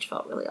last time, which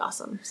felt really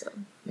awesome. So.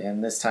 Yeah,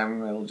 and this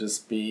time it'll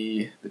just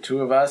be the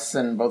two of us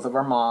and both of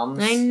our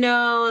moms. I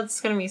know,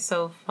 it's going to be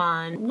so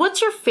fun.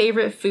 What's your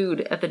favorite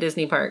food at the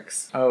Disney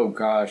parks? Oh,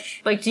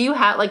 gosh. Like, do you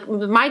have, like,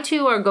 my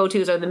two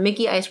go-tos are the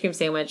Mickey ice cream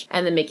sandwich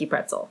and the Mickey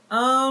pretzel.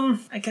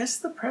 I guess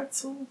the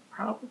pretzel,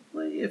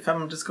 probably, if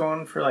I'm just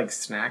going for, like,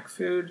 snack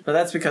food. But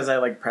that's because I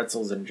like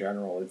pretzels in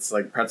general. It's,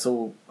 like,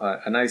 pretzel,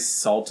 a nice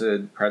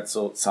salted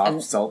pretzel,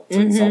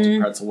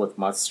 salted pretzel with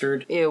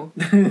mustard. Ew.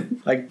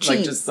 like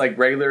just, like,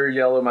 regular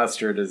yellow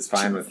mustard is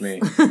fine with me.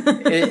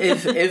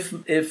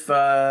 if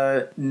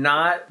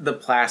not the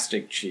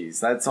plastic cheese,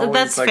 that's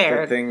always like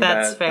fair. the thing.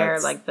 That's fair.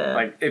 Like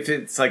if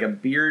it's like a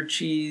beer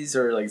cheese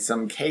or like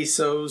some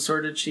queso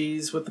sort of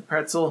cheese with the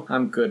pretzel,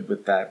 I'm good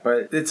with that.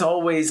 But it's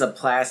always a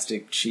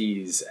plastic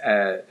cheese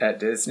at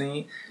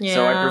Disney,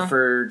 so I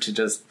prefer to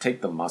just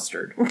take the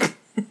mustard.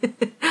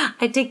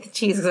 I take the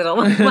cheese because I don't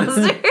like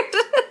mustard.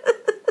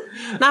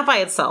 Not by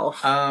itself.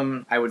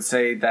 I would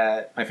say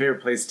that my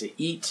favorite place to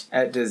eat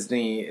at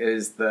Disney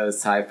is the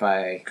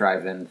Sci-Fi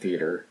Drive-In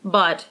Theater.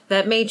 But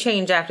that may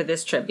change after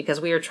this trip because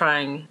we are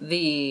trying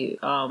the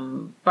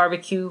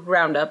barbecue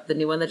roundup, the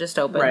new one that just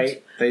opened.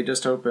 Right, they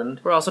just opened.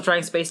 We're also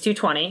trying Space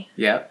 220.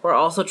 Yeah. We're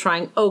also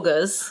trying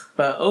Oga's.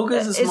 But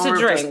Oga's is it's more a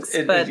drinks,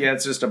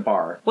 it's just a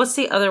bar. What's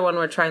the other one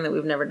we're trying that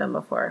we've never done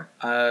before?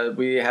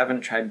 We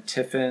haven't tried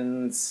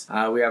Tiffin's.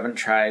 We haven't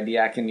tried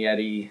Yak and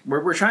Yeti.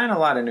 We're trying a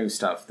lot of new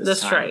stuff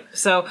this time. That's right.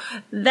 So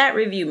that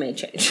review may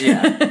change.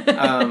 Yeah.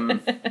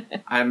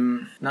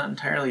 I'm not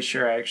entirely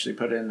sure. I actually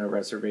put in a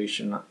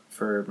reservation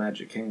for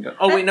Magic Kingdom.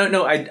 Oh wait,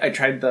 no. I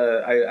tried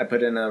I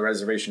put in a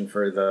reservation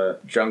for the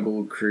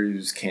Jungle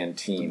Cruise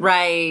Canteen.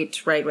 Right.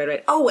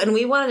 Oh, and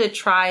we wanted to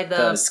try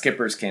the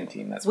Skipper's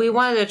Canteen. We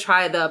wanted to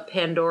try the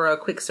Pandora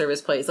quick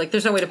service place. Like,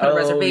 there's no way to put a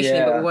reservation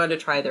in, but we wanted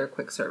to try their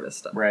quick service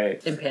stuff.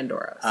 Right. In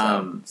Pandora.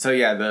 So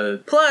yeah,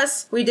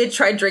 Plus, we did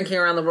try drinking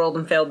around the world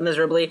and failed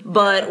miserably,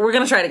 but we're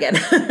gonna try it again.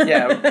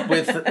 Yeah,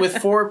 with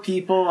 4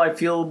 people, I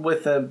feel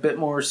with a bit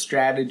more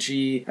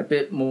strategy, a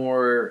bit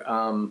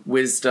more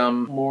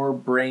wisdom, more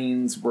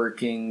brains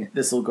working,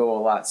 this will go a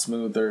lot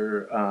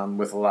smoother,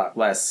 with a lot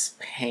less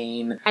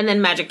pain. And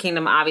then Magic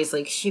Kingdom,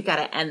 obviously, because you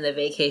gotta end the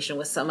vacation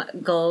with some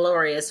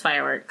glorious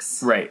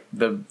fireworks. Right.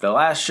 The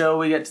last show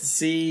we get to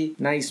see,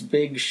 nice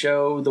big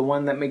show, the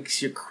one that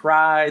makes you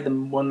cry, the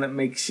one that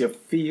makes you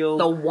feel.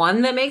 The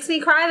one that makes me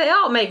cry? They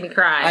all make me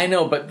cry. I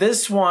know, but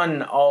this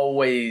one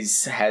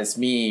always has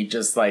me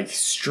just like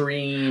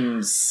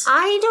streams.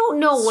 I don't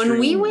know. When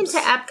we went to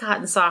Epcot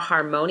and saw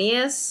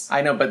Harmonious.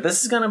 I know, but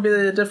this is going to be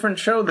a different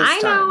show this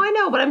time. I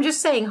know, but I'm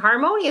just saying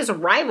Harmonious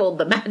riviled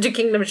the Magic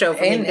Kingdom show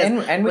for me.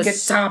 And we get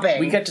sobbing.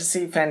 We get to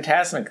see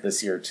Fantasmic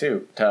this year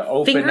too, to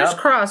open Fingers up.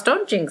 crossed,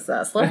 don't jinx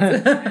us.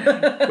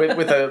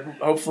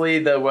 Hopefully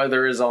the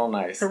weather is all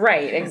nice.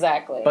 Right,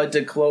 exactly. But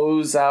to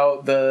close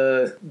out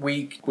the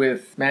week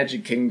with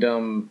Magic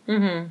Kingdom,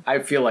 I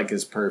feel like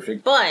is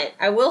perfect. But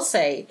I will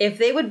say, if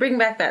they would bring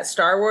back that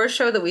Star Wars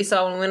show that we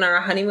saw when we went on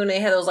our honeymoon, they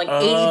had those like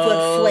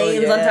 80-foot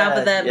flames on top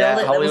of that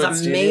building. Hollywood that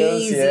was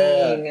amazing.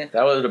 Studios, yeah.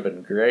 That would have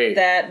been great.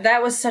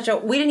 That was such a...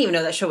 We didn't even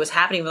know that show was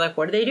happening. We're like,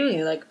 what are they doing?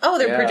 They're like, oh,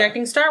 they're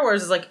projecting Star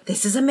Wars. It's like,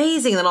 this is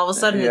amazing. And then all of a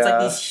sudden, it's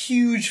like these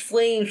huge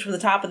flames from the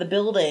top of the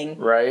building.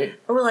 Right.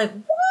 And we're like,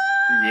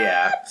 what?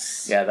 Yeah.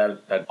 Yeah,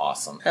 that's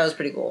awesome. That was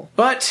pretty cool.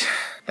 But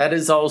That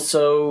is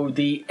also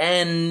the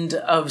end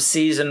of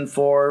season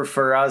 4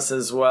 for us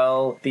as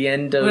well. The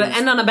end of... We're gonna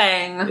end on a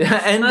bang.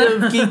 End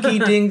of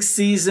Geeky Dinks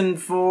season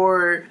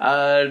 4.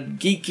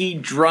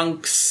 Geeky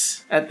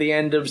Drunks at the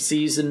end of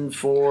season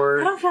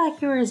 4. I don't feel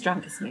like you were as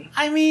drunk as me.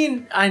 I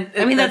mean,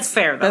 that's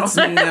fair though.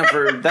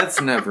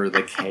 That's never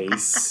the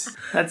case.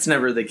 That's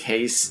never the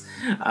case.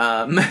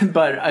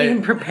 But I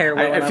didn't prepare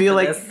well enough feel for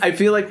like this. I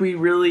feel like we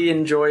really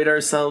enjoyed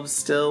ourselves.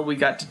 Still, we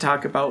got to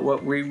talk about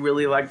what we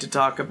really like to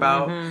talk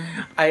about.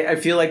 Mm-hmm. I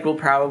feel like we'll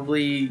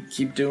probably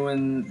keep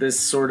doing this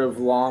sort of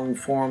long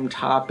form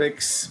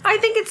topics. I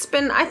think it's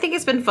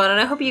been fun, and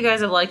I hope you guys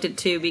have liked it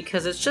too,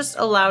 because it's just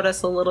allowed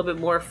us a little bit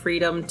more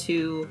freedom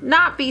to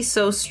not be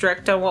so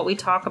strict on what we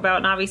talk about.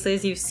 And obviously,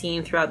 as you've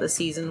seen throughout the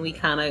season, we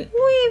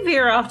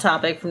veer off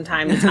topic from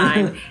time to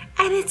time.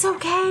 And it's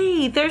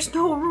okay. There's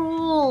no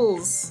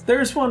rules.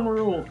 There's one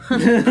rule.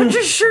 Put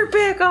your shirt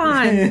back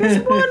on.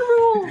 There's one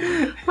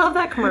rule. Love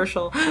that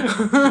commercial.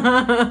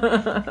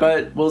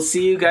 But we'll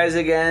see you guys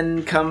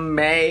again come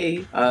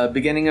May.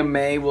 Beginning of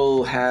May,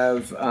 we'll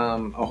have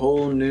a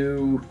whole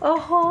new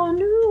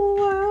world.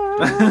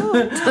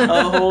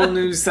 a whole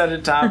new set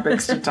of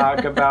topics to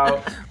talk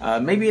about.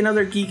 Maybe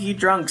another Geeky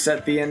Drunks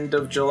at the end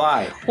of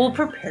July. We'll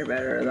prepare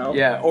better though.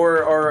 Yeah,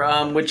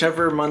 or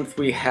whichever month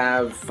we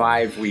have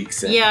 5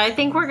 weeks in. Yeah, I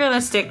think we're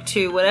gonna stick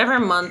to whatever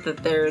month that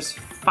there's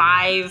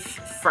 5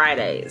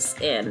 Fridays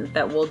in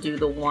that we'll do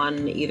the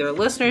one either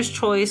listener's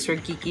choice or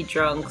Geeky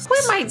Drunks. We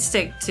might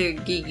stick to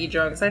Geeky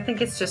Drunks. I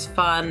think it's just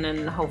fun,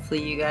 and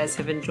hopefully you guys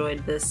have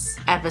enjoyed this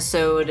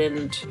episode,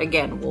 and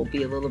again, we'll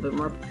be a little bit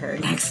more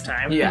prepared next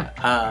time. Yeah,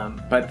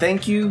 but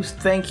thank you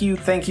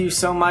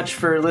so much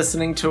for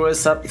listening to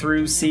us up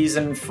through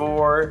season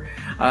 4.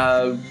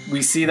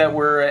 We see that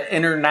we're an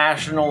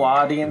international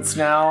audience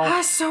now.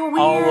 That's so weird.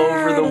 All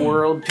over the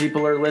world,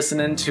 people are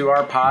listening to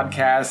our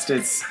podcast.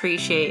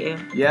 Appreciate you.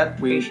 Yep,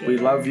 we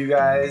love you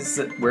guys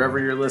wherever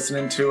you're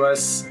listening to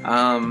us.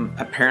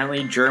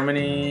 Apparently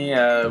Germany,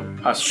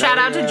 Australia. Shout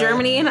out to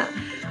Germany and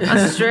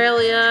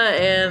Australia,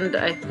 and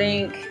I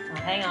think...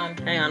 Hang on.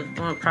 I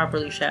want to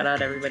properly shout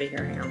out everybody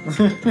here. Hang on.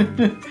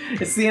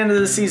 It's the end of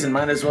the season.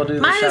 Might as well do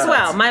the Might as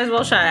shout-outs.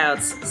 well shout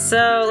outs.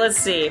 So let's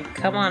see.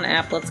 Come on,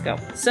 app, let's go.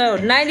 So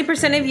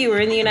 90% of you are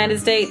in the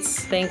United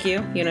States. Thank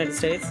you, United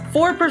States.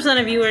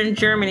 4% of you are in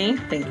Germany.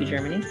 Thank you,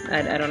 Germany.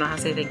 I don't know how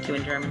to say thank you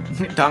in German.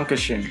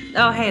 Dankeschön.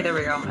 Oh, hey, there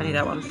we go. I need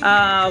that one.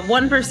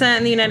 1%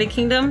 in the United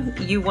Kingdom.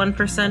 You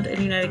 1% in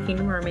the United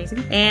Kingdom are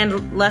amazing.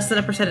 And less than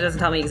 1%, it doesn't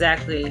tell me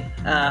exactly.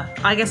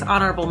 I guess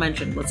honorable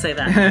mention, let's say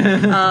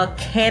that.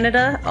 Canada,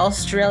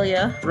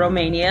 Australia,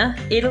 Romania,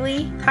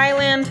 Italy,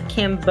 Thailand,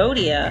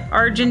 Cambodia,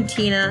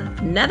 Argentina,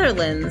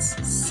 Netherlands,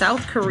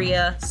 South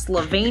Korea,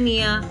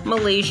 Slovenia,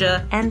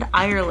 Malaysia, and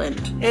Ireland.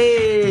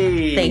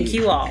 Hey! Thank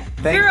you all.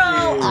 You're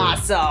all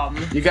awesome.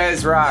 You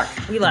guys rock.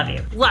 We love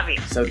you. Love you.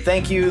 So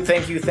thank you.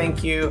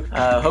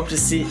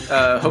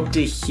 Hope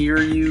to hear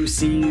you,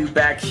 see you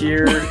back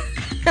here.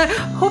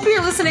 Hope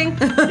you're listening.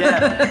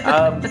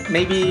 Yeah.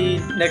 Maybe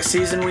next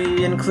season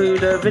we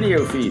include a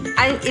video feed.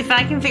 If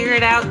I can figure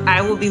it out, I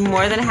will be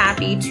more than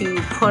happy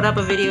to put up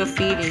a video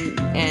feed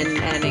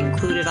and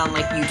include it on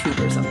like YouTube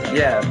or something.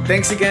 Yeah.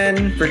 Thanks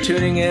again for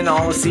tuning in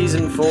all of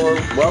season 4.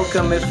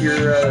 Welcome if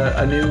you're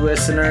a new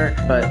listener,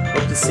 but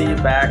hope to see you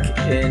back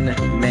in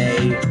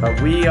May. But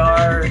we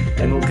are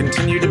and will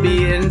continue to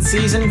be in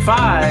season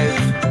 5.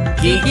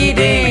 Geeky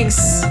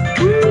Dinks.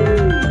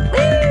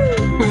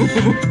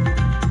 Woo!